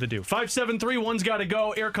do. Do the do. 573-1's got to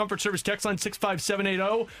go. Air Comfort Service text line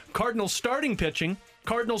 65780. Cardinals starting pitching.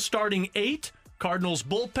 Cardinals starting 8, Cardinals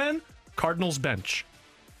bullpen, Cardinals bench.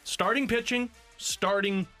 Starting pitching,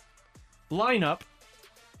 starting lineup,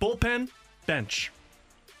 bullpen, bench.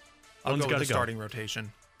 I'll One's go got with to the starting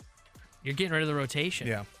rotation. You're getting rid of the rotation.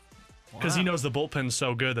 Yeah. Because he knows the bullpen's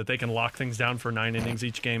so good that they can lock things down for 9 innings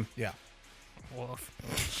each game. Yeah.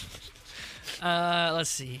 Woof. Let's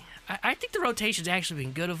see. I think the rotation's actually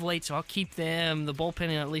been good of late, so I'll keep them. The bullpen,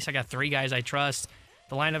 at least I got 3 guys I trust.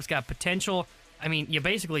 The lineup's got potential. I mean, you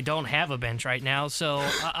basically don't have a bench right now, so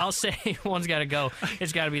I'll say one's got to go.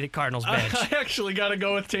 It's got to be the Cardinals bench. I actually got to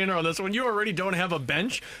go with Tanner on this one. You already don't have a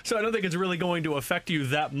bench, so I don't think it's really going to affect you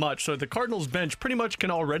that much. So the Cardinals bench pretty much can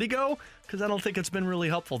already go, because I don't think it's been really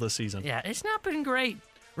helpful this season. Yeah, it's not been great.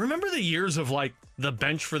 Remember the years of, like, the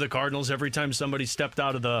bench for the Cardinals? Every time somebody stepped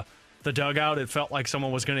out of the dugout, it felt like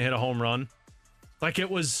someone was going to hit a home run. Like it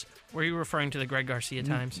was... Were you referring to the Greg Garcia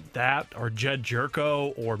times? That, or Jed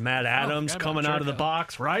Jerko, or Matt Adams coming out of the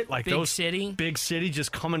box, right? Like Big those City. Big City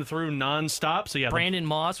just coming through nonstop. So yeah, Brandon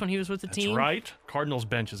Moss when he was with the team. That's right. Cardinals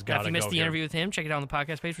bench has got to go. If you missed the here. interview with him, check it out on the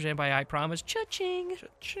podcast page presented by I Promise. Cha-ching.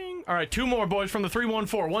 Cha-ching. All right, 2 more, boys, from the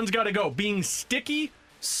 314. One's got to go. Being sticky,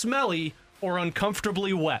 smelly, or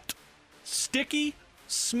uncomfortably wet. Sticky,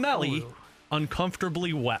 smelly,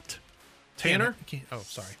 uncomfortably wet. Tanner? Oh,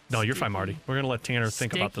 sorry. No, you're fine, Marty. We're going to let Tanner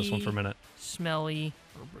think about this one for a minute. Smelly,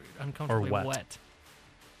 or uncomfortably Or wet.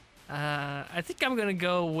 I think I'm going to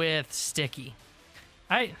go with sticky.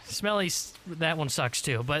 Smelly, that one sucks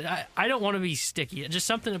too, but I don't want to be sticky. Just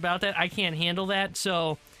something about that, I can't handle that,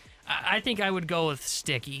 so I think I would go with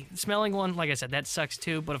sticky. Smelling one, like I said, that sucks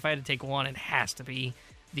too, but if I had to take one, it has to be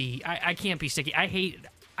I can't be sticky. I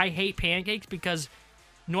hate pancakes because...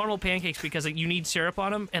 Normal pancakes because you need syrup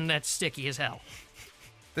on them, and that's sticky as hell.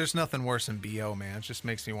 There's nothing worse than BO, man. It just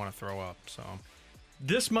makes me want to throw up. So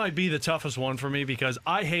this might be the toughest one for me because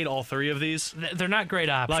I hate all 3 of these. They're not great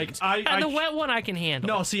options. Like the wet one I can handle.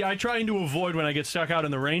 No, see, I try to avoid when I get stuck out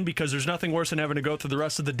in the rain because there's nothing worse than having to go through the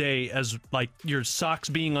rest of the day as like your socks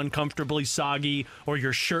being uncomfortably soggy or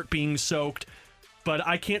your shirt being soaked. But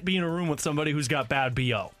I can't be in a room with somebody who's got bad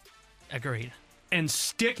BO. Agreed. And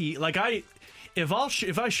sticky, like If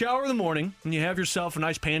I shower in the morning and you have yourself a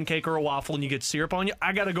nice pancake or a waffle and you get syrup on you,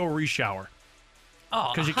 I got to go re-shower.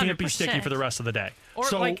 Oh, because you can't be sticky for the rest of the day. Or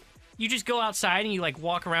like you just go outside and you like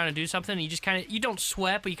walk around and do something and you just you don't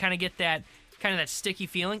sweat, but you kind of get that sticky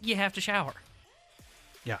feeling. You have to shower.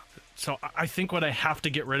 Yeah. So I think what I have to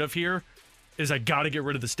get rid of here is I got to get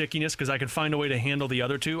rid of the stickiness because I can find a way to handle the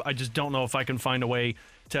other 2. I just don't know if I can find a way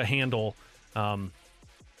to handle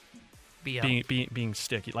being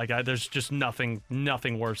sticky. Like there's just nothing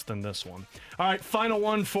worse than this one. All right, final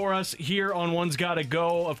one for us here on One's Gotta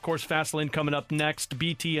Go. Of course, Fastlane coming up next.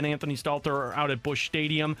 BT and Anthony Stalter are out at Busch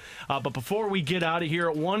Stadium. But before we get out of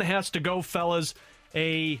here, one has to go, fellas.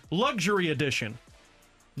 A luxury edition.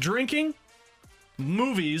 Drinking,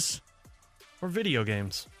 movies, or video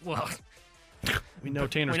games. Well, we know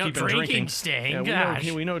Tanner's keeping drinking. Staying.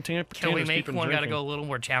 Yeah, we know Tanner's Can we make keeping one got to drinking. go a little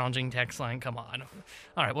more challenging? Text line, come on.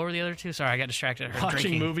 All right, what were the other 2? Sorry, I got distracted. Watching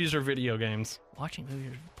drinking. movies or video games? Watching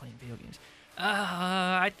movies or playing video games?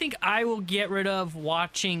 I think I will get rid of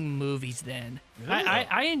watching movies then.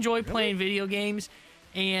 I enjoy playing video games,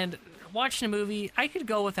 and watching a movie, I could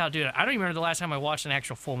go without doing it. I don't even remember the last time I watched an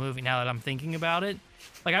actual full movie now that I'm thinking about it.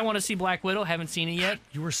 Like, I want to see Black Widow, haven't seen it yet.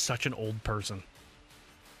 You were such an old person.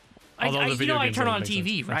 I turn on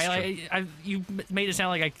TV, right? You made it sound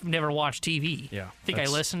like I never watched TV. Yeah. I think I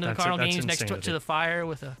listened to the Cardinal games next to the fire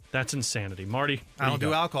with a... That's insanity. Marty? I don't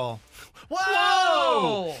do alcohol.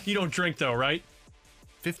 Whoa! You don't drink, though, right?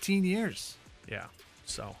 15 years. Yeah.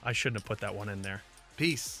 So I shouldn't have put that one in there.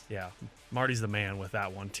 Peace. Yeah. Marty's the man with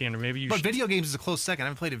that one. Tanner, maybe you But video games is a close second. I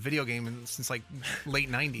haven't played a video game since like late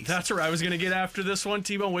 90s. That's where I was going to get after this one,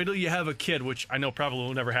 T-Bone. Wait till you have a kid, which I know probably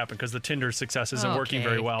will never happen because the Tinder success isn't working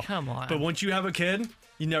very well. Come on. But once you have a kid,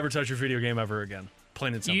 you never touch your video game ever again.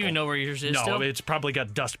 Plain and simple. You even know where yours is No, still? it's probably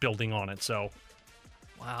got dust building on it, so...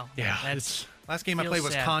 Wow. Yeah. Last game I played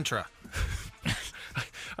was Contra.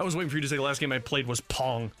 I was waiting for you to say the last game I played was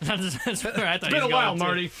Pong. That's where I thought It's been a while,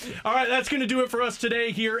 Marty. All right, that's going to do it for us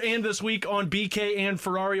today here and this week on BK and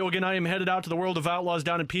Ferrario. Again, I am headed out to the World of Outlaws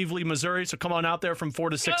down in Peevely, Missouri, so come on out there from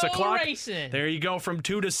 4 to 6 o'clock. Racing. There you go, from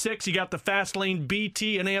 2 to 6. You got the Fast Lane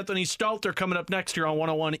BT and Anthony Stalter coming up next here on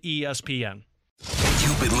 101 ESPN.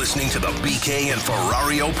 You've been listening to the BK and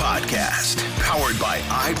Ferrario podcast, powered by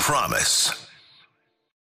I Promise.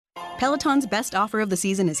 Peloton's best offer of the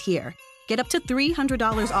season is here. Get up to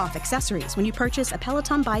 $300 off accessories when you purchase a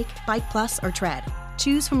Peloton bike, Bike Plus, or Tread.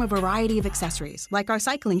 Choose from a variety of accessories like our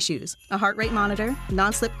cycling shoes, a heart rate monitor,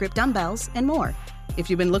 non-slip grip dumbbells, and more. If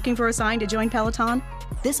you've been looking for a sign to join Peloton,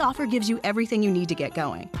 this offer gives you everything you need to get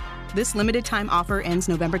going. This limited time offer ends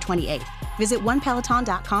November 28th. Visit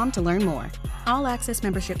onepeloton.com to learn more. All access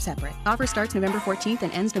membership separate. Offer starts November 14th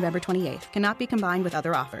and ends November 28th. Cannot be combined with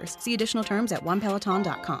other offers. See additional terms at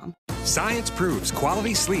onepeloton.com. Science proves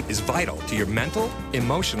quality sleep is vital to your mental,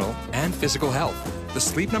 emotional, and physical health. The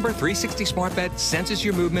Sleep Number 360 smart bed senses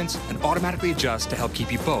your movements and automatically adjusts to help keep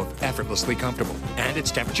you both effortlessly comfortable. And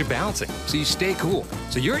it's temperature balancing, so you stay cool.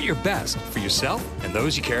 So you're at your best for yourself and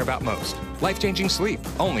those you care about most. Life-changing sleep,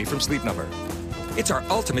 only from Sleep Number. It's our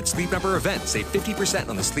ultimate Sleep Number event. Save 50%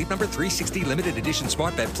 on the Sleep Number 360 limited edition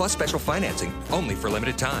smart bed plus special financing, only for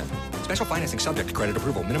limited time. Special financing subject to credit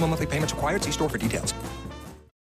approval. Minimum monthly payments required. See store for details.